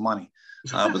him get some money.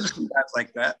 But there's some guys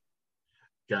like that.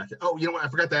 Gotcha. Oh, you know what? I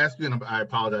forgot to ask you, and I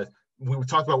apologize. We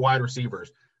talked about wide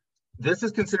receivers. This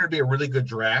is considered to be a really good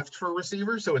draft for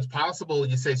receivers, so it's possible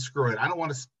you say, screw it, I don't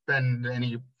want to spend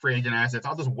any free agent assets.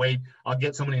 I'll just wait. I'll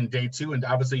get somebody in day 2. And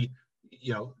obviously,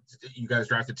 you guys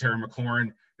drafted Terry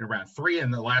McLaurin in round 3.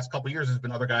 And the last couple of years, there's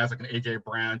been other guys like an A.J.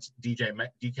 Brown,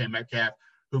 DK Metcalf,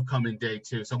 who come in day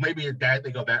 2. So maybe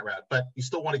they go that route, but you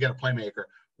still want to get a playmaker.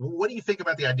 What do you think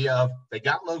about the idea of they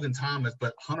got Logan Thomas,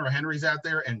 but Hunter Henry's out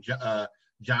there, and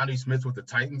Johnny Smith with the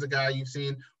Titans, a guy you've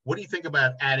seen? What do you think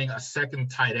about adding a second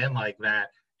tight end like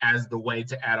that as the way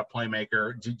to add a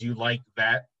playmaker? Do you like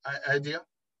that idea?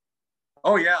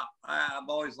 Oh, yeah. I've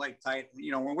always liked tight.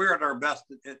 When we were at our best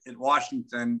at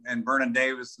Washington, and Vernon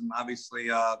Davis and obviously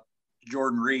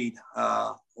Jordan Reed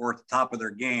were at the top of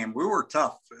their game, we were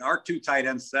tough. Our 2 tight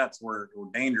end sets were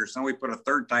dangerous. And we put a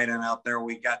third tight end out there.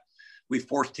 We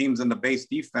forced teams into base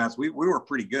defense. We were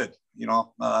pretty good,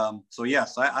 So,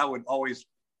 yes, I would always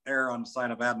err on the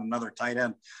side of adding another tight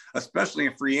end, especially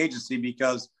in free agency,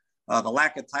 because the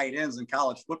lack of tight ends in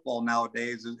college football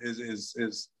nowadays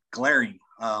is glaring.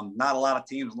 Not a lot of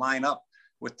teams line up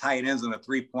with tight ends in a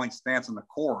 3-point stance in the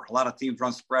core. A lot of teams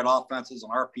run spread offenses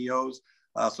and RPOs.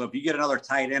 So if you get another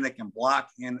tight end that can block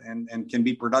and can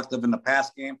be productive in the pass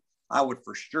game, I would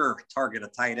for sure target a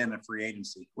tight end in free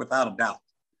agency, without a doubt.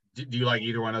 Do you like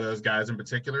either one of those guys in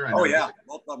particular? Oh, yeah.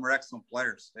 Both of them are excellent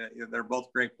players. They're both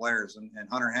great players. And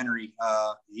Hunter Henry,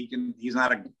 he's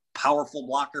not a powerful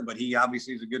blocker, but he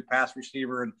obviously is a good pass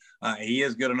receiver, and he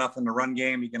is good enough in the run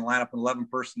game. He can line up in 11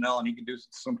 personnel, and he can do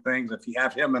some things. If you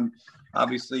have him, and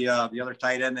obviously the other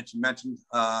tight end that you mentioned,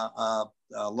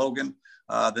 Logan,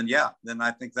 then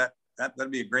I think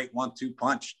that'd be a great 1-2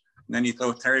 punch. And then you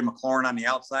throw Terry McLaurin on the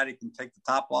outside; he can take the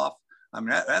top off. I mean,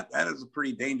 that is a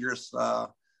pretty dangerous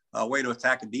way to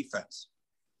attack a defense.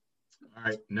 All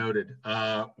right, noted.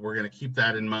 We're going to keep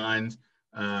that in mind.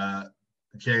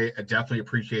 Jay, I definitely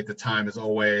appreciate the time as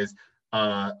always.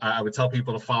 I would tell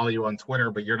people to follow you on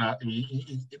Twitter, but you're not.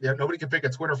 Nobody can pick a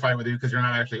Twitter fight with you because you're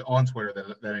not actually on Twitter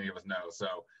that any of us know. So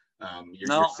I'm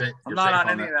not on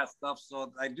any of that stuff.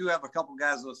 So I do have a couple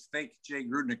guys with fake Jay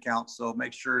Gruden accounts. So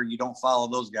make sure you don't follow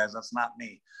those guys. That's not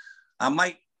me. I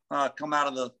might come out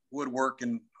of the woodwork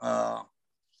and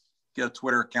get a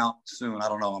Twitter account soon. I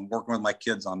don't know. I'm working with my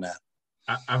kids on that.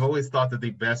 I've always thought that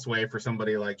the best way for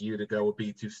somebody like you to go would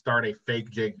be to start a fake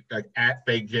Jay, at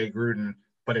fake Jay Gruden,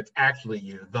 but it's actually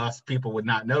you. Thus, people would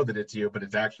not know that it's you, but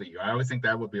it's actually you. I always think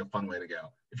that would be a fun way to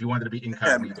go if you wanted to be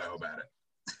incognito about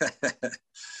it.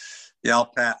 Yeah,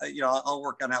 I'll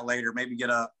work on that later. Maybe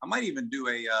I might even do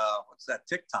what's that,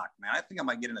 TikTok, man? I think I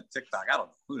might get into TikTok. I don't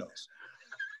know. Who knows?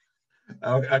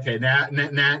 Okay,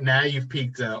 now you've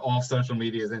piqued all social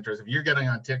media's interest. If you're getting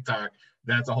on TikTok,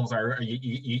 that's a whole story. Are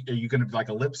you going to be like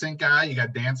a lip sync guy? You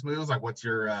got dance moves? Like what's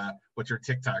your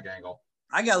TikTok angle?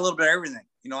 I got a little bit of everything.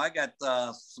 I got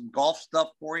some golf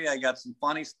stuff for you. I got some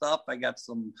funny stuff. I got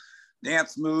some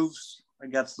dance moves. I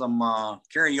got some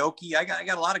karaoke. I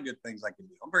got a lot of good things I can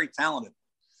do. I'm very talented.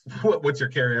 What's your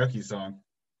karaoke song?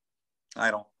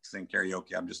 I don't sing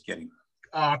karaoke. I'm just kidding.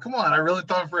 Oh, come on. I really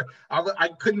thought I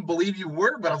couldn't believe you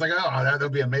were, but I was like, oh, that'll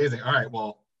be amazing. All right.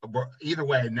 Well, either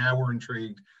way, now we're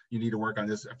intrigued. You need to work on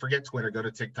this. Forget Twitter. Go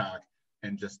to TikTok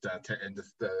and just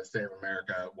save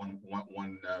America one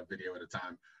video at a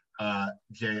time.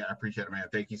 Jay, I appreciate it, man.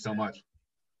 Thank you so much.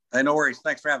 Hey, no worries.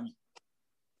 Thanks for having me.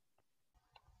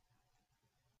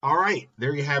 All right,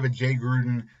 there you have it, Jay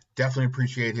Gruden. Definitely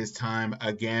appreciate his time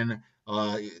again.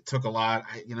 It took a lot.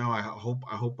 I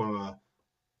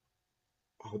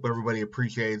hope everybody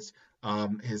appreciates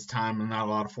his time. Not a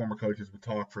lot of former coaches would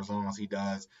talk for as long as he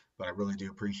does, but I really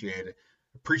do appreciate it.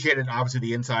 Appreciated, obviously,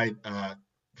 the insight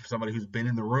for somebody who's been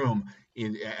in the room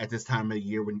at this time of the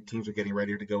year when teams are getting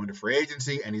ready to go into free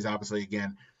agency, and he's obviously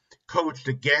again coached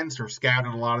against or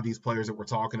scouted a lot of these players that we're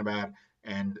talking about,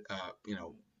 and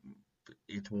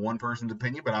it's one person's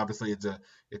opinion, but obviously it's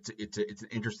an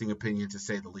interesting opinion to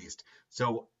say the least.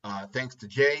 So thanks to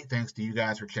Jay, thanks to you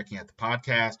guys for checking out the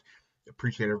podcast.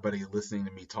 Appreciate everybody listening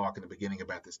to me talk in the beginning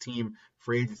about this team.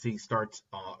 Free agency starts,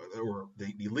 or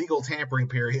the legal tampering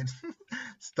period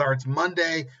starts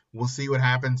Monday. We'll see what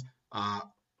happens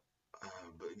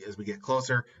as we get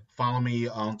closer. Follow me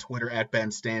on Twitter at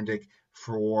Ben Standig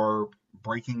for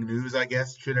breaking news, I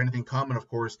guess, should anything come. And of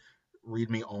course, read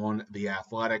me on The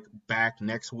Athletic. Back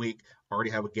next week.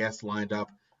 Already have a guest lined up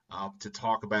to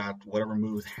talk about whatever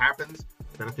moves happens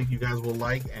that I think you guys will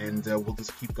like, and we'll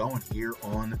just keep going here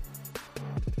on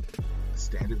the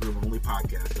Standig Room Only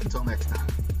podcast. Until next time.